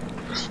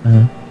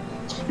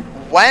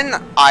 When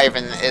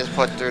Ivan is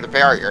put through the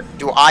barrier,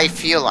 do I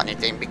feel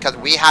anything? Because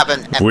we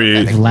haven't...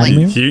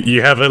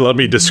 You haven't let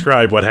me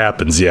describe what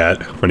happens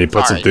yet when he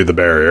puts it through the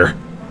barrier.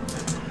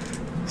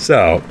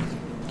 So,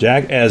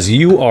 Jack, as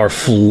you are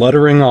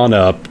fluttering on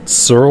up,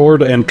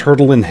 sword and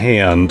turtle in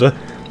hand,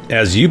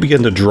 as you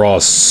begin to draw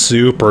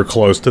super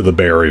close to the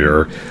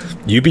barrier,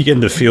 you begin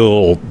to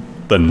feel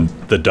the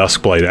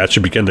Duskblade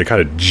actually begin to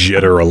kind of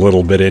jitter a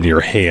little bit in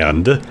your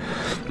hand.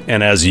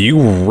 And as you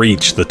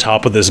reach the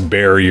top of this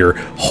barrier,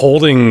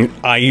 holding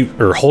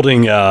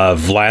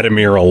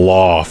Vladimir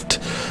aloft,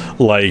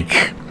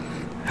 like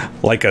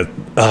a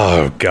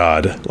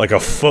like a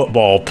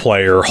football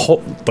player,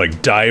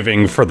 like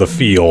diving for the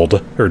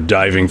field or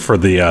diving for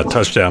the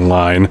touchdown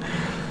line.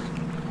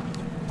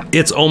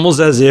 It's almost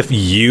as if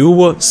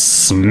you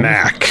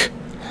smack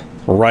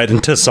right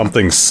into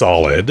something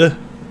solid.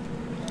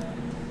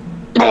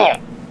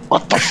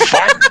 What the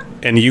fuck?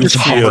 And you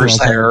feel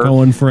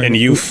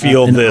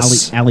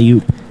this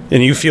alley-oop.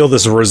 And you feel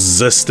this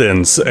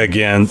resistance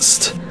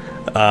against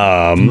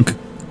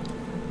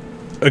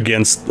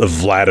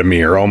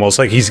Vladimir, almost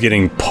like he's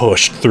getting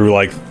pushed through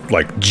like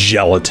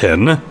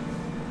gelatin.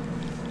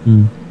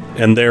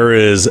 And there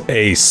is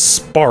a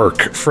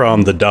spark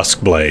from the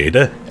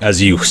Duskblade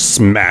as you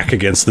smack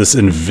against this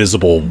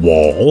invisible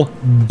wall.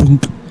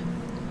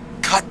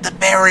 Cut the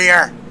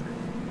barrier!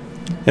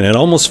 And it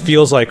almost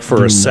feels like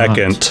for a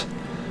second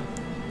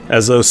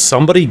as though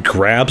somebody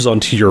grabs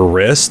onto your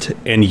wrist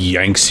and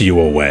yanks you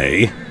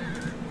away.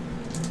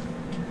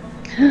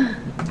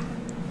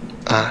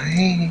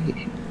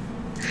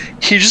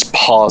 He just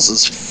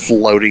pauses,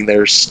 floating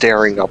there,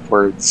 staring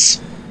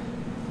upwards.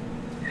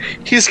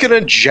 He's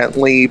gonna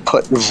gently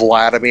put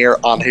Vladimir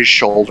on his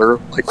shoulder,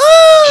 like,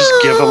 just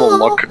give him a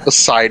look, a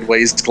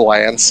sideways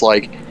glance,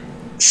 like,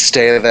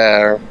 stay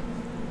there.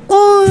 You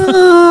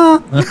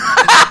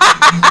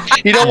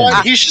know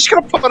what? He's just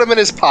gonna put him in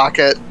his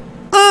pocket.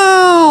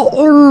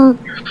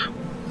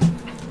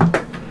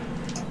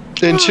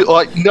 Into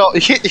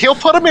he'll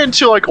put him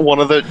into like one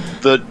of the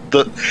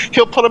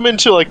he'll put him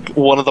into like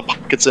one of the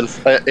pockets in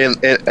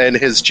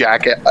his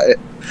jacket.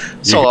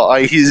 So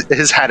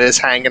his head is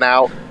hanging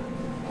out.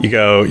 You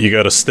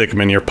go to stick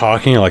him in your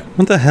pocket. And you're like,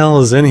 what the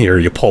hell is in here?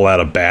 You pull out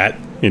a bat.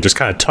 You just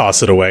kind of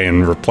toss it away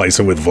and replace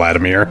it with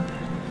Vladimir.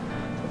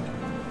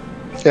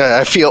 Yeah,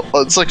 I feel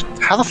it's like,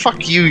 how the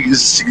fuck you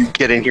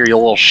get in here, you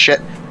little shit?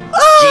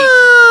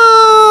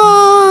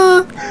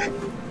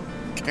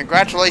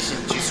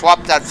 Congratulations, you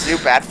swapped out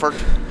Zubat for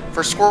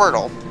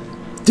Squirtle.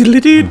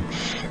 Diddly-doo.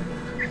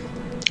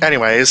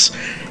 Anyways,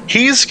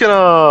 he's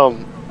gonna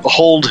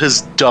hold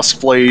his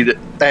Duskblade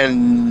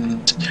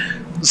and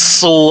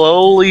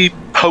slowly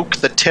poke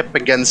the tip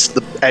against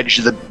the edge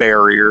of the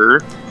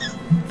barrier.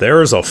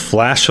 There is a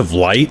flash of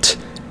light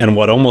and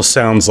what almost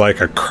sounds like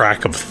a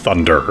crack of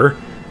thunder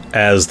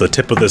as the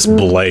tip of this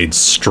blade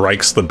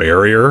strikes the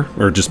barrier,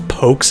 or just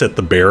pokes at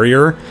the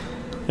barrier,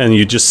 and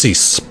you just see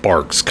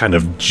sparks kind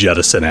of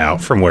jettison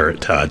out from where it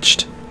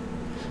touched.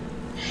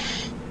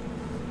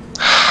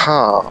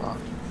 Huh.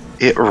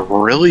 It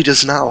really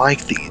does not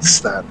like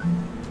these, then.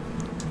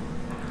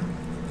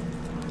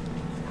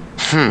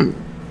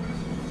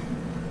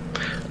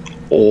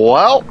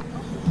 Well,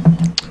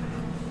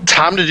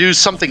 time to do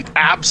something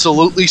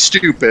absolutely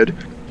stupid.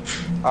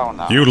 Oh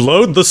no. You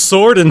load the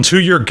sword into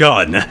your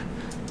gun.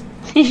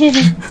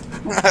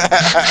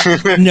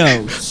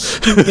 No,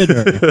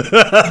 stupider.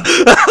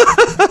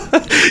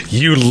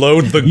 You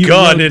load the You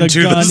gun load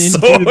into gun the into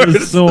sword. the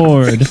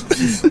sword.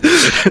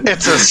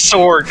 It's a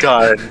sword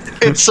gun.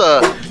 It's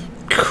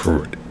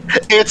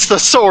the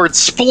sword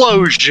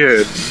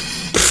explosion.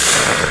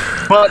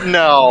 But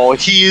no,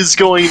 he is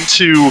going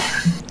to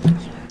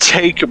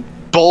take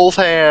both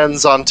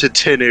hands onto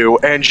Tinu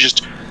and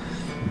just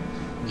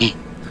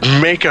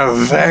make a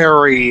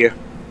very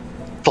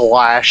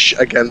flash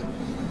again.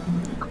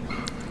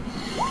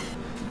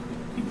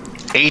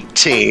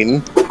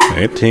 18.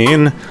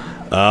 18.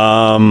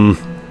 I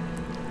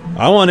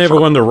want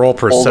everyone to roll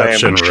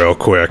perception real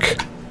quick.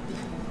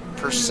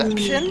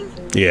 Perception?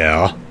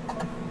 Yeah.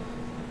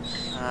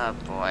 Oh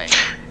boy.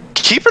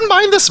 Keep in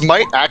mind this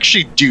might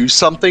actually do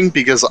something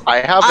because I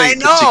have a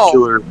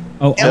particular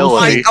Oh, It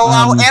might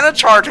allow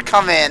Anatar to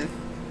come in.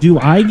 Do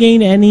I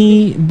gain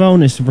any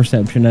bonus to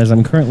perception as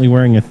I'm currently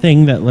wearing a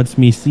thing that lets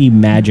me see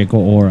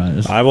magical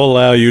auras? I will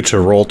allow you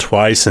to roll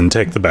twice and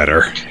take the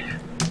better.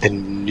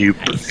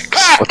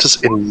 Inubrix. What does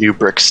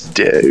Inubrix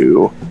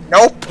do?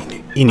 Nope.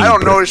 I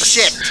don't know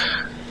shit.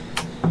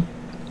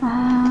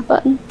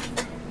 Button.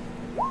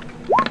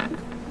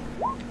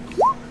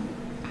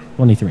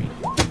 23.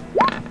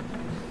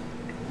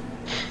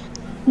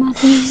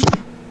 Nothing.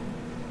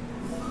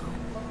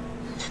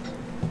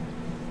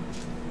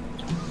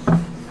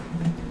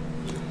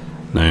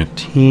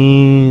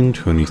 $19,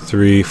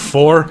 23,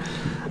 4.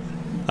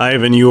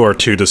 Ivan, you are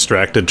too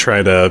distracted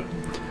trying to,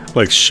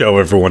 like, show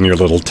everyone your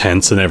little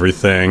tents and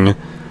everything.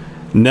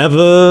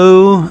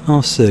 Nevo,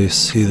 I'll say,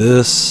 see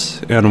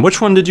this. And which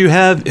one did you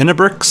have?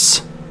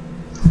 Inubrix?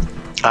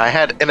 I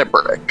had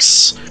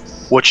Inubrix,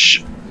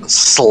 which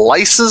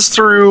slices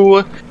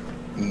through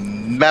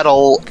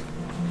metal.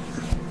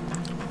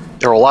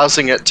 They're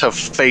allowing it to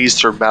phase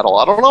through metal.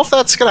 I don't know if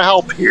that's going to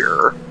help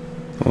here.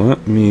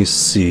 Let me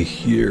see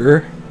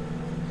here.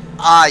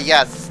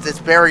 Yes, this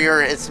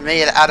barrier is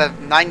made out of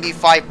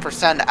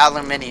 95%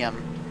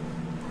 aluminium.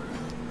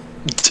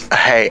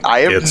 Hey,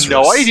 I have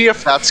no idea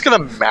if that's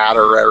going to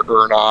matter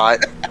or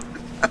not.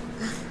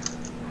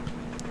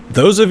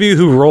 Those of you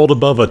who rolled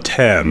above a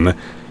 10,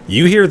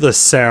 you hear the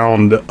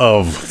sound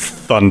of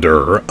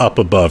thunder up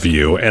above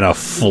you and a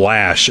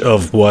flash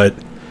of what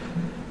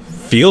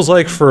feels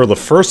like, for the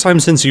first time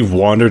since you've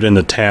wandered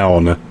into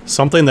town,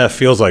 something that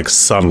feels like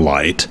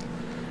sunlight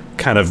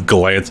kind of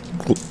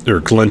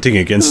glinting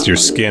against your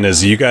skin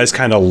as you guys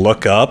kind of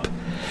look up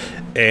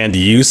and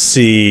you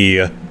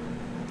see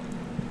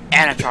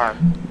Anatar.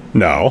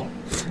 No.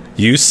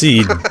 You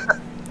see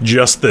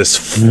just this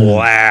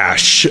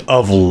flash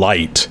of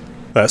light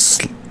that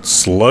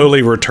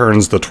slowly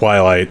returns the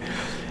twilight,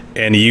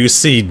 and you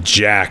see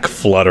Jack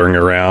fluttering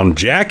around.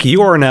 Jack,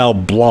 you are now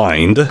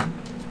blind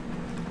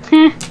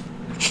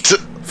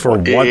for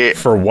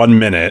 1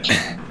 minute.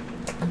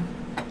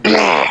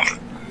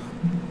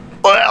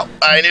 Well,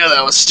 I knew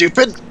that was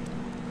stupid.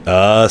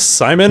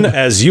 Simon,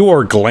 as you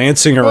are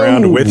glancing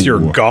around with your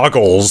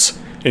goggles,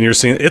 and you're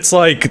seeing, it's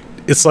like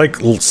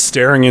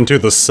staring into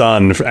the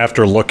sun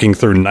after looking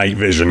through night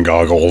vision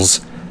goggles,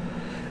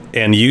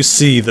 and you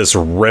see this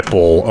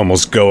ripple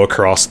almost go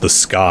across the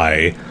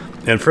sky,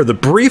 and for the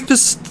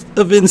briefest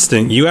of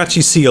instant, you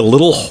actually see a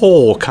little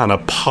hole kind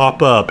of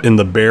pop up in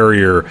the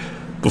barrier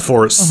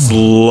before it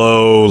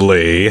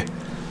slowly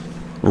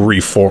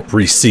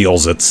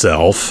reseals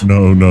itself.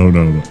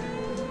 No.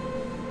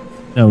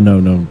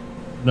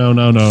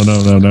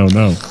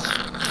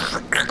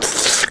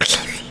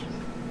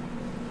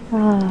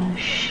 Oh,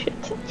 shit.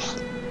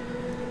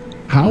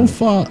 How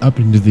far up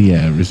into the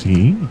air is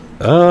he?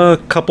 A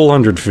couple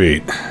 100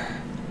 feet.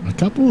 A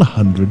couple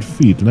 100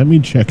 feet. Let me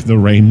check the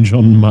range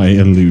on my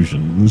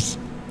illusions.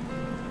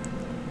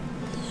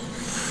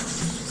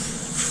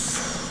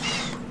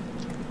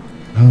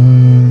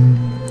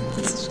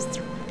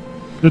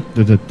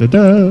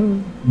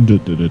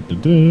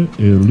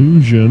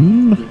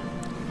 Illusion.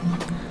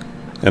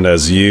 And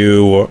as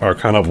you are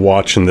kind of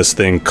watching this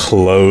thing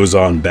close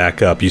on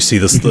back up, you see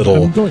this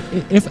little...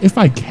 If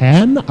I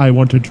can, I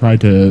want to try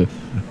to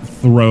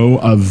throw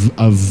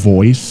a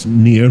voice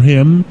near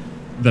him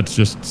that's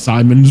just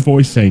Simon's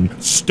voice saying,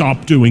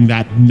 "Stop doing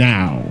that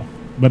now."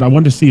 But I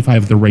want to see if I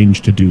have the range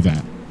to do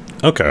that.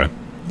 Okay.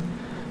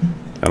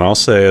 And I'll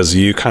say, as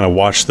you kind of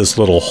watch this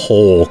little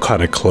hole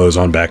kind of close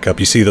on back up,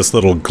 you see this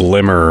little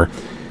glimmer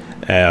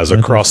as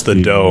across the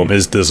dome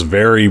is this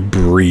very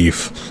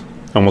brief,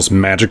 almost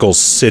magical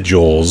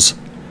sigils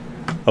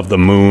of the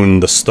moon,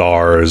 the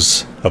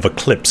stars, of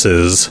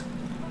eclipses,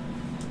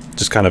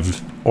 just kind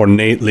of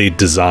ornately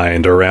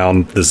designed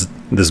around this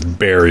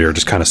barrier,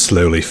 just kind of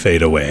slowly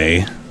fade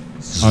away.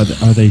 Are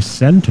they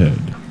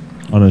centered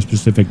on a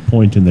specific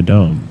point in the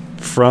dome?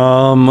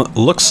 From,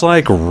 looks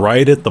like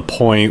right at the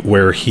point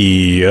where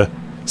he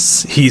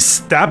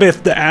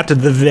stabbeth at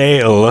the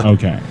veil.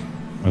 Okay.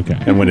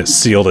 And when it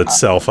sealed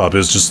itself up, it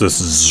was just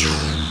this...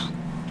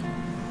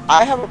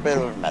 I have a bit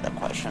of a meta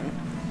question.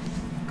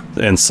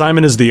 And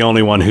Simon is the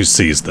only one who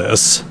sees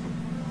this.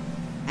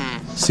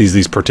 Sees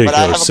these particular...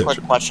 But I have a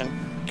quick question.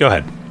 Go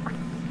ahead.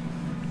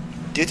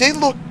 Do they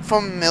look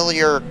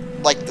familiar,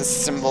 like the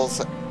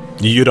symbols?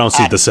 You don't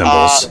see the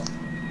symbols.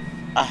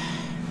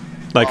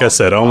 Like I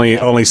said,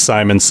 only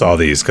Simon saw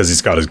these because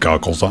he's got his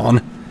goggles on.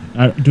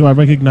 Do I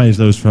recognize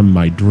those from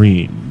my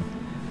dream?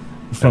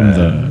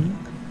 From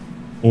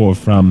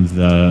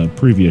the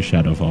previous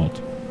Shadow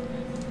Vault?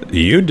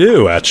 You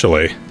do,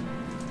 actually.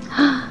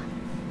 I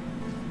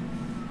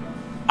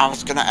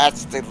was gonna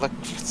ask if they look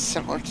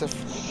similar to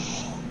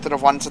the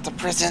ones at the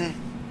prison.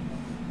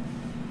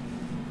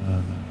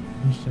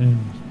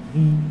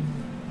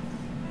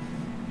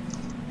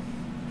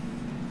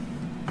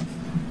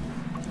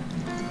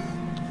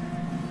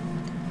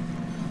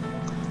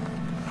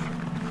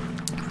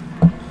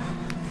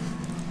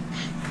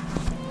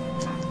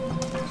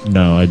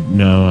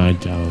 No, I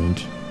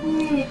don't.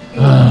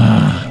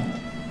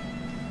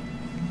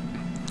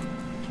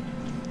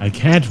 I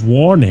can't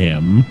warn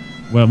him.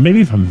 Well,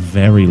 maybe if I'm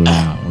very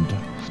loud.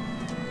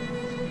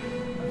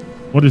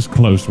 What is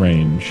close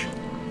range?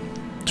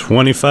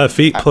 25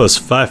 feet plus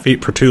 5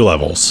 feet per 2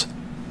 levels.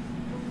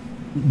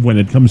 When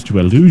it comes to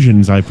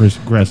illusions, I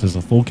progress as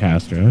a full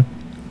caster.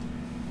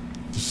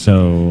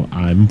 So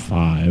I'm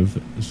 5.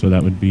 So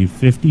that would be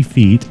 50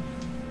 feet.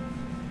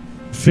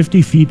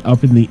 50 feet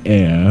up in the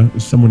air,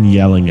 someone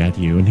yelling at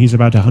you, and he's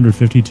about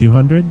 150,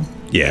 200?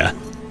 Yeah.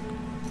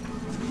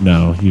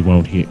 No, he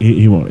won't hear.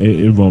 He won't.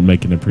 It won't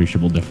make an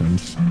appreciable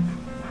difference.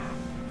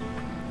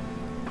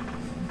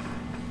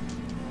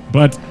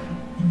 But,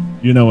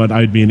 you know what?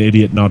 I'd be an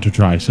idiot not to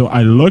try. So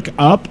I look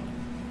up,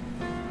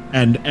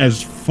 and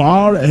as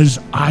far as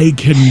I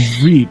can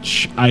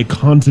reach, I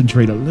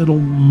concentrate a little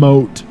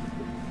mote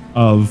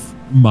of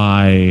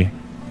my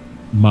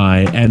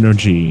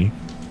energy,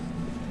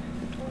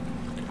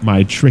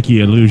 my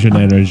tricky illusion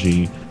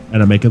energy,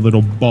 and I make a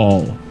little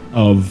ball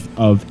of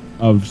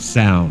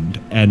sound,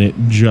 and it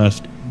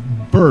just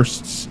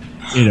bursts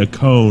in a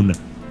cone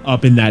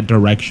up in that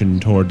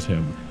direction towards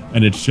him.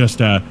 And it's just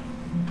a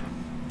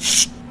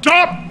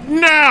 "Stop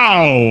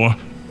now!"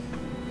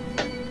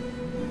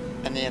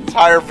 And the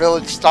entire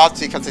village stops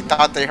because they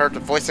thought they heard the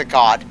voice of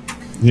God.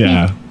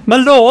 Yeah. My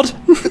lord!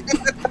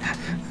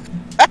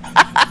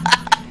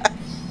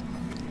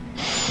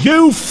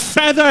 You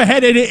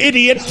feather-headed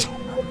idiot!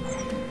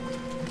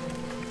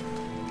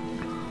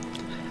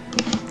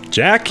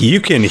 Jack, you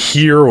can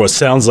hear what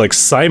sounds like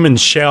Simon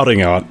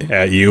shouting out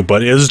at you,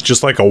 but is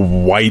just like a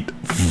white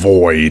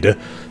void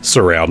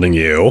surrounding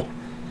you.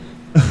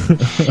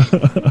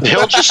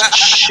 He'll just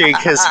shake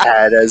his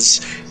head as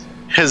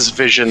his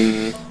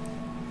vision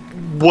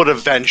would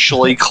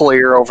eventually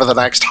clear over the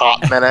next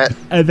hot minute.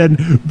 And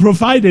then,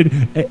 provided,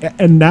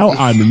 and now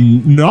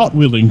I'm not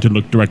willing to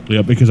look directly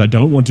up because I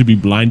don't want to be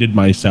blinded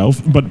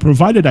myself, but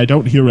provided I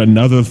don't hear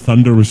another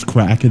thunderous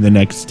crack in the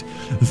next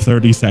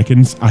 30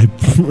 seconds, I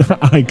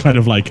kind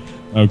of like,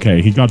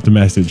 okay, he got the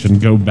message, and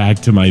go back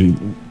to my...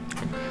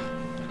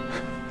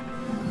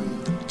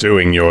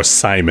 Doing your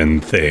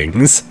Simon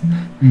things.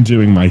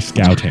 Doing my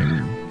scouting.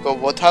 But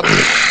what happened?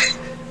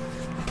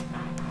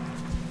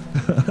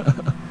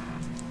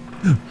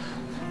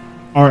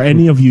 Do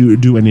any of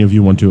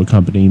you want to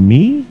accompany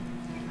me?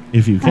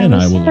 If you can,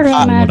 I will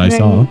explain what I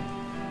saw.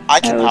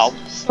 I can help.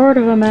 Sort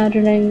of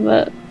imagining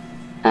that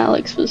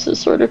Alex was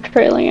just sort of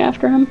trailing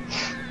after him.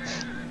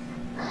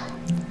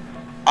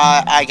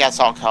 I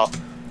guess I'll go.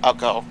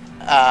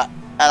 And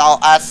I'll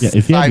ask. Yeah,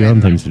 if you have your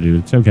own things to do,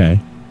 it's okay.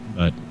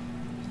 But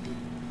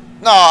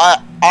no,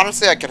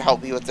 honestly, I could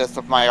help you with this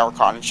with my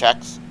Arcana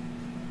checks.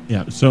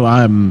 yeah, so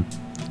I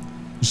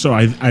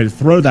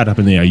throw that up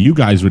in the air. You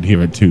guys would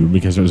hear it too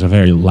because it was a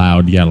very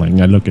loud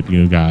yelling. I look at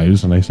you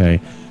guys and I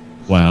say,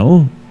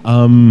 well,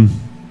 it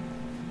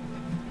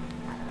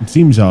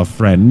seems our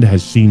friend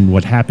has seen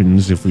what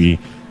happens if we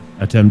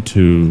attempt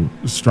to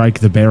strike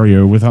the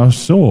barrier with our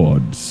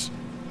swords.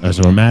 As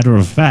a matter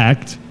of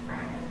fact,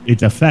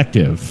 it's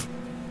effective.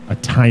 A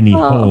tiny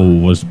hole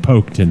was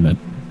poked in it.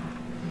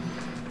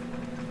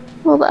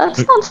 Well,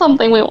 that's not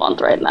something we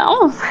want right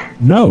now.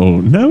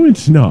 No,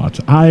 it's not.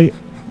 I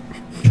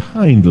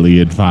kindly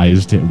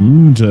advised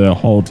him to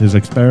halt his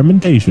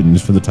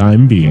experimentations for the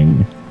time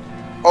being.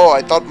 Oh,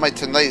 I thought my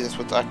tinnitus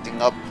was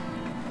acting up.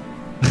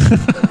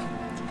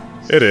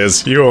 It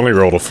is. You only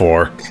rolled a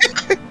 4.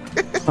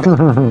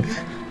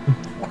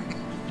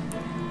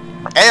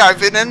 Hey, I've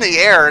been in the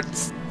air.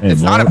 It's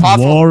not war,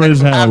 impossible. War to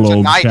is have hell,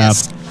 old chap.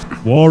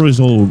 tinnitus. War is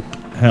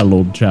hell,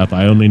 old chap.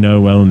 I only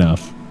know well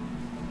enough.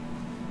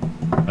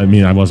 I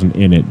mean, I wasn't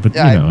in it, but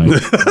Yeah, you know.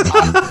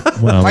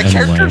 Well, My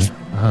anyway.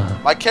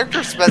 My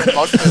character spent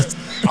most of his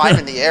time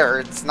in the air.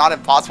 It's not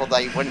impossible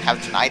that he wouldn't have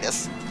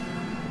tinnitus.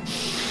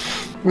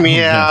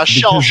 Yeah,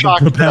 shell Because shock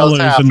the does propellers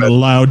and happen. the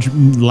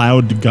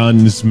loud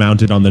guns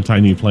mounted on the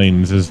tiny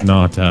planes is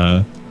not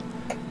going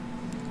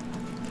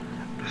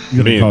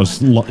to cause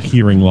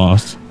hearing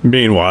loss.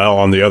 Meanwhile,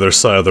 on the other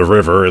side of the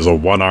river is a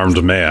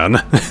one-armed man.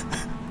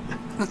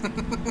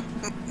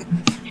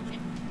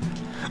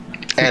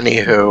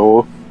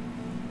 Anywho,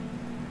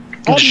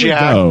 On we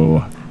Jack,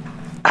 go.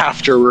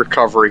 after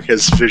recovering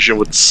his vision,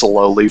 would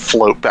slowly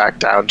float back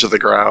down to the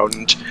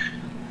ground.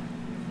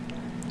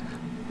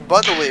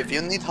 By the way, if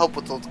you need help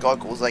with those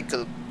goggles, I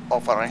could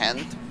offer a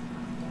hand.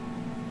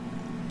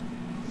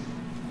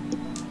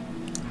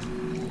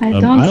 I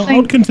don't I'll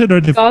think consider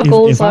it if I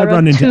are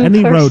run a into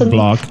any two-person-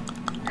 roadblock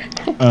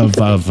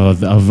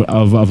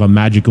of a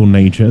magical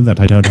nature that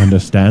I don't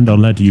understand, I'll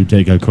let you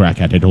take a crack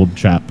at it, old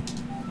chap.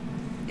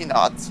 He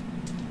nods.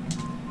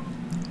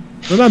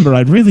 Remember,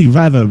 I'd really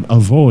rather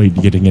avoid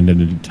getting into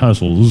the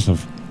tussles.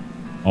 I've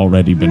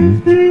already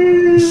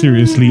been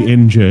seriously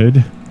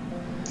injured.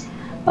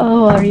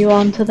 Oh, are you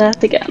on to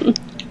that again?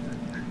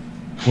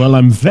 Well,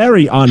 I'm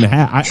very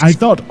unhappy. I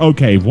thought,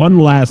 okay, one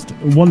last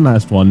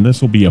one.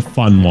 This will be a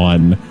fun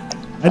one.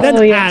 And then,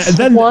 Oh, yes, and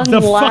then one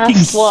the fucking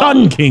last one.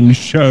 Sun King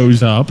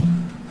shows up.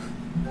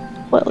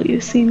 Well, you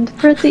seemed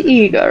pretty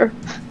eager.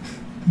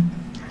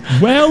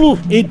 Well,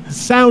 it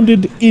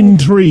sounded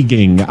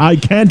intriguing. I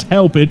can't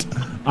help it.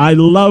 I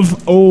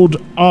love old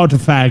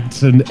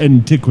artifacts and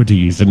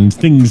antiquities and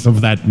things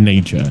of that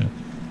nature.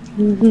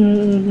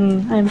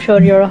 I'm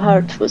sure your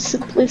heart was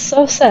simply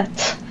so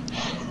set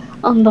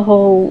on the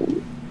whole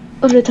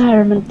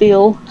retirement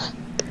deal.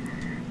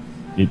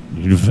 It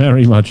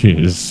very much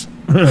is.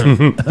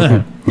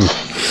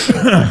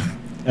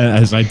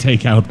 As I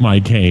take out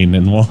my cane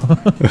and walk.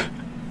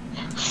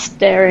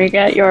 Staring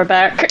at your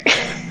back.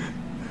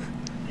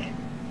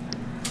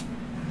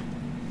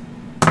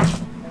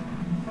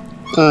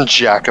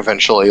 Jack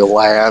eventually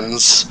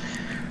lands.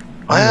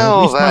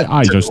 Well, least my that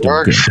eyes are didn't still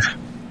work. good.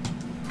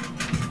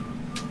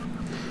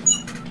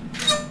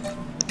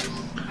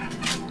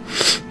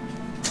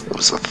 It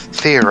was a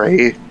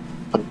theory.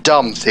 A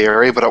dumb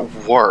theory, but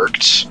it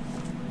worked.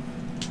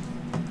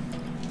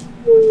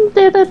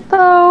 Did it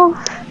though?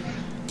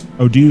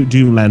 Oh, do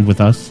you land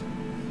with us?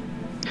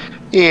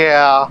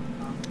 Yeah.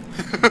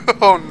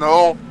 Oh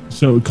no.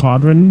 So,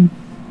 Kodhran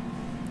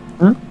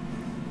I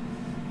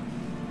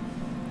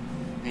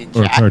mean,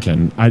 or Jack.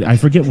 Khurtin? I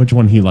forget which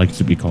one he likes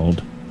to be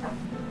called.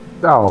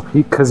 Oh,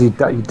 because he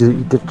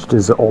ditched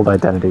his old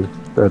identity.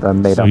 They're the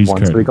made-up he's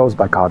one, so he Khurtin. goes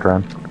by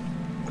Kodhran.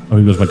 Oh,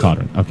 he goes by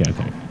Kodhran. Okay.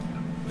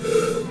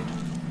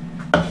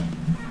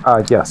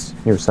 Yes,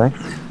 you were saying?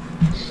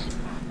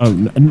 Oh,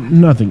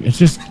 nothing. It's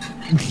just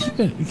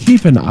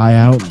keep an eye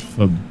out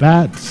for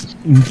bats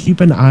and keep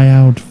an eye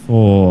out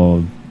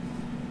for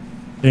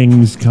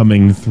things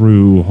coming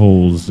through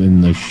holes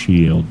in the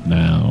shield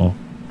now.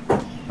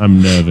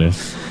 I'm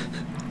nervous.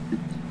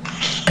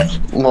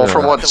 Well,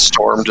 from what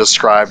Storm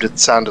described, it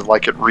sounded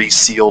like it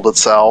resealed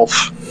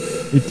itself.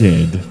 It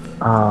did.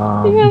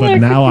 Yeah, But there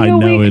now could I be a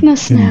know it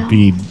weakness can now.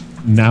 be.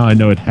 Now I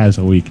know it has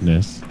a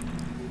weakness.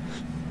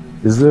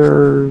 Is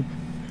there...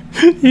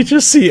 You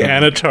just see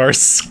Anatar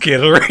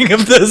skittering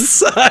of the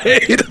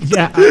side.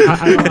 Yeah,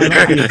 I like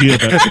the idea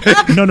of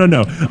it. No,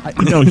 no,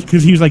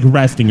 because he was like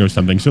resting or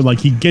something. So like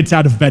he gets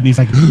out of bed and he's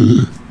like,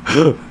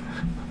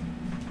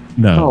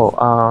 no.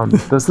 Oh,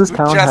 does this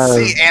town have...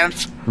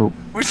 Oh,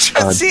 We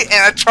just see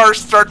Anatar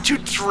start to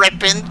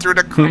drip in through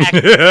the crack.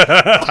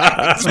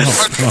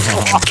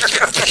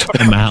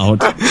 I'm out.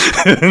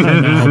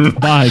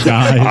 Bye,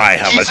 guys. I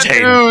have He's an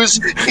attained. ooze.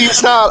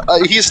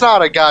 He's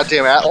not a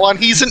goddamn Avalon.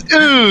 He's an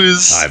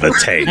ooze. I've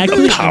attained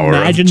Actually, the power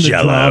of imagine the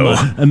Jello.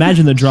 drama.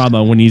 Imagine the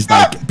drama when he's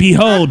like,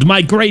 "Behold,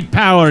 my great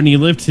power," and he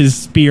lifts his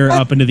spear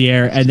up into the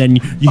air, and then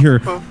you hear,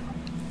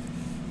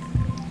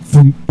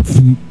 thump,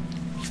 thump.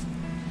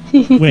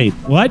 "Wait,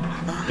 what?"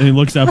 And he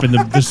looks up, and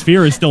the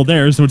sphere is still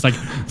there, so it's like,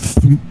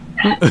 thump.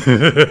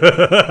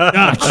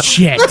 Ah,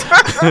 shit.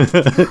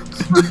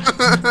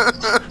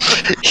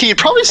 He'd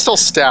probably still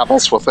stab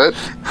us with it.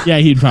 Yeah,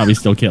 he'd probably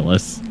still kill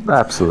us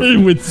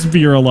absolutely. with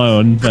spear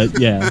alone, but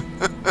yeah.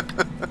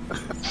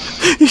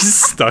 He's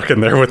stuck in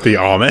there with the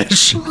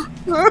Amish.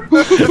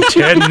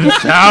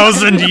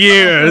 10,000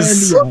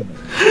 years.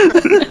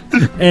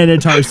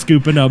 Anatar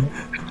scooping up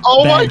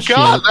Oh my bad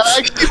god, shit. that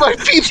actually might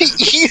be the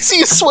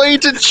easiest way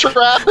to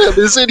trap him,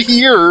 is in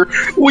here.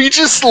 We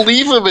just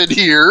leave him in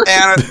here.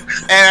 And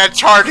a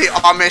tardy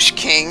Amish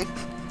king.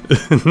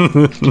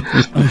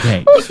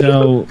 Okay,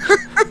 so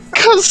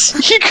Because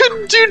he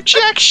couldn't do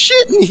jack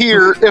shit in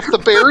here if the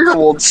barrier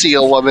won't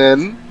seal him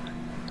in.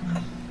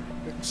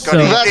 so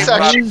That's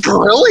actually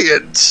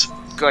brilliant.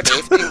 Good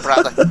evening,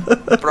 brother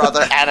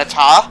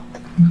Anata.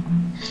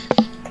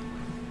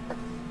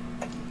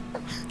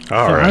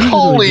 All right. I'm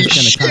Holy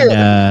just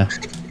gonna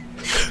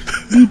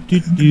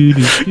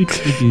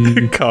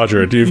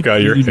Kodhran, you've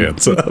got your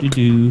hands up.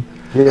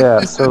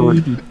 Yeah, so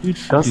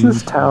does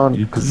this town,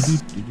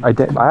 because I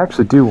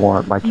actually do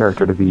want my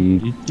character to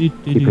be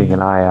keeping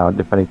an eye out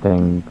if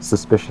anything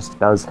suspicious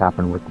does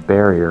happen with the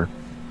barrier.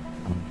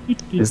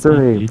 Is there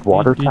a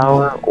water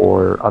tower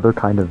or other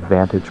kind of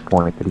vantage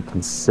point that he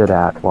can sit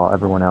at while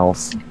everyone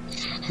else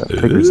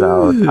figures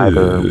out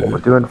either what we're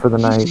doing for the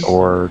night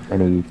or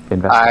any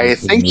investigation? I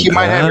think you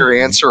might have your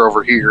answer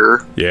over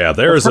here. Yeah,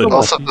 there's a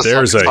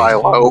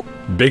silo.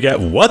 big.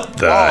 What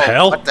the Whoa,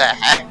 hell? What the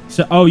heck?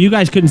 So, you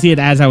guys couldn't see it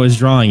as I was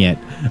drawing it.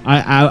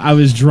 I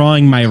was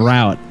drawing my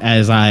route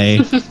as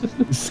I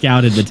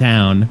scouted the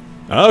town.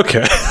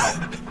 Okay.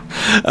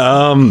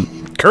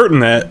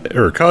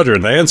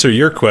 Kodhran, to answer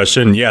your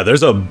question, yeah,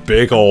 there's a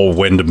big old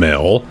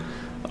windmill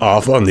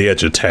off on the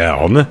edge of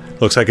town.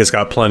 Looks like it's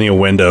got plenty of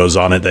windows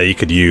on it that you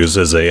could use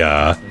as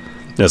a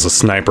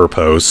sniper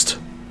post.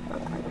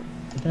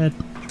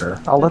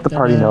 Sure. I'll let the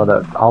party know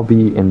that I'll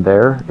be in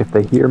there. If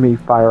they hear me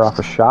fire off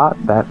a shot,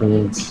 that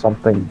means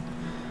something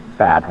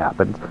bad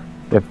happened.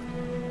 If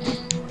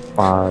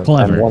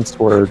Clever. and once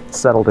we're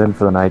settled in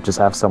for the night, just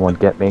have someone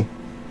get me.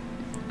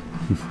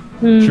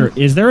 Sure.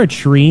 Is there a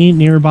tree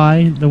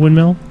nearby the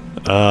windmill?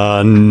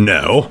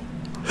 No.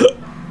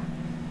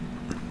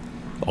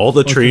 All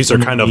the trees are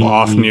kind of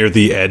off near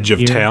the edge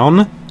of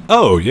town.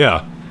 Oh,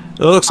 yeah. It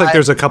looks like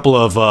there's a couple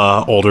of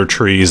older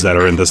trees that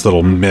are in this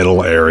little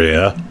middle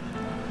area.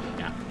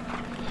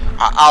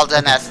 I'll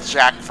then ask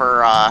Jack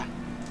for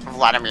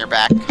Vladimir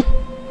back.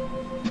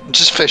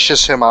 Just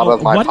fishes him out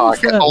of my what is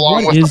pocket, the-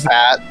 along what with is- the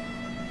bat.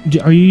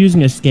 Are you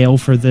using a scale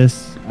for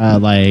this?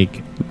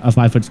 Like a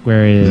 5 foot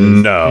square is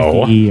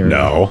No, 50 or...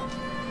 no.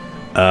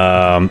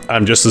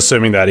 I'm just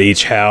assuming that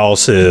each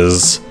house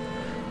is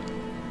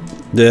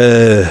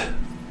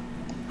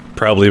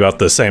probably about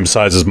the same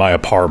size as my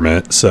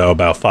apartment, so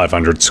about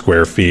 500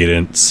 square feet.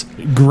 And it's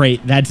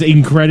Great. That's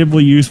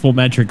incredibly useful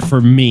metric for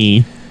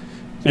me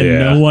and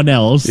no one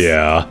else.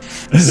 Yeah.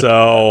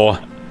 So,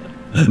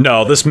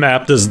 no, this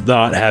map does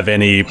not have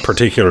any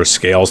particular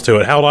scales to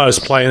it. How I was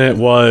playing it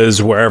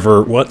was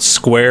what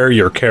square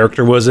your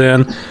character was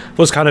in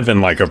was kind of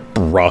in like a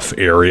rough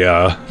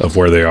area of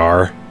where they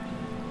are.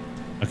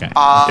 Okay.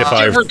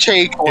 Give or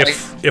take, like,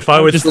 if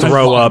I would just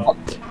throw up,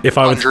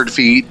 100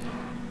 feet.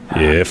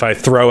 Yeah, if I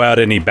throw out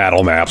any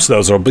battle maps,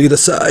 those will be the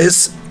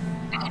size.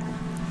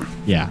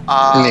 Yeah.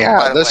 Yeah,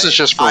 by the this way, is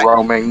just for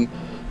roaming.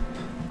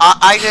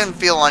 I didn't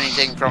feel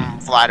anything from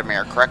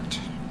Vladimir, correct?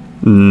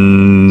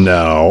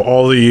 No,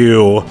 all of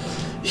you.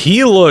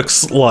 He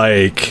looks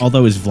like.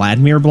 Although is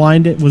Vladimir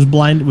blinded? Was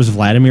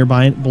Vladimir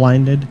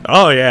blinded?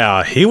 Oh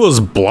yeah, he was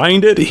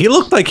blinded. He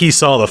looked like he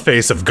saw the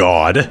face of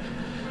God.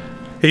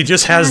 He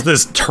just has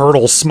this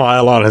turtle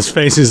smile on his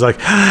face. He's like,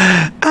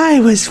 I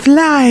was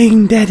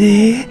flying,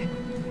 Daddy.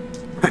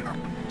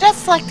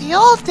 Just like the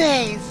old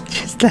days.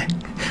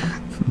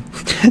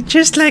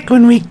 Just like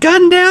when we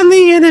gunned down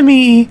the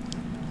enemy.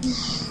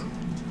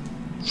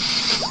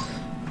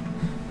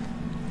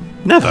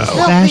 Nevo.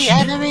 Filthy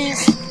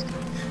enemies.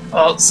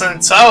 Well,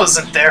 since I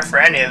wasn't there for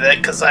any of it,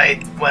 because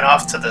I went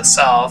off to the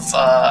south,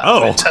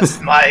 I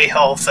tested my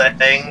health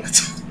thing.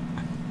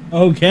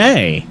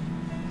 Okay.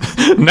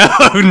 No,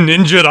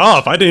 ninja'd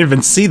off. I didn't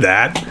even see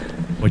that.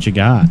 What you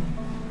got?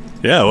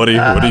 Yeah, what do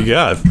you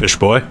got, fish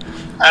boy?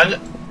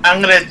 I'm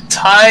gonna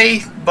tie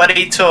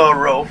Buddy to a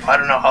rope. I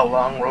don't know how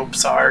long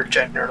ropes are,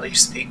 generally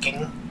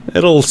speaking.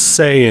 It'll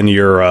say in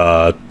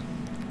your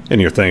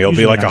thing. It'll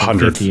be like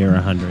 100. 50 or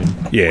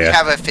 100. Yeah. We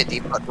have a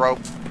 50-foot rope.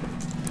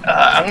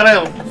 I'm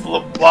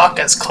gonna walk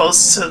as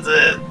close to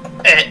the,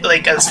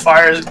 like, as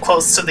far as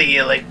close to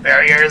the, like,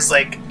 barriers,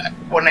 like,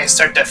 when I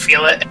start to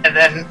feel it, and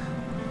then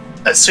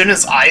as soon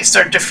as I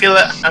start to feel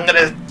it, I'm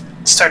gonna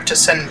start to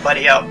send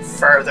Buddy out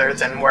further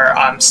than where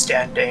I'm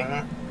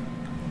standing.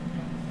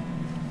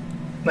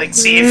 Like,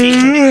 see if he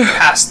can get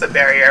past the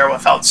barrier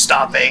without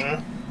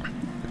stopping.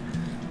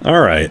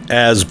 Alright,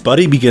 as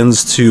Buddy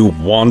begins to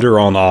wander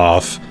on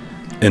off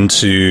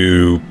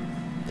into,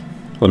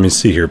 let me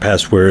see here,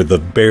 past where the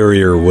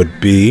barrier would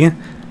be,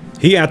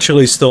 he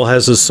actually still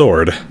has his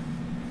sword.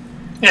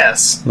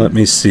 Yes. Let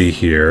me see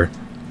here.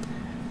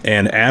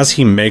 And as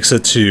he makes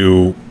it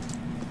to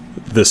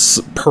this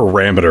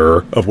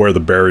parameter of where the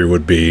barrier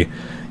would be,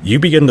 you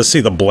begin to see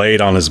the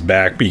blade on his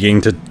back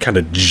beginning to kind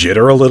of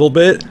jitter a little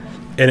bit,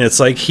 and it's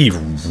like he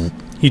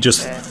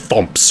just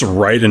thumps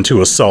right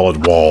into a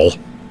solid wall.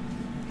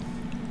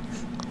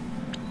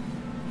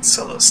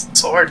 So the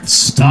sword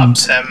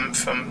stops him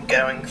from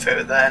going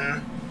through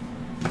then.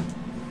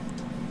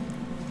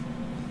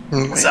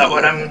 Is that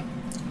what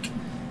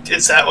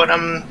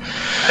I'm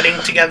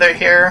putting together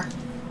here?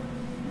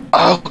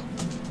 Oh,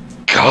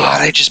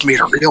 God, I just made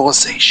a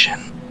realization.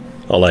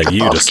 I'll let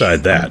you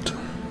decide that.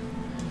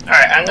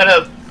 Alright, I'm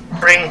gonna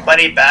bring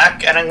Buddy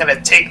back, and I'm gonna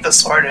take the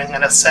sword and I'm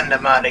gonna send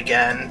him out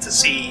again to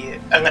see.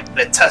 I'm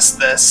gonna test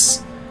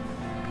this.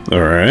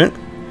 Alright.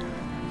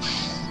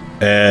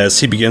 As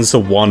he begins to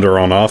wander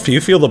on off,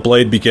 you feel the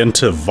blade begin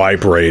to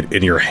vibrate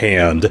in your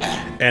hand,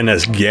 and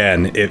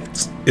again,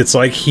 it's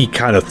like he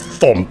kind of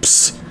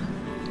thumps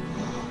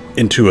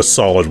into a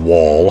solid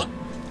wall.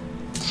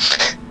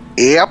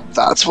 Yep,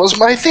 that was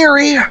my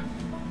theory.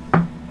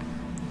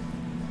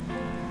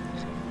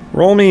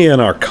 Roll me an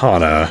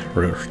Arcana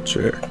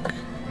check.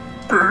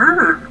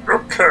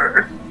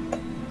 Okay.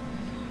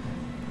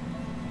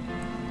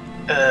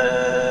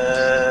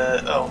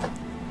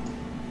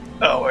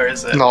 Oh, where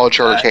is it? Knowledge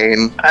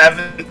Arcane. I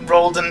haven't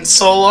rolled in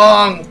so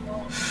long.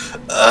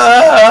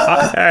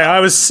 Hey, I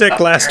was sick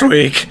last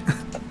week.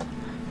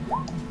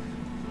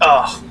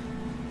 Oh.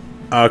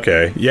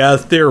 Okay, yeah,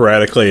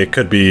 theoretically it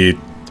could be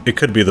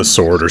the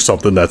sword or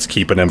something that's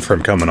keeping him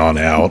from coming on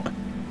out.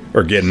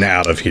 Or getting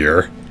out of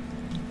here.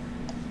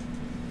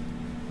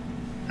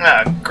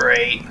 Oh,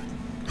 great.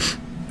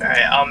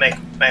 Alright, I'll make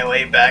my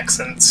way back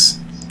since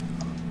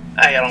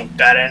I don't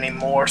got any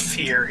more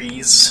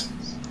theories.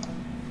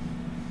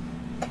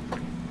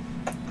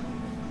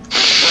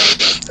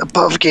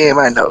 Above game,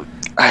 I know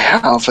I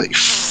have a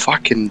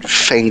fucking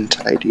faint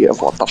idea of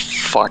what the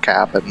fuck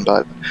happened,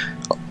 but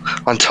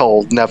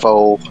until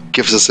Nevo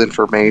gives us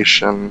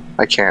information,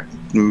 I can't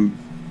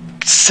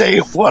say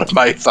what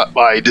my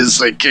mind is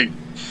thinking.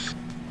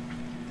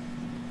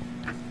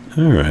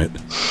 Alright.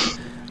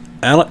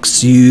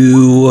 Alex,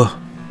 you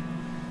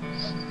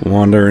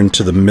wander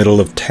into the middle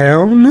of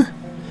town.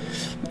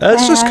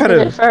 That's just kind I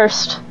did it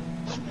first.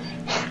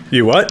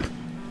 You what?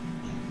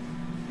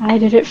 I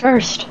did it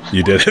first.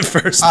 You did it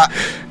first.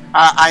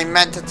 I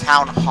meant a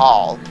town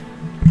hall.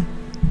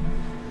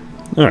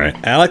 Alright,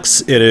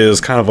 Alex, it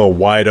is kind of a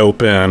wide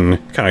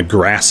open, kind of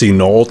grassy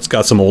knoll. It's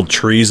got some old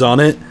trees on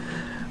it.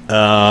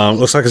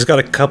 Looks like it's got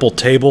a couple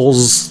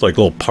tables, like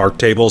little park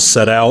tables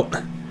set out.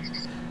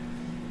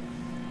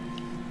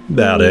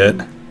 About it.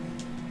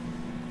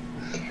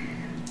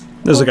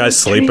 There's a guy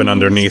sleeping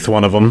underneath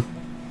one of them.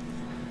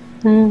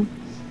 I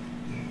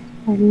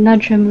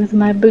nudge him with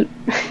my boot.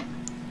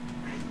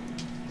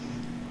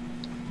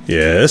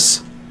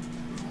 Yes.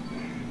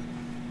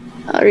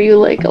 Are you,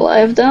 like,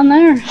 alive down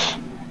there?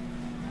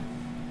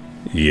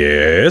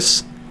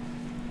 Yes.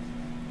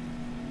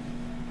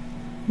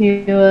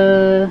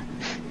 You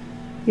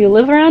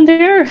live around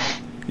here?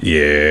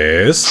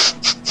 Yes.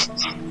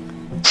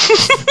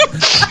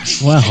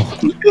 Well, I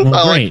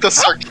like great. the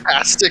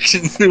sarcastic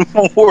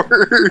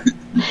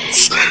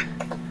words.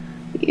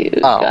 You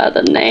got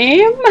a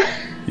name?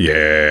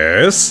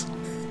 Yes.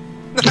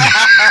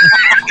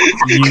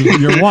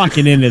 You're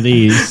walking into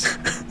these.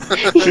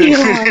 You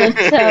want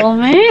to tell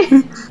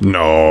me?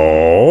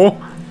 No.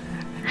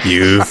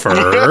 You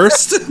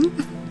first.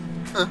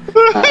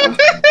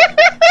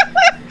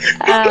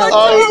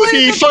 Oh,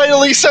 he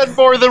finally said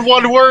more than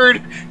one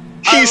word.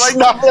 He's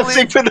not a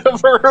figment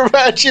of her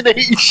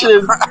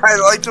imagination. I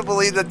like to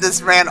believe that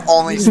this man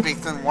only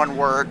speaks in one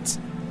word.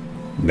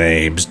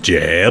 Name's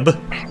Jeb.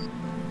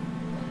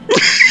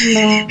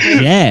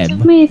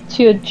 Jeb. Meet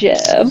you,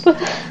 Jeb.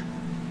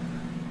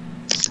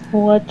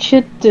 What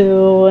you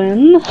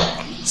doing?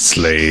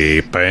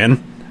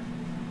 Sleeping.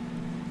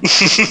 I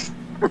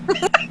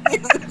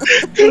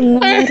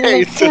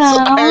hate this.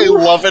 I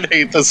love and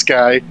hate this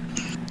guy.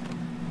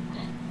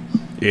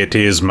 It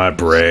is my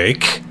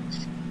break.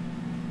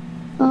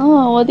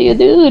 Oh, what do you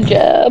do,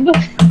 Jeb?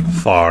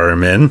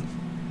 Farming.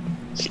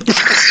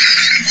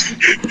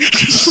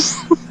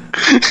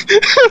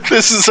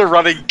 This is a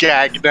running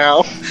gag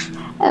now.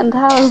 And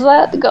how's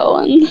that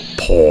going?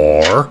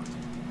 Poor.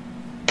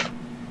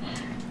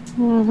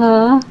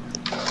 Uh-huh.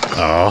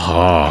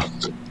 Uh-huh.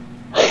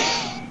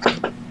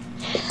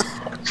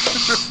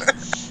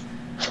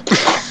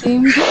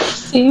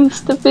 Seems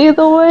to be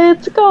the way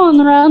it's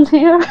going around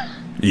here.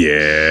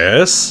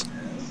 Yes.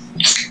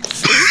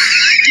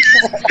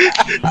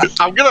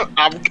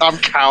 I'm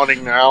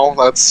counting now.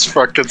 That's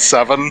fucking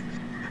 7.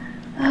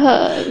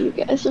 You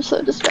guys are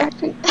so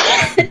distracting.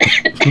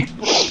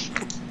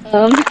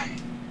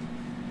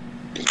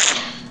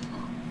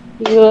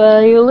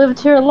 You lived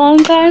here a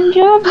long time,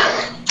 Jeb?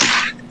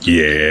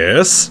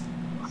 Yes.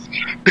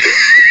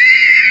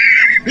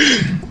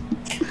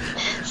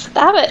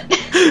 Stop it.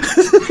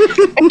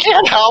 I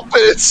can't help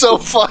it. It's so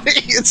funny.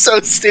 It's so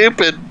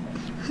stupid.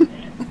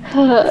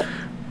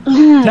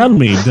 Tell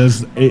me,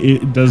 does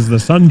the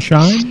sun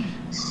shine?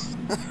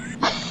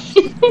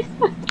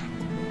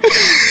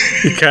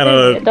 You kind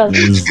of...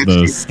 Is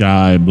the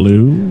sky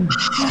blue?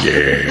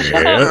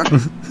 Yeah.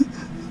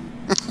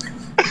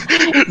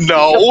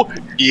 No.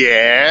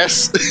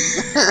 Yes.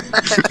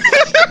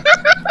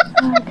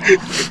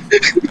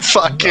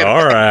 Fucking.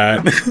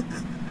 Alright.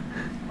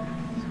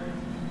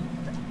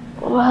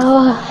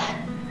 Well,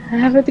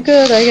 have it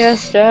good, I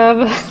guess,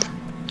 Jeb.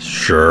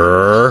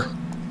 Sure.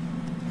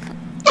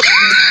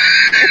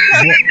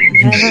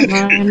 Never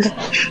mind.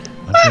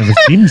 I've never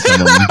seen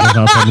someone give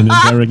up on an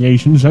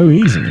interrogation so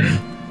easily.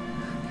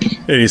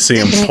 And you see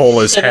him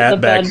pull his Sit at hat the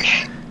back.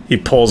 bench. He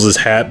pulls his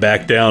hat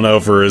back down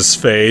over his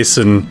face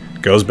and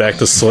goes back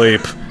to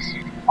sleep.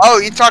 Oh,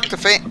 you talked to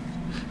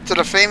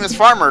the famous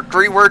farmer,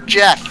 3-word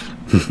Jeff.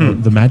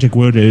 The magic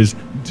word is,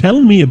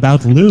 tell me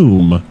about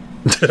Loom.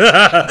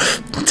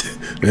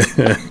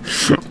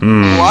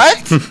 What?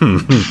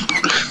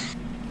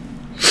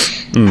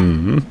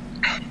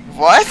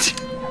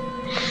 What?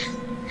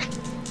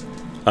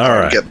 All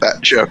right, Get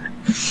that joke.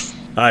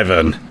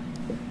 Ivan.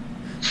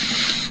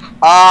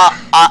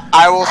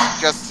 I will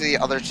suggest to the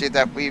other two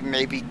that we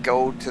maybe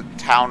go to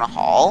town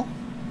hall.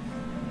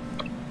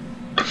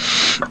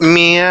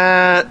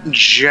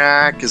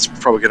 Jack is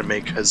probably going to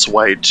make his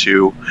way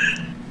to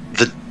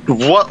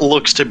what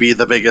looks to be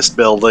the biggest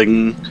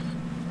building.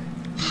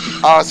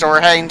 Oh, so we're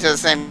heading to the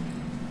same.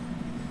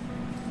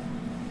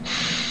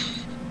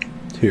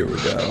 Here we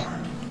go.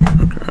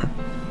 Okay.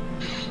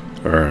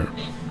 All right.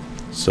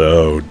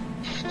 So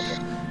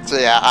So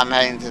yeah, I'm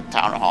heading to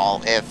town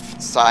hall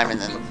if Simon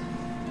and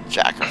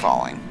Jack are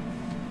following.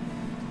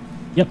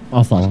 Yep,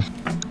 I'll follow.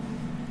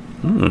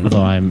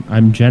 Although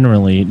I'm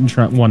generally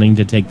wanting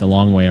to take the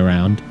long way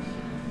around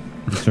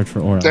and search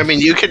for Aura. I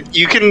mean, you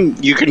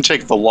can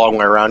take the long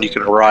way around. You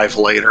can arrive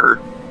later.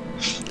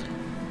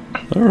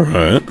 all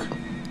right.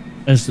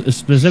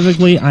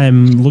 Specifically,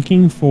 I'm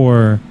looking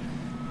for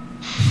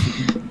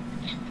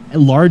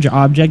large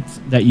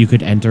objects that you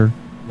could enter,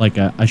 like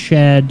a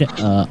shed,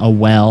 a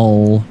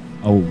well,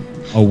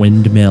 a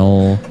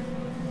windmill.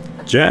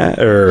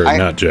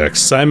 Not Jack.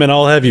 Simon,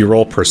 I'll have you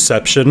roll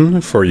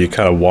perception for you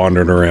kind of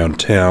wandering around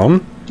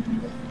town.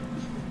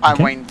 I'm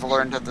Okay. waiting to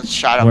learn that the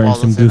shadow Wearing ball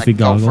some is in a goofy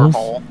gopher goggles.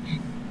 hole.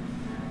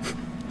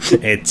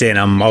 It's in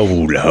a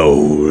mole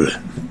hole.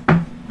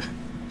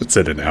 It's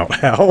in an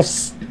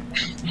outhouse.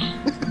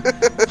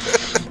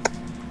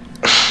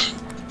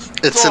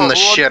 It's in the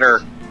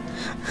shitter.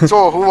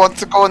 So who wants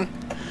to go in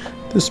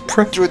This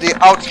to the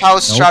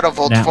outhouse Nope, shadow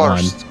vault that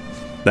first?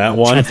 That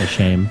one. That's a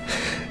shame.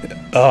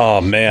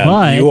 Oh man,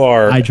 But you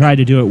are. I tried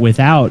to do it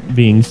without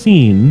being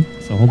seen,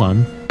 so hold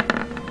on.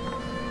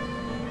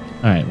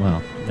 Alright,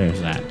 well, there's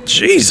that.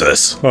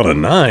 Jesus, what a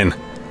 9.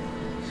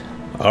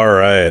 All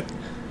right.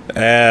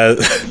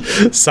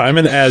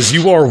 Simon, as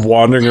you are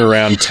wandering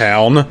around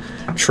town,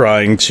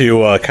 trying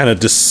to kind of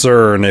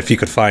discern if you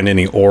could find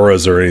any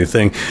auras or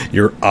anything,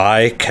 your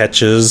eye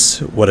catches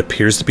what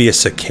appears to be a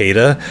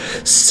cicada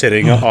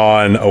sitting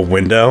on a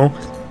window,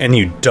 and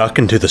you duck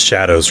into the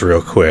shadows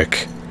real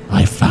quick.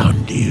 I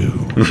found you.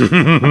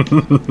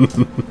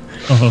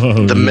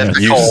 The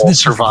mythical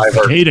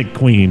survivor. Cicada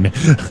Queen.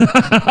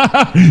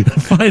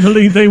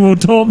 Finally, they will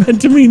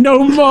torment me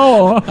no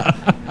more.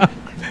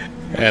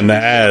 And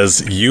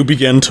as you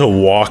begin to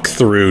walk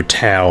through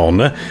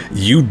town,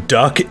 you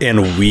duck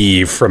and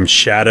weave from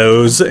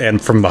shadows and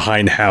from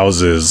behind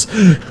houses,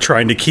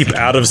 trying to keep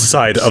out of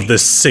sight of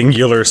this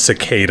singular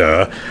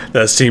cicada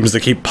that seems to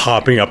keep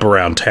popping up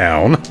around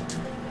town.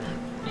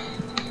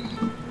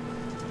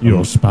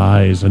 Your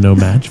spies are no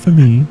match for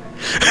me.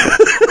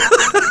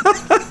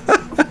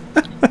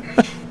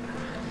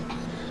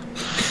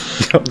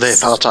 They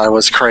thought I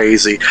was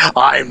crazy.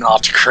 I'm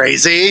not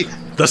crazy.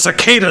 The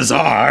cicadas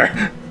are!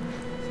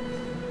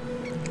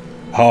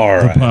 The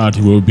Alright.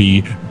 party will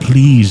be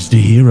pleased to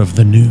hear of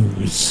the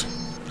news.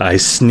 I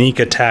sneak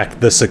attack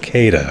the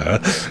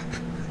cicada.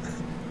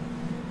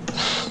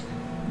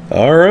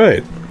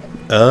 Alright.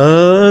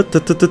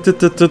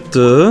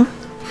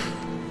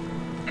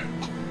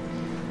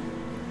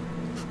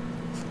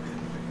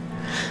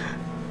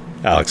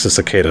 Alex, the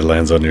cicada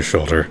lands on your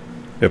shoulder.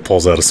 It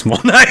pulls out a small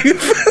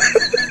knife.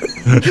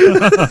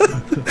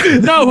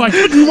 No, I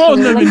couldn't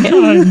warn them in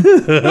time.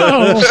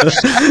 No.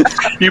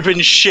 You've been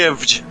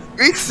shivved.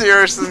 We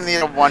seriously need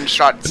a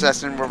one-shot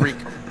session where we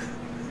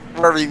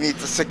meet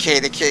the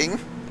Cicada King.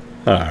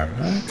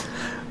 Alright.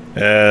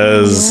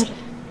 As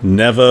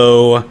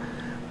Nevo,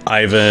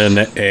 Ivan,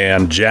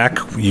 and Jack,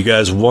 you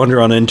guys wander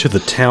on into the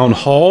town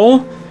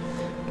hall.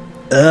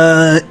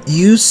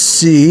 You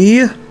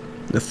see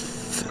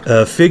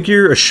a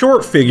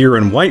short figure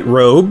in white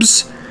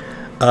robes.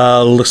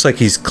 Looks like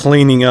he's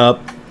cleaning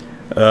up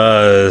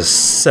a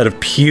set of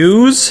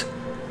pews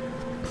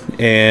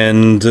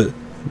and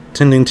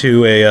tending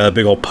to a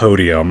big old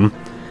podium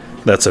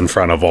that's in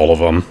front of all of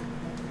them.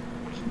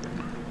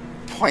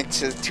 Point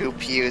to the 2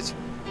 pews.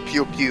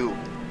 Pew pew.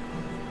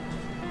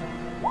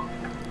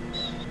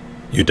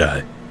 You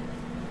die.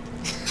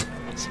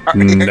 Sorry.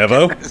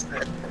 Nevo?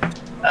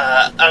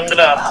 I'm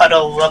gonna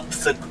huddle up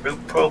the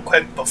group real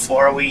quick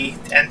before we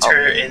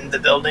enter in the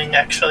building,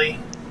 actually.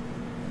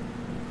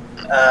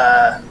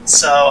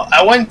 So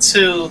I went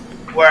to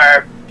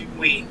where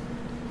we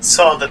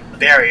saw the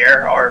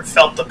barrier, or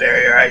felt the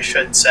barrier, I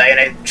should say, and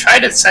I tried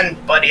to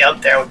send Buddy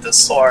out there with the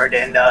sword,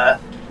 and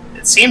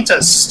it seemed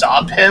to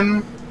stop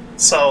him.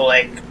 So,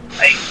 like,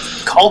 I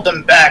called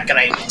him back, and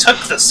I took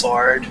the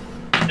sword,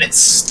 and but it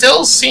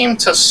still seemed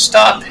to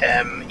stop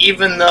him,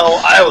 even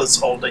though I was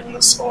holding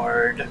the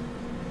sword.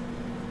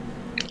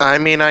 I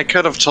mean, I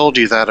could have told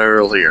you that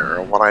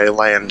earlier when I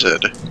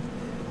landed.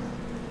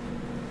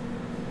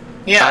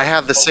 Yeah. I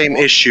had the same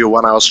issue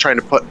when I was trying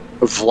to put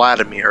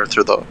Vladimir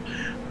through the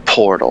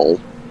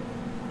portal.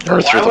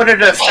 Or through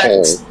the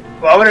hole.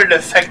 Why would it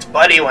affect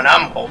Buddy when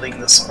I'm holding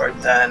the sword,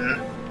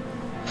 then?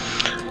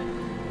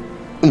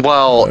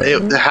 Well,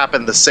 it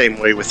happened the same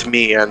way with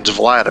me and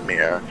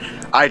Vladimir.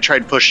 I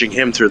tried pushing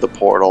him through the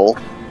portal,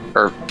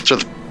 or through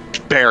the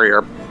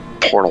barrier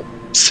portal,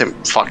 same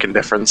fucking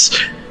difference,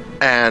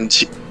 and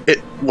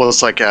it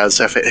was like as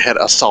if it hit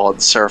a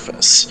solid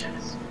surface.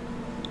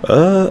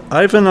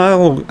 Ivan,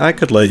 I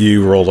could let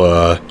you roll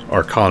a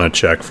Arcana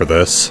check for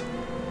this.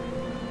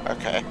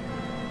 Okay.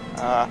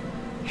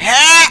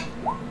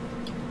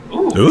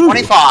 Ooh.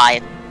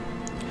 25.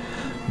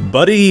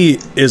 Buddy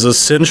is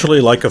essentially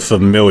like a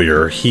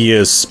familiar. He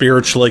is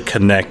spiritually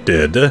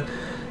connected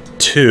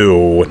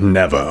to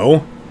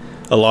Nevo.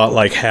 A lot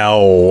like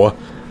how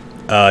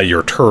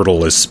your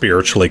turtle is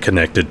spiritually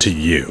connected to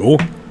you.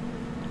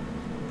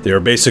 They are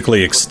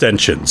basically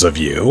extensions of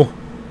you.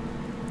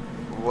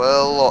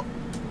 Well,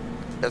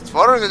 as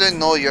far as I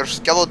know, your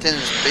skeleton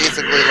is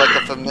basically like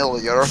a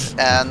familiar,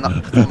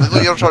 and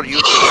familiars are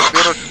usually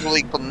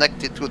spiritually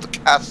connected to the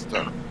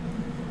caster.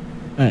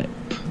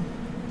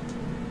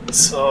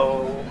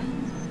 So,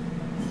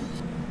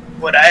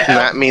 would I have...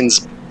 That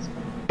means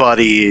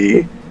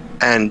Buddy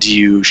and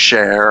you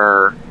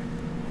share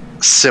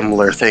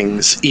similar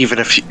things. Even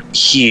if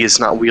he is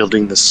not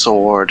wielding the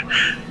sword,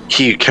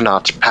 he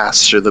cannot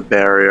pass through the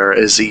barrier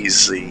as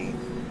easy.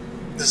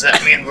 Does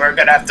that mean we're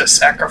gonna have to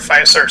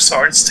sacrifice our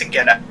swords to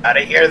get out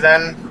of here,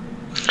 then?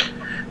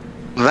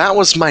 That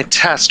was my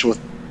test with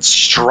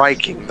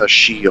striking the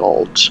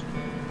shield.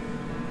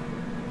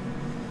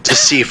 To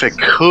see if it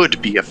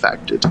could be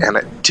affected, and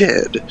it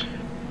did.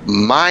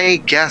 My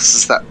guess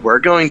is that we're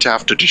going to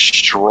have to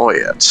destroy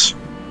it.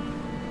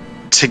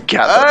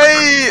 Together.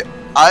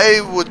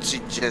 I would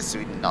suggest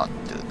we not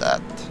do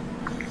that.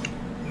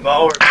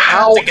 Well,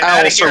 how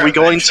else are we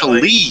going to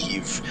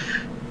leave?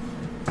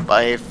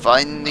 By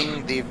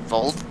finding the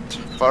vault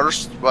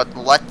first, but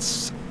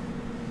let's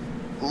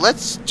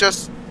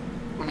just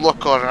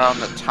look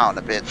around the town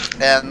a bit,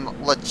 and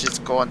let's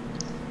just go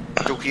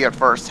to here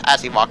first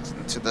as he walks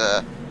into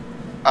the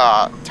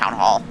town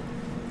hall.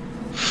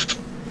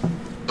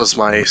 Was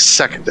my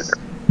secondary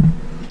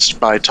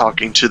by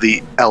talking to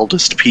the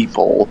eldest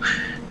people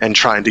and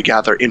trying to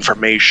gather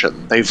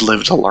information. They've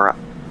lived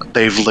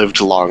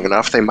long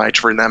enough. They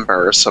might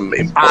remember some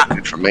important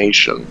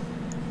information.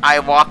 I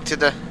walk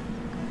to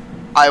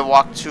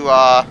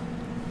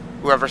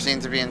whoever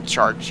seems to be in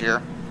charge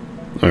here.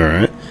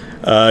 Alright.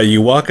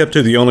 You walk up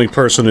to the only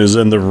person who's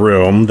in the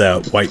room,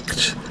 that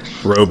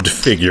white-robed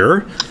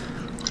figure.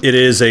 It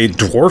is a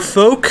dwarf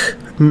folk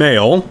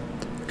male,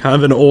 kind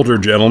of an older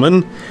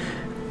gentleman,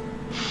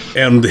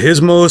 and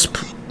his most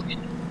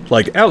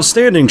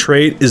outstanding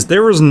trait is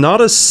there is not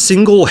a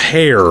single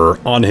hair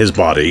on his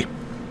body.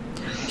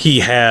 He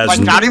has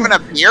not even a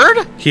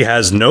beard? He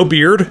has no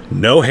beard,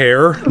 no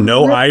hair,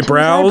 no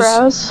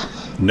eyebrows,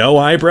 no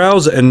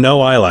eyebrows, and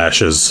no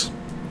eyelashes.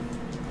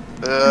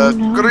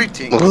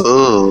 Greetings.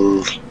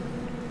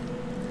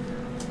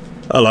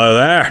 Hello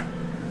there.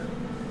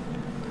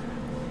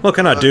 What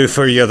can I do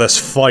for you this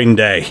fine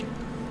day?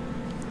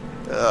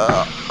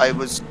 I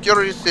was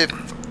curious if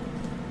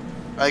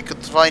I could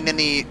find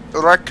any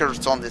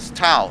records on this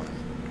town.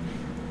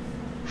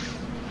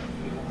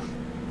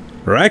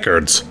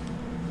 Records?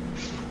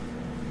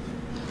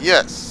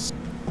 Yes.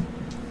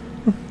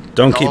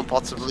 Don't keep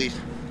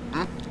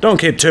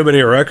too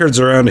many records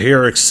around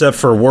here except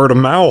for word of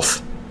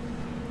mouth.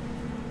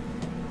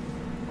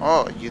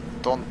 Oh, you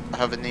don't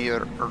have any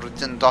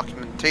written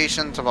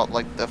documentations about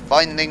the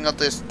finding of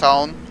this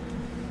town?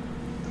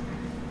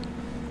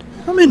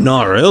 I mean,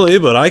 not really,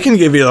 but I can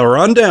give you the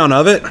rundown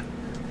of it.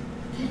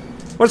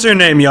 What's your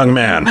name, young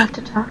man? I have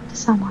to talk to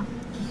someone.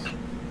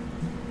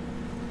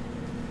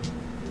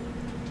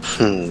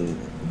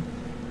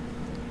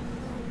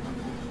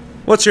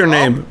 What's your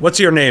name? What's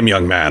your name,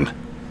 young man?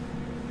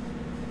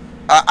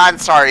 I'm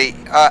sorry.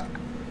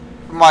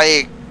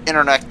 My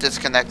internet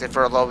disconnected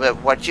for a little bit.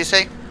 What'd you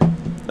say?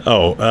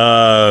 Oh,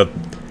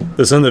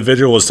 this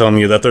individual was telling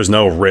you that there's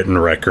no written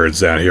records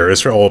down here.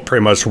 It's all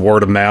pretty much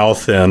word of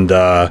mouth and,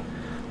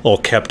 all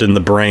kept in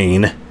the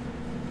brain.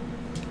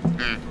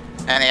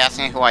 And he asked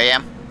me who I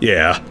am?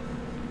 Yeah.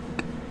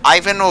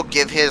 Ivan will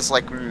give his,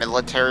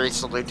 military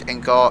salute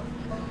and go,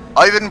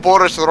 Ivan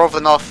Boris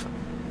Rovanof,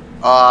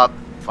 I'm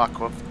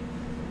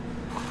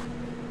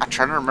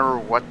trying to remember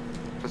what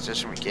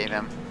position we gave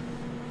him.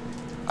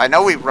 I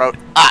know we wrote,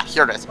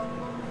 here it is.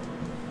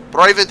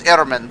 Private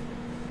Airman.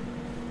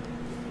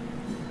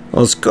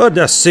 Well, it's good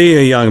to see you,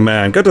 young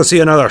man. Good to see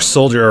another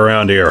soldier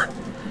around here.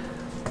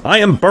 I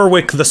am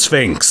Berwick the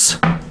Sphinx.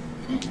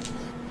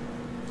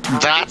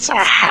 That's a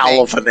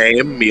hell of a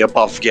name, me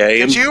above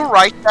game. Could you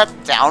write that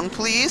down,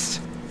 please?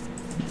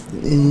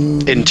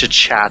 Into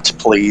chat,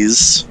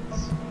 please.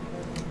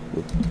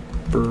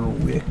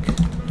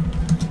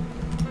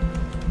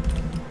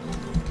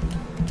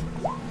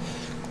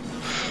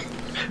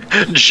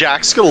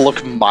 Jack's gonna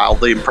look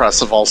mildly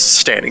impressive while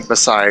standing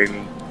beside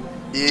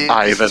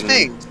Ivan.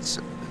 Sphinx.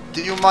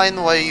 Do you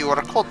mind why you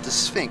are called the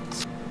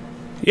Sphinx?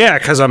 Yeah,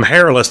 because I'm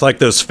hairless like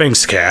those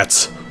Sphinx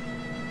cats.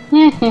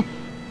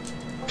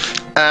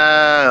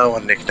 Oh, a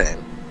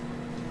nickname.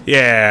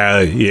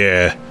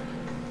 Yeah.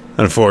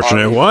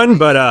 Unfortunate one,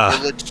 but,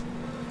 Village?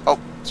 Oh,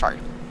 sorry.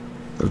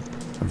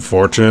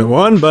 Unfortunate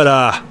one,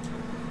 but,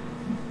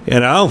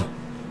 you know.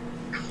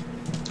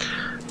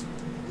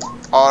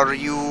 Are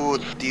you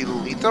the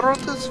leader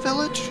of this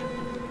village?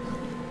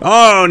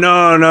 Oh,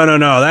 no.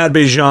 That'd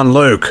be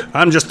Jean-Luc.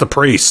 I'm just the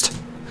priest.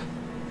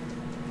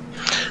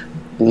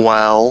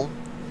 Well,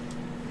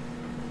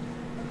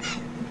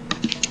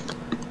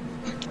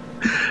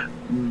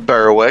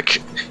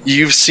 Berwick,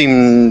 you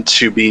seem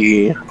to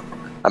be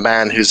a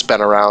man who's been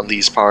around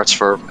these parts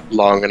for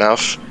long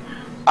enough.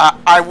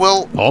 I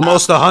will...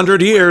 Almost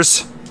 100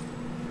 years.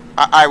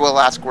 I will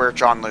ask where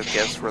Jean-Luc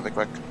is really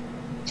quick.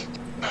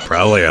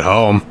 Probably at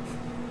home.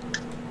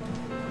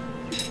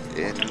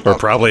 Or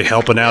probably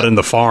helping out in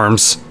the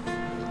farms.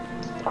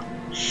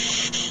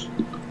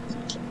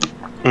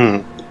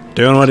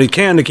 Doing what he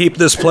can to keep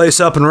this place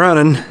up and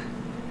running.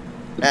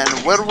 And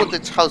where would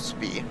its house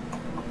be?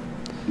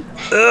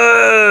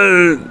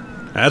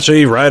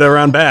 Actually, right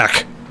around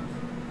back.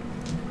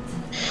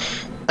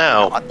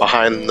 Oh,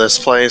 behind this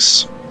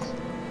place?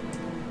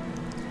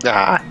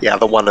 Ah, yeah,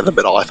 the one in the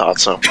middle, I thought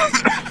so.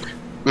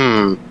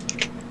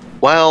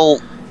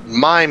 Well,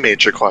 my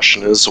major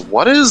question is,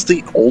 what is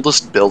the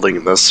oldest building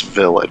in this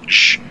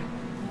village?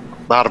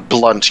 Out of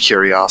blunt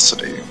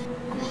curiosity.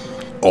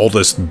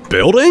 Oldest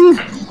building?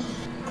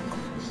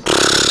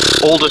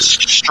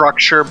 Oldest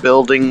structure,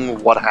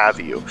 building, what have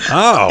you.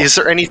 Oh. Is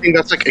there anything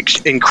that's,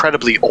 like,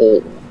 incredibly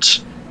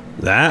old?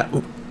 That?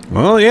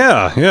 Well,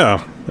 yeah.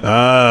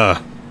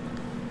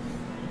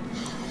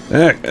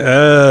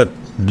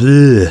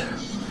 Bleh.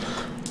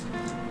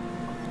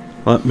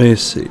 Let me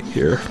see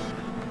here.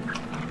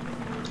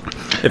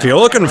 If you're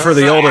looking for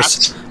the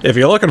oldest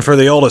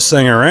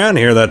thing around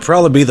here, that'd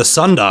probably be the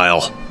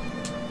sundial.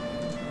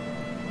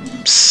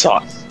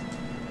 Son.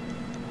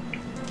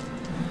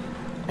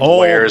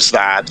 Where's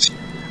that?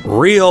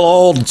 Real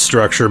old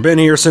structure. Been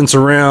here since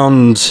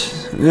around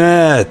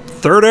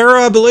Third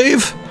Era, I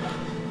believe.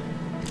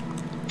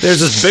 There's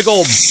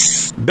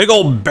this big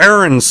old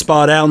barren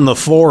spot out in the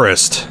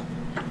forest.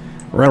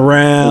 Right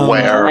around.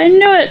 Where? I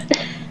knew it.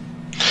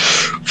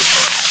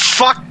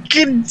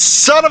 Fucking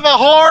son of a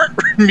heart!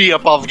 Me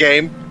above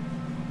game.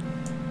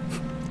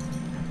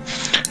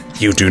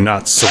 You do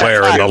not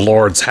swear in the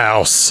Lord's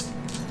house.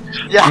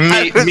 Yeah,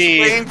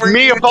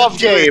 me above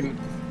game.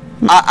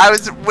 I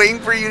was waiting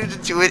for you to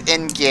do it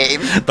in game.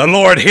 The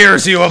Lord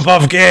hears you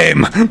above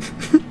game.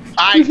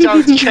 I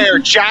don't care.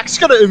 Jack's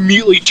gonna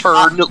immediately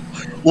turn,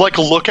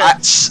 look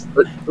at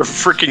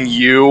freaking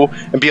you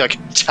and be like,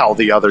 tell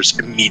the others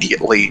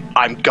immediately.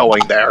 I'm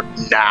going there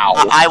now.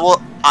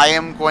 I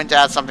am going to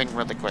add something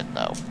really quick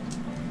though.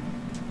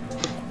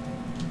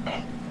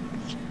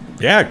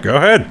 Yeah, go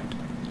ahead.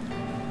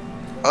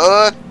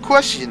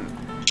 Question.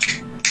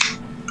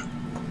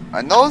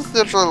 I know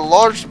there's a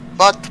large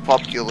bat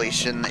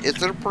population. Is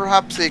there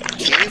perhaps a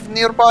cave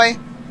nearby?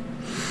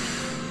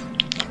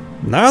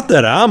 Not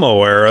that I'm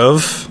aware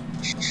of.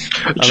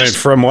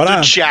 From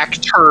what Jack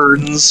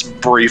turns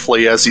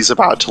briefly as he's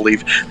about to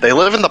leave. They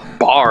live in the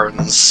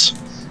barns.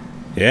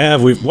 Yeah,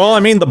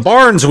 the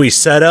barns we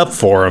set up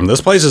for them.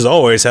 This place has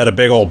always had a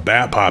big old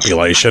bat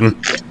population.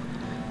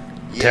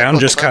 Yeah, Town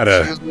just kind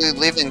of usually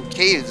live in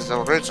caves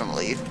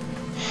originally.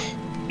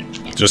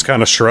 Just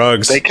kind of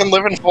shrugs. They can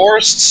live in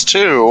forests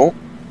too.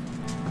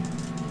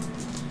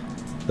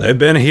 They've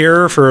been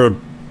here for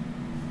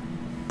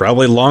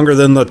probably longer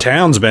than the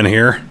town's been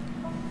here.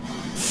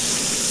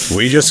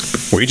 We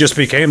just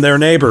became their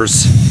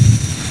neighbors.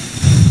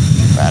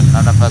 But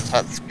none of us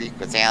had to speak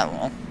with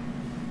animal.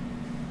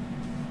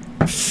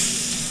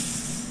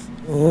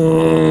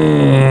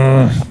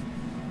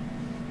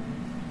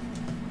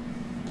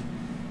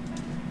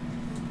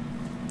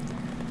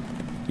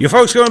 You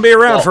folks going to be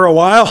around for a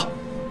while?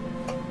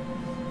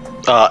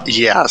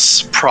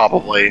 Yes,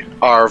 probably.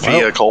 Our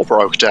vehicle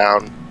broke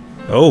down.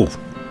 Oh,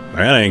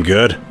 that ain't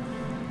good.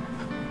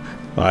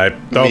 I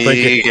don't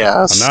think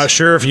yes. I'm not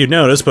sure if you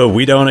noticed, but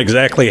we don't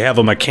exactly have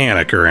a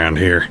mechanic around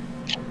here.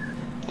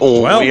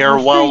 Well, we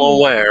are well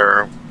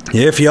aware.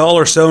 If y'all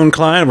are so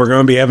inclined, we're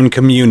going to be having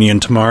communion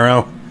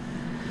tomorrow.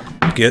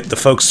 Get the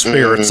folks'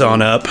 spirits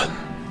on up.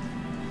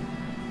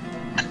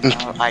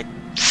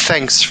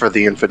 Thanks for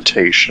the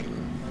invitation.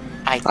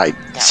 I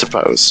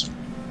suppose.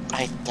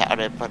 I doubt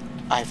it, but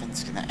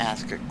Ivan's gonna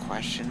ask a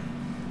question.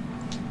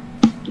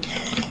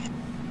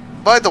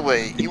 By the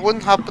way, you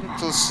wouldn't happen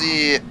to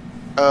see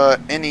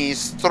any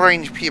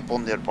strange people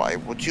nearby,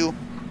 would you?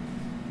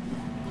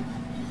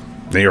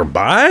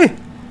 Nearby?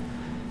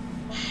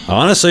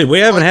 Honestly, we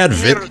haven't had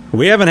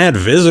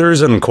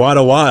visitors in quite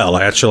a while,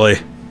 actually.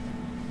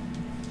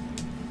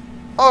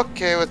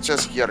 Okay, was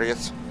just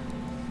curious.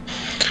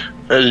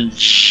 When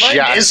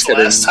is the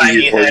last time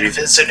you had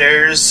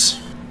visitors?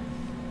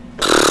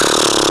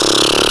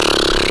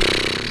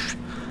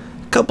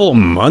 couple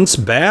months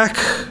back,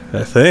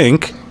 I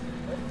think.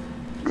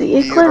 The Do you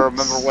eclipse.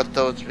 remember what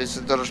those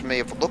visitors may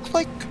have looked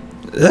like?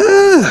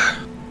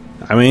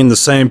 I mean, the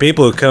same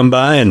people who come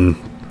by and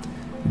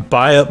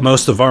buy up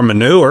most of our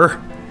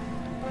manure.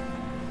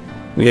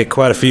 We get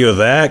quite a few of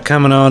that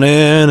coming on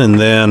in, and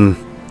then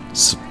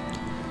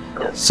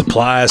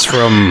supplies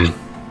from...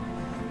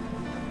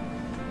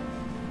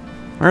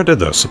 Where did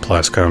those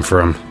supplies come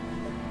from?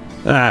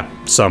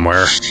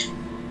 Somewhere.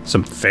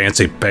 Some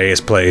fancy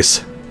base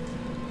place.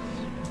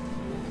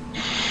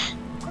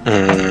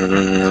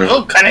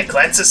 Will kind of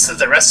glances to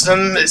the rest of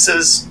them and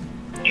says,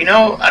 you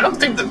know, I don't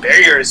think the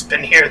barrier has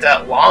been here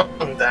that long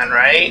then,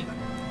 right?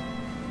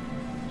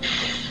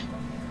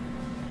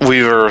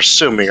 We were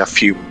assuming a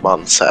few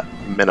months at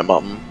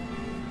minimum.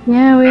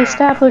 Yeah, we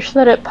established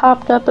that it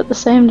popped up at the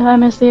same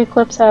time as the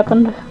eclipse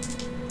happened.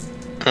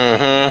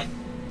 Mm-hmm.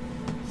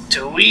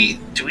 Do we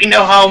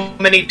know how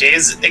many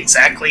days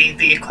exactly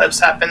the eclipse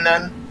happened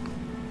then?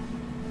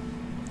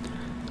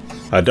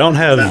 I don't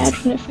have...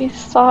 Imagine if we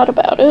thought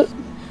about it.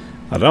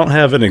 I don't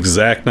have an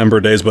exact number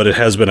of days, but it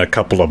has been a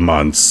couple of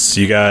months.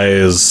 You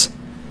guys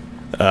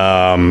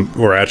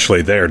were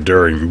actually there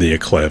during the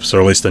eclipse,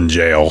 or at least in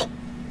jail.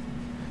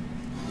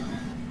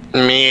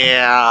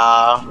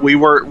 Yeah, we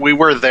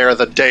were there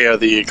the day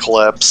of the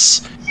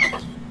eclipse.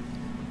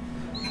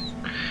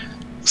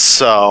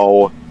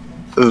 So,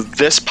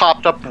 this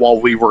popped up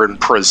while we were in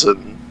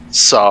prison.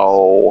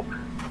 So,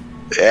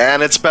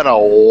 and it's been a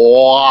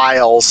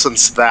while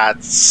since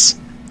that's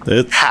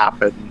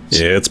happened.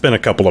 Yeah, it's been a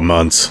couple of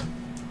months.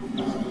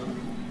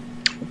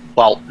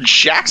 Well,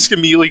 Jack's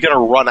immediately gonna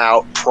run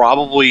out,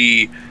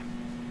 probably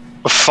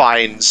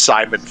find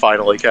Simon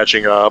finally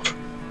catching up.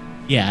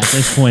 Yeah, at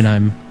this point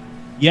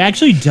You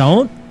actually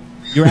don't.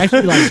 You're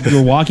actually like,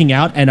 you're walking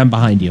out and I'm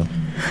behind you.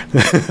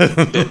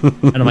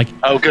 And I'm like,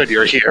 oh good,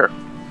 you're here.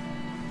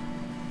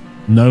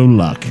 No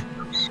luck.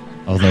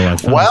 Although I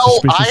found a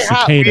suspicious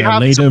cicada,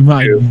 later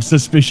my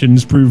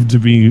suspicions proved to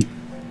be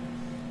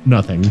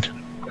nothing.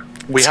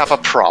 We have a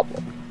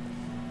problem.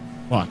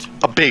 What?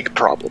 A big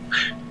problem.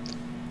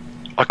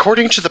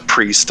 According to the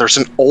priest, there's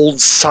an old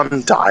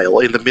sundial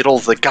in the middle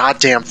of the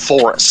goddamn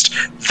forest.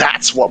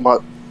 That's what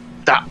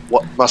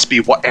must be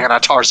what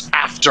Anatar's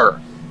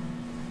after.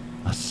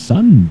 A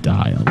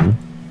sundial?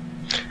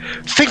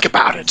 Think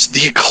about it.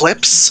 The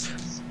eclipse.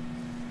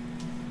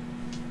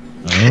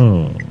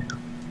 Oh.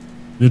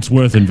 It's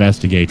worth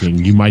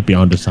investigating. You might be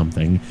onto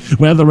something.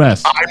 Where are the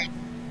rest?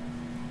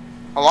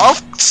 Hello?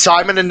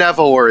 Simon and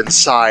Nevo are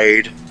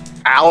inside.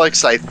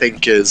 Alex, I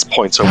think,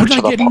 points over How'd to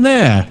I the get in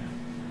there?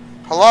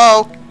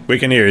 Hello? We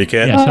can hear you,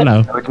 kid. Yes,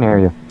 hello. I can hear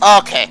you.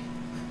 Okay.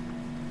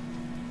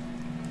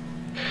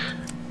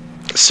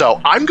 So,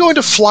 I'm going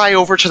to fly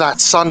over to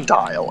that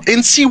sundial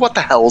and see what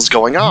the hell's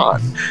going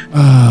on.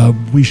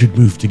 We should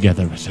move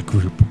together as a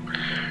group.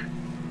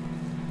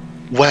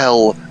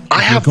 Well,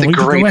 I have the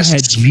greatest... Go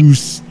ahead, you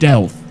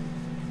stealth.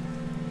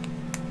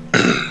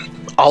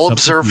 I'll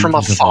observe from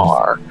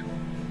afar.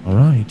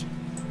 Alright.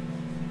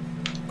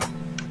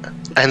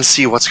 And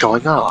see what's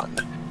going on.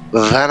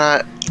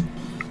 Then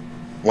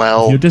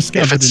well, if you're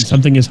discovered and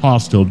something is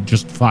hostile,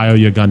 just fire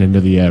your gun into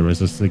the air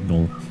as a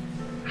signal.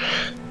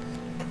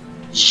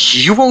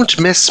 You won't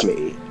miss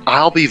me.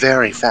 I'll be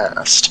very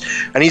fast.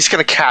 And he's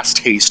going to cast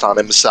haste on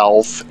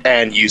himself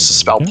and use a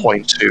spell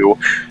point to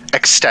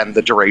extend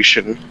the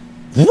duration.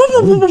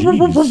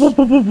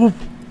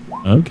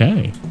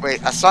 Okay.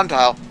 Wait, a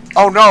sundial?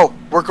 Oh no,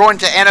 we're going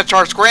to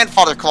Anatar's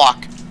grandfather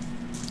clock.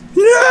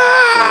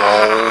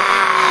 No!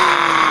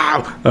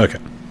 Okay.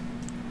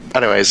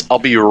 Anyways, I'll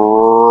be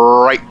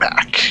right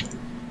back.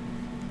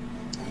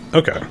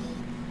 Okay.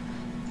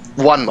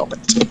 1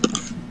 moment.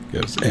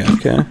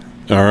 Okay.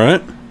 All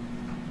right.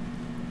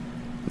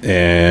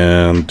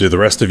 And do the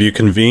rest of you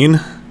convene?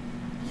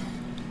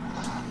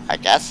 I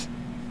guess.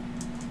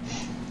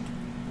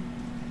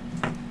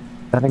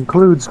 That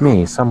includes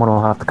me. Someone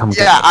will have to come.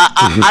 Yeah,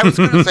 I was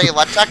going to say,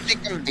 let's actually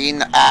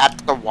convene at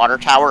the water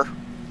tower.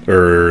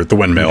 Or the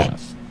windmill?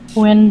 Yes.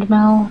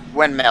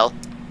 Windmill.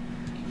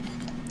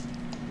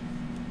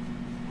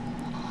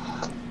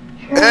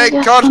 Hey,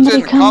 guess Khurtin,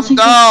 somebody comes come and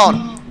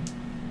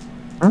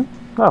down!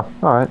 Oh,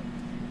 alright.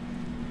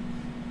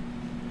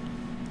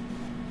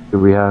 Do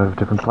we have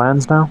different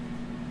plans now?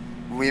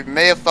 We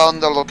may have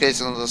found the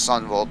location of the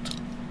Sun Vault.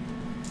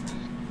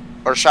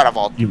 Or Shadow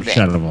Vault.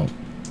 Shadow Vault.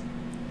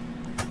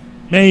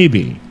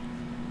 Maybe.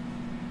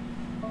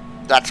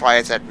 That's why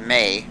I said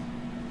may.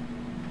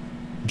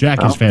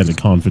 Jack is fairly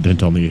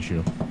confident on the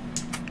issue.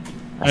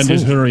 And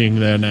is hurrying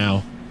there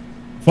now.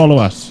 Follow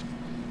us.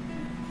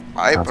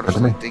 I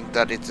personally think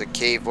that it's a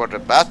cave where the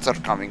bats are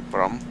coming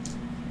from.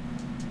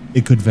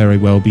 It could very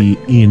well be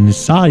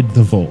inside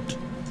the vault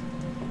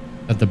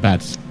that the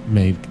bats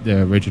made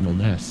their original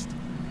nest.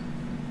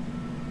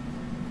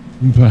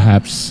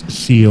 Perhaps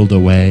sealed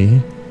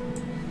away.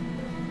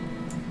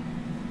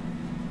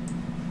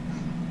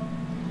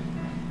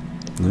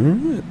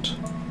 Alright.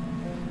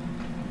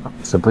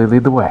 Simply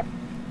lead the way.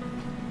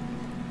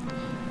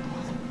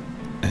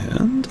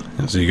 And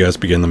So you guys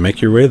begin to make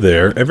your way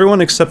there.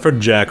 Everyone except for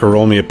Jack,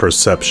 roll me a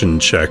perception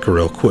check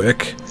real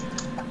quick.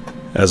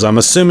 As I'm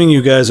assuming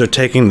you guys are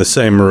taking the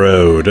same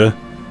road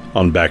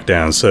on back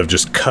down instead of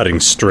just cutting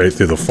straight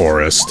through the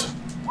forest.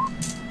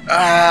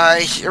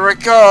 Here we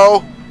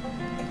go.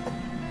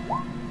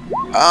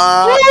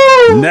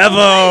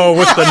 Nevo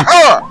with the...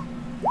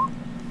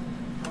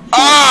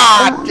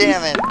 Ah,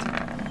 damn it.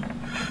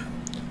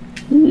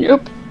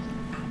 Nope.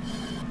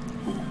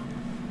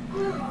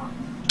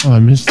 Oh,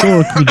 I'm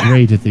historically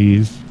great at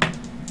these.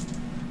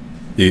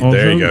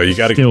 There you go. You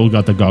gotta... Still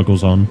got the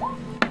goggles on.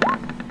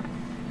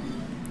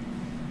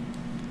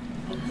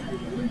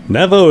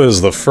 Nevo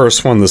is the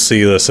first one to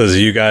see this as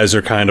you guys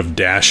are kind of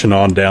dashing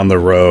on down the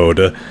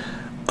road.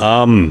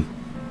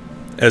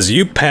 As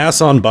you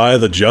pass on by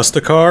the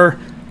Justicar,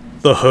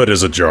 the hood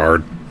is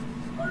ajar.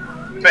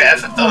 Wait, I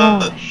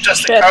thought the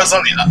Justicar was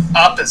on the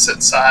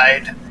opposite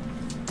side.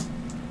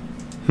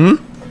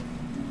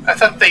 I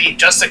thought the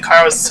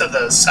Justicar was to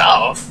the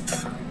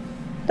south.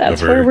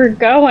 That's where we're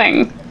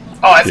going.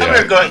 Oh, I thought we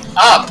were going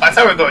up. I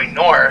thought we were going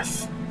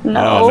north.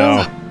 No. Oh,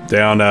 no.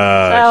 Down,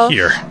 South.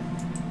 here.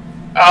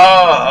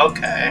 Oh,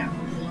 okay.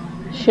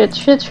 Shit.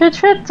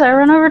 I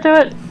run over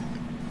to it.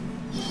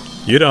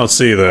 You don't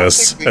see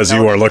this, as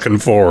you are looking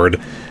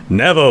forward.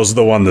 Nevo's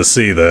the one to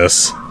see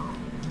this.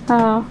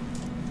 Oh.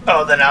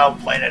 Oh, then I'll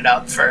point it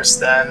out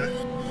first then.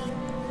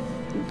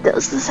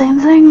 Does the same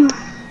thing.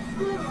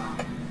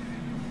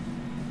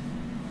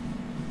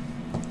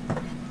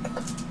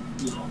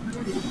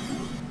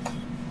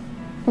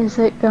 Is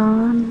it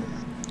gone?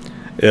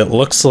 It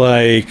looks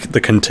like the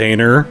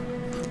container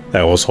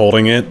that was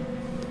holding it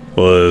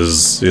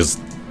is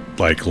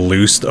like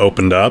loosed,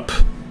 opened up.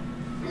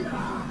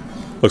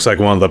 Looks like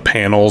one of the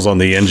panels on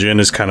the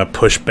engine is kind of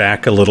pushed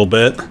back a little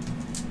bit.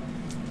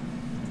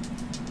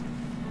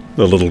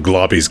 The little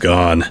globby's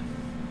gone.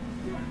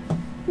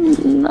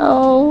 No.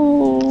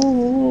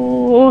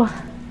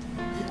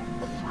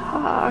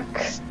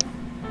 Fuck.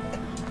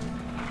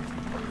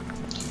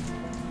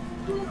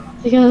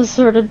 She's gonna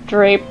sort of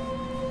drape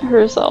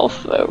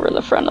herself over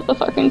the front of the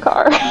fucking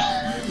car.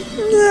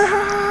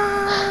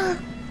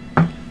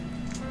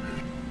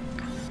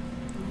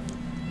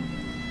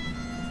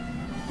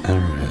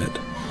 Alright.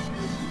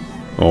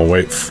 We'll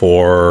wait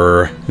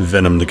for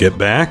Venom to get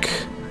back.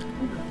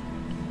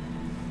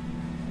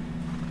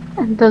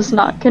 And does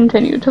not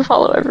continue to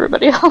follow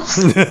everybody else.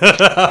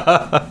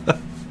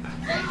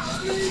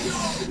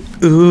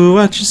 Ooh,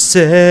 what you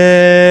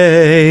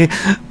say?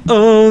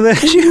 Oh,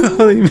 that you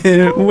only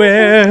meant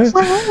where?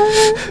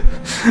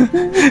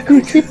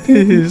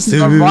 The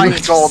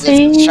Rheingold is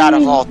in Shadow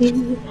Vault.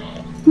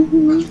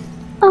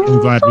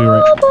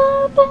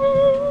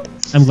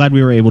 I'm glad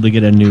we were able to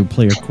get a new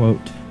player quote.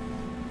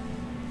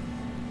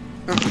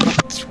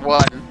 Which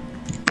one?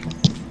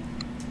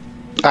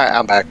 Alright,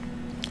 I'm back.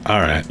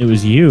 Alright. It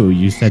was you.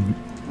 You said...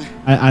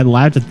 I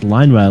laughed at the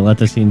line, but I let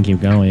the scene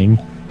keep going.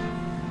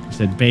 You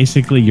said,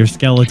 basically, your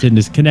skeleton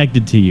is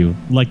connected to you,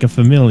 like a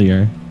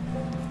familiar.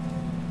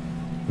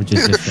 Which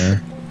is just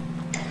a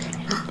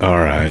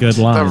Alright. good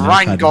line. The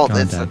Rheingold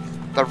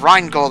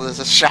context. is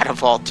a Shadow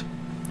Vault.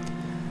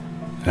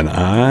 And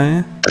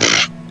let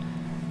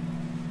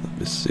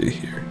me see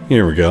here.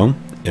 Here we go.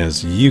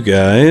 As you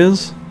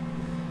guys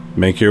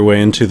make your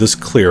way into this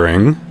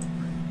clearing.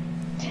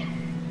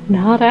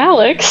 Not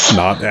Alex.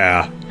 Not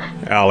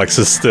Alex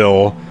is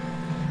still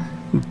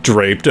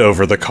draped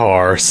over the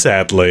car,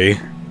 sadly.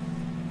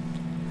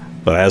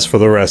 But as for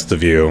the rest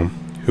of you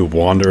who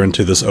wander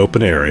into this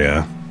open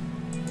area,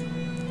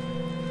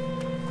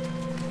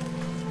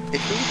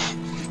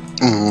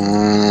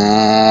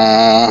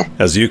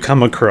 as you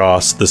come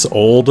across this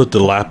old,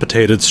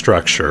 dilapidated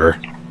structure,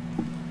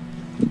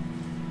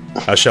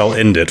 I shall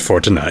end it for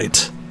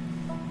tonight.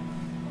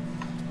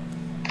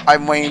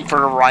 I'm waiting for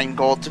the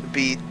Rheingold to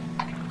be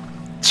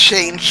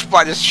changed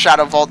by the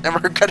Shadow Vault, and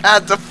we're gonna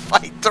have to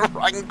fight the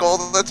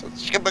Rheingold, and that's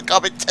what's gonna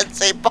become a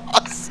Tensei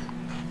boss.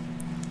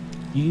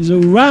 He's a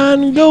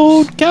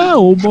Rheingold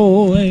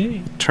cowboy.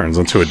 Turns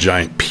into a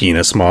giant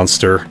penis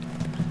monster.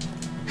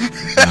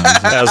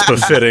 As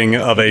befitting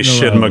of a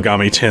Shin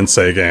Megami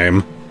Tensei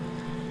game.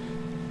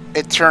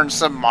 It turns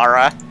to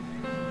Mara.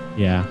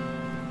 Yeah.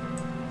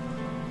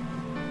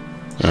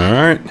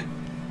 Alright.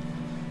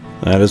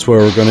 That is where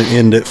we're going to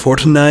end it for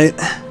tonight.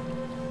 But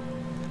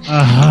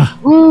I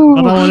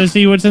want to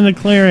see what's in the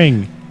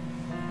clearing.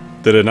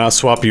 Did it not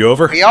swap you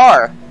over? We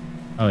are.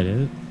 Oh, it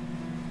is?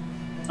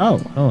 Oh,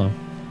 hello.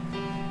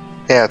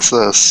 Yeah, it's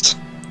this.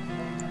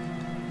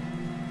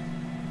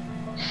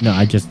 No,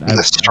 I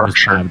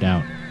was tabbed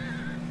out.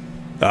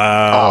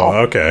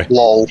 Oh, okay.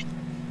 Lol.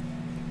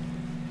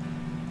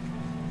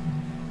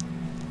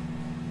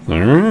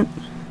 Alright.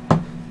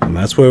 And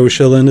that's where we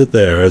shall end it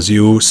there, as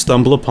you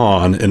stumble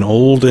upon an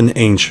old and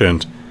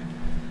ancient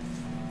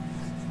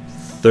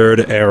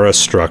Third Era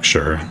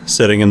structure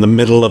sitting in the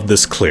middle of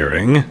this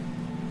clearing.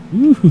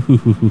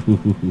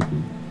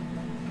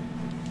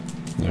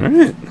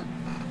 Alright.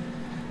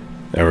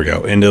 There we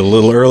go. Ended a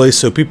little early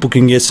so people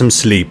can get some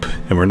sleep,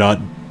 and we're not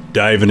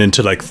diving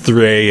into like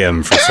 3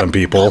 a.m. for some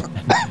people.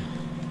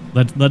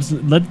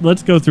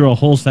 Let's go through a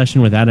whole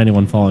session without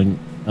anyone falling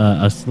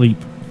asleep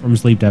from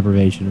sleep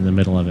deprivation in the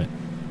middle of it.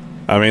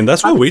 I mean,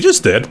 that's what we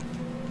just did.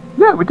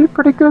 Yeah, we did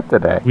pretty good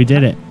today. We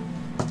did it.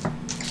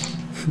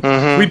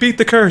 We beat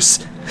the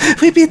curse.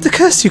 We beat the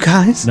curse, you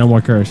guys. No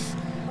more curse.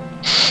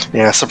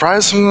 Yeah,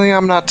 surprisingly,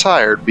 I'm not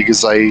tired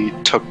because I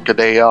took a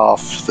day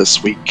off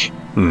this week.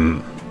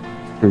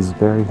 It is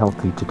very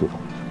healthy to do.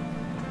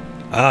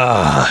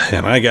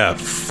 And I got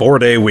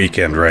 4-day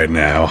weekend right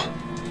now.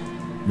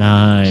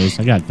 Nice.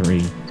 I got 3.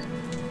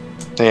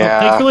 Yeah,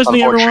 Thanks for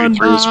listening, everyone.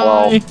 unfortunately, as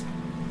well.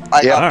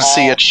 I Yeah, got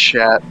see all- you,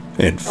 chat.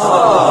 In See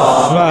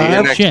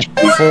you next shit. week,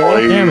 boys.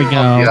 There we go.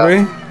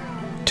 Yeah.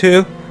 3,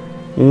 2,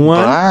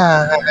 1.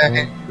 Bye.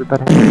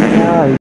 Everybody, bye.